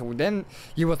your wings, and then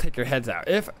you will take your heads out.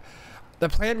 If the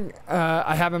plan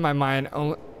I have in my mind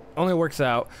only works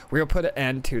out, we will put an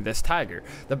end to this tiger.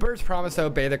 The birds promised to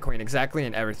obey the Queen exactly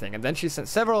in everything, and then she sent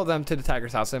several of them to the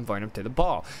tiger's house and invited him to the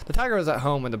ball. The tiger was at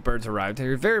home when the birds arrived, and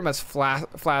he was very much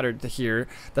flattered to hear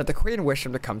that the Queen wished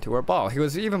him to come to her ball. He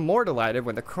was even more delighted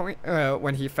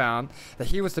when he found that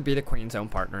he was to be the Queen's own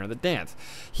partner in the dance.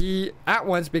 He at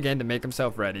once began to make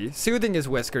himself ready, soothing his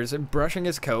whiskers and brushing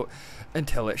his coat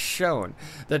until it shone.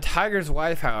 The tiger's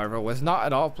wife, however, was not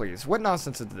at all pleased. "What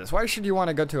nonsense is this? Why should you want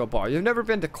to go to a ball? You've never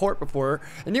been to court before,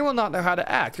 and you will not know how to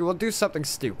act. You will do something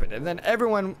stupid, and then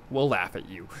everyone will laugh at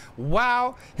you."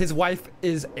 Wow, his wife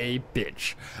is a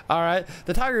bitch. All right.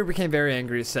 The tiger became very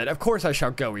angry and said, "Of course I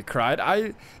shall go," he cried.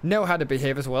 "I know how to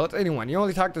behave as well as anyone. You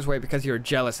only talk this way because you are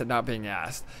jealous at not being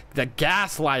asked. The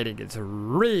gaslighting is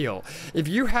real. If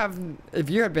you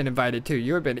had been invited too,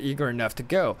 you had been eager enough to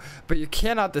go, but you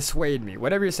cannot dissuade me.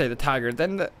 Whatever you say, the tiger."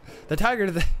 Then the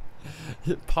tiger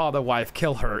paw the wife,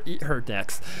 kill her, eat her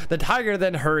next. The tiger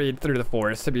then hurried through the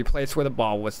forest to be placed where the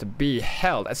ball was to be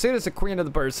held. As soon as the Queen of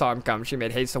the Birds saw him come, she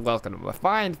made haste to welcome him. A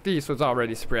fine feast was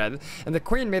already spread, and the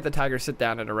Queen made the tiger sit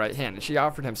down at her right hand, and she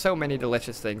offered him so many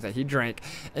delicious things that he drank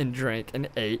and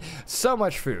ate so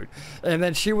much food. And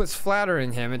then she was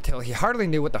flattering him until he hardly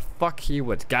knew what the fuck he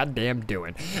was goddamn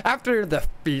doing. After the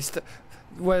feast,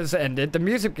 was ended, the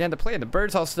music began to play and the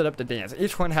birds all stood up to dance.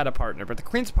 Each one had a partner, but the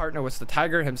queen's partner was the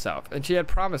tiger himself, and she had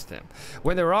promised him.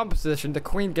 When they were all in position, the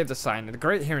queen gave the sign, and the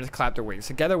great herons clapped their wings,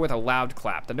 together with a loud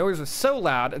clap. The noise was so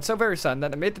loud and so very sudden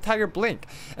that it made the tiger blink,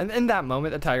 and in that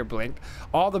moment the tiger blinked.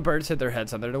 All the birds hid their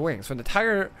heads under the wings. When the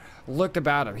tiger looked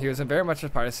about him, he was very much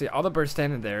surprised to see all the birds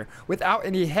standing there without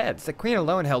any heads. The queen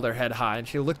alone held her head high, and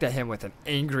she looked at him with an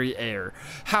angry air.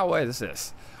 How is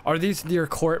this? Are these your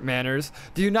court manners?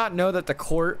 Do you not know that the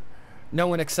court, no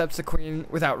one accepts the queen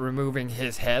without removing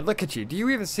his head? Look at you. Do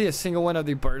you even see a single one of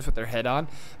the birds with their head on?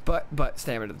 But,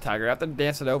 stammered the tiger, after the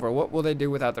dance is over, what will they do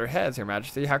without their heads, your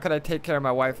majesty? How could I take care of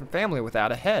my wife and family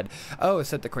without a head? Oh,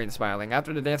 said the queen, smiling,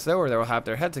 after the dance is over, they will have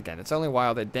their heads again. It's only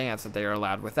while they dance that they are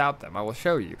allowed without them. I will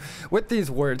show you. With these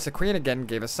words, the queen again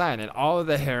gave a sign, and all of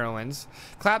the heroines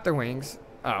clapped their wings.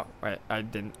 Oh, wait, I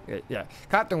didn't. Yeah.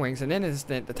 Clapped their wings, and in an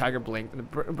instant, the tiger blinked, and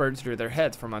the birds drew their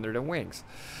heads from under the wings.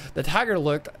 The tiger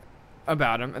looked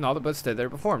about him, and all the birds stood there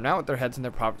before him, now with their heads in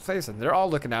their proper places. They're all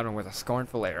looking at him with a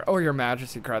scornful air. Oh, your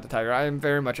majesty, cried the tiger, I am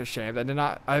very much ashamed.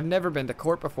 I have never been to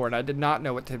court before, and I did not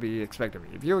know what to be expected of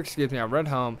me. If you'll excuse me, I'll run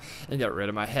home and get rid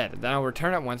of my head, and then I'll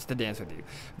return at once to dance with you.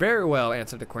 Very well,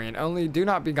 answered the queen, only do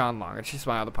not be gone long, and she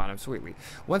smiled upon him sweetly.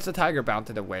 Once the tiger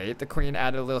bounded away, the queen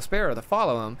added a little sparrow to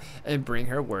follow him and bring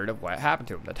her word of what happened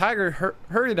to him. The tiger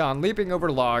hurried on, leaping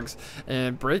over logs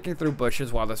and breaking through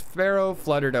bushes, while the sparrow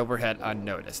fluttered overhead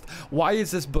unnoticed. Why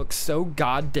is this book so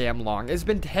goddamn long? It's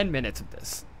been 10 minutes of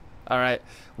this. All right,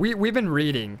 we've been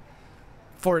reading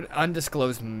for an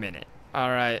undisclosed minute. All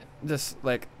right, just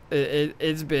like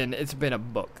it's been a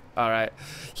book. All right,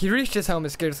 he reached his home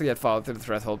and scarcely had followed through the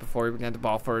threshold before he began to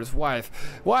bawl for his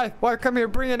wife. Wife, come here,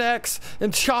 bring an axe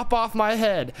and chop off my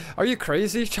head. Are you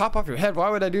crazy? Chop off your head? Why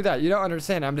would I do that? You don't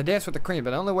understand. I'm to dance with the queen,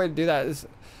 but the only way to do that is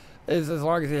as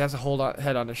long as he has a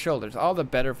head on his shoulders. All the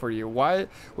better for you. Why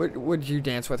would you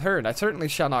dance with her? And I certainly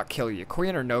shall not kill you,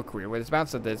 queen or no queen. With his mouth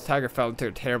said this, tiger fell into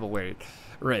a terrible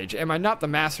rage. Am I not the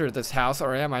master of this house,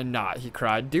 or am I not? He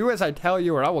cried. Do as I tell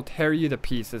you, or I will tear you to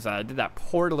pieces. I did that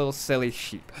poor little silly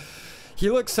sheep. He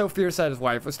looked so fierce that his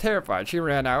wife was terrified. She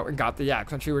ran out and got the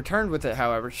axe. When she returned with it,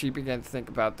 however, she began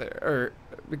to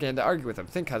began to argue with him.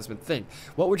 Think, husband, think.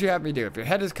 What would you have me do? If your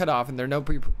head is cut off and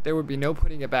there would be no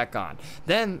putting it back on,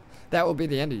 then that will be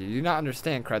the end of you. You do not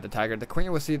understand, cried the tiger. The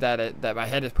queen will see that my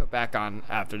head is put back on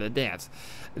after the dance.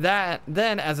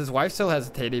 Then, as his wife still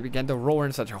hesitated, he began to roar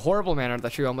in such a horrible manner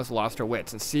that she almost lost her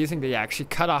wits. And seizing the axe, she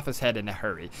cut off his head in a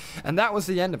hurry. And that was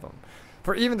the end of him.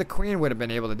 For even the queen would have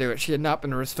been able to do it. She had not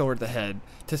been restored the head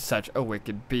to such a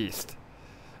wicked beast.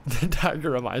 The tiger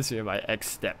reminds me of my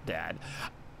ex-stepdad.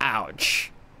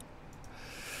 Ouch.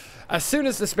 As soon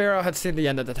as the sparrow had seen the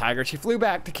end of the tiger, she flew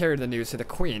back to carry the news to the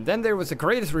queen. Then there was the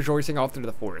greatest rejoicing all through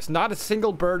the forest. Not a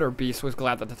single bird or beast was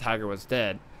glad that the tiger was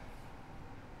dead.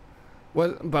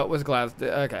 Was glad.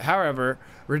 Okay. However,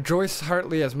 rejoiced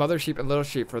heartily as mother sheep and little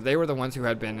sheep, for they were the ones who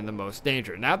had been in the most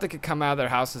danger. Now they could come out of their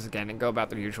houses again and go about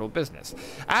their usual business.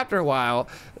 After a while,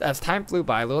 as time flew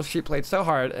by, little sheep played so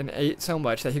hard and ate so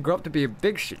much that he grew up to be a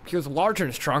big sheep. He was larger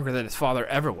and stronger than his father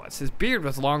ever was. His beard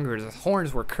was longer, his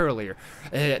horns were curlier,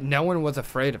 and yet no one was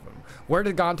afraid of him. Word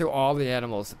had gone to all the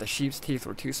animals that the sheep's teeth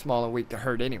were too small and weak to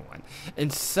hurt anyone,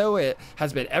 and so it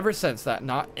has been ever since that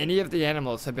not any of the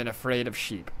animals have been afraid of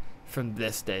sheep from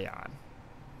this day on.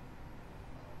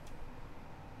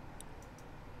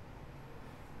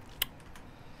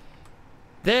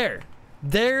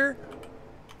 There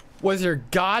was your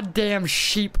goddamn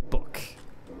sheep book.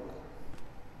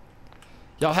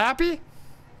 Y'all happy?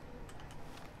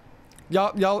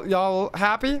 Y'all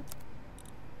happy?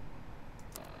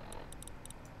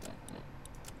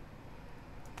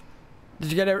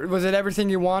 Did you get it? Was it everything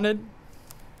you wanted?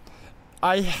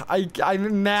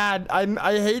 I'm mad.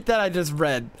 I hate that I just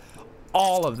read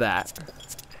all of that.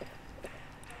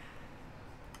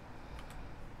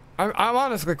 I'm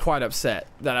honestly quite upset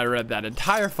that I read that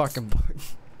entire fucking book.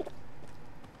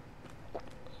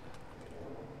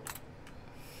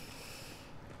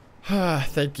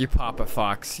 Thank you, Papa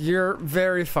Fox. You're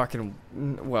very fucking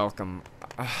welcome.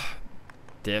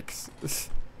 Dicks.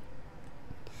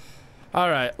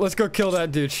 Alright, let's go kill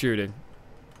that dude shooting.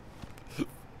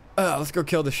 Let's go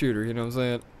kill the shooter, you know what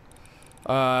I'm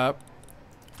saying?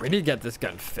 We need to get this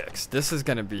gun fixed. This is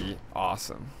gonna be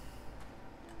awesome.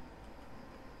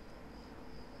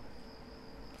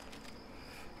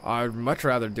 I'd much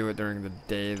rather do it during the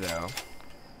day, though.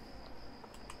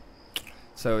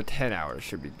 So 10 hours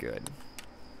should be good.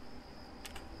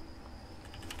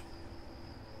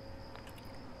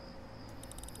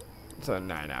 So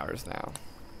 9 hours now.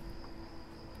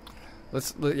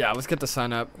 Let's get the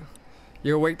sun up.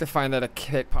 You're awake to find that a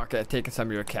pickpocket had taken some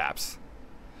of your caps.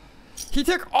 He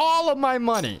took all of my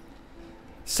money.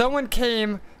 Someone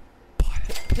came,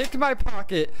 picked my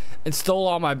pocket, and stole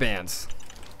all my bands.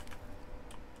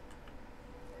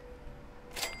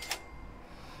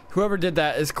 Whoever did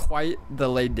that is quite the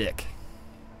lay dick.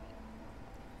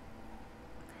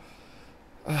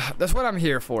 That's what I'm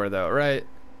here for, though, right?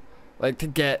 Like, to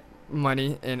get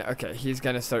money. And okay, he's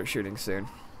gonna start shooting soon.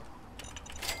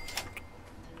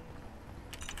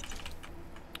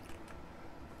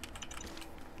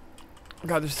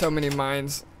 God, there's so many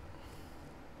mines.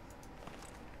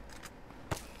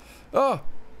 Oh!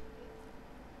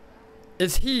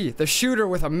 It's he, the shooter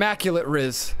with immaculate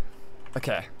riz.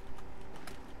 Okay.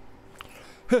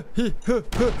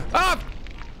 Ah!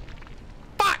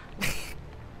 Fuck!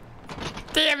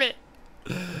 Damn it!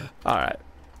 Alright.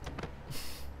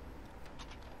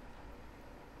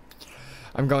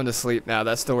 I'm going to sleep now.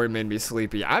 That story made me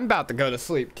sleepy. I'm about to go to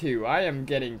sleep too. I am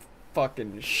getting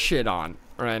fucking shit on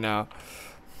right now.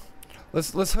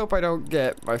 Let's hope I don't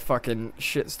get my fucking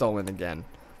shit stolen again.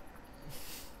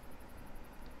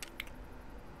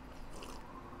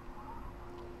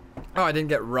 Oh, I didn't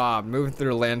get robbed. Moving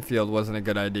through a landfield wasn't a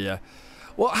good idea.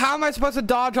 Well, how am I supposed to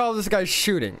dodge all this guy's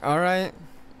shooting? All right.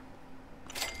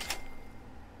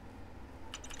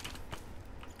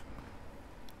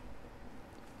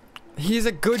 He's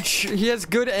a good he has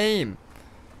good aim.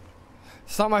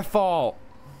 It's not my fault.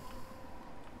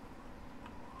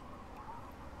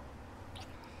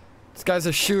 This guy's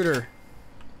a shooter.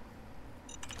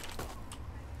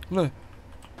 Look.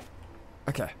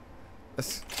 Okay.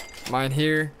 Let's mine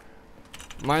here.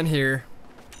 Mine here.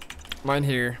 Mine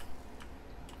here.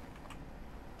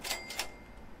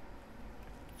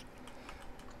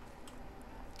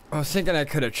 I was thinking I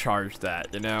could have charged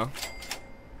that, you know?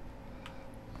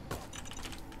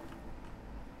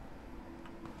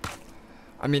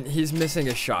 I mean, he's missing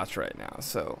his shots right now,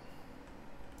 so.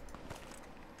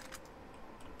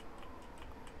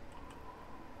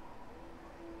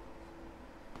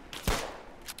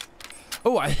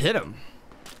 Oh, I hit him.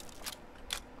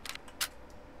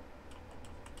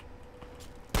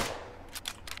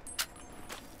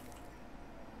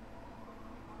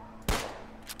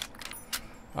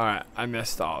 Alright, I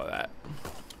missed all of that.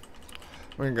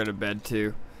 We're gonna go to bed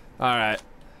too. Alright.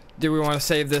 Do we want to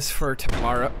save this for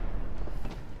tomorrow?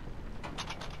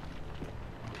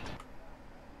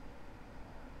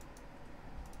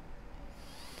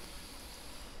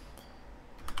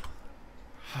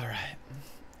 Alright.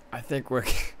 I think we're...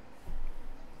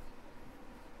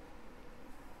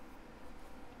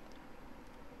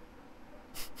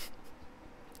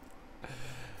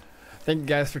 Thank you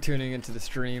guys for tuning into the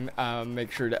stream.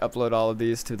 Make sure to upload all of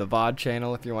these to the VOD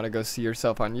channel. If you want to go see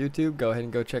yourself on YouTube, go ahead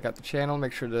and go check out the channel.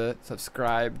 Make sure to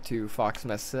subscribe to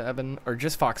Foxmeth7 or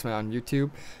just Foxmeth on YouTube.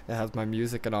 It has my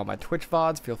music and all my Twitch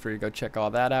VODs. Feel free to go check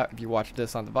all that out. If you watch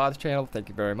this on the VODs channel, thank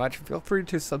you very much. Feel free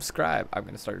to subscribe. I'm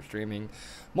going to start streaming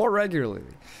more regularly.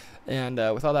 And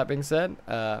with all that being said,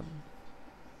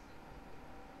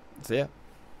 see ya.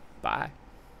 Bye.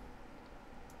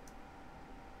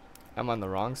 I'm on the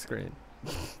wrong screen.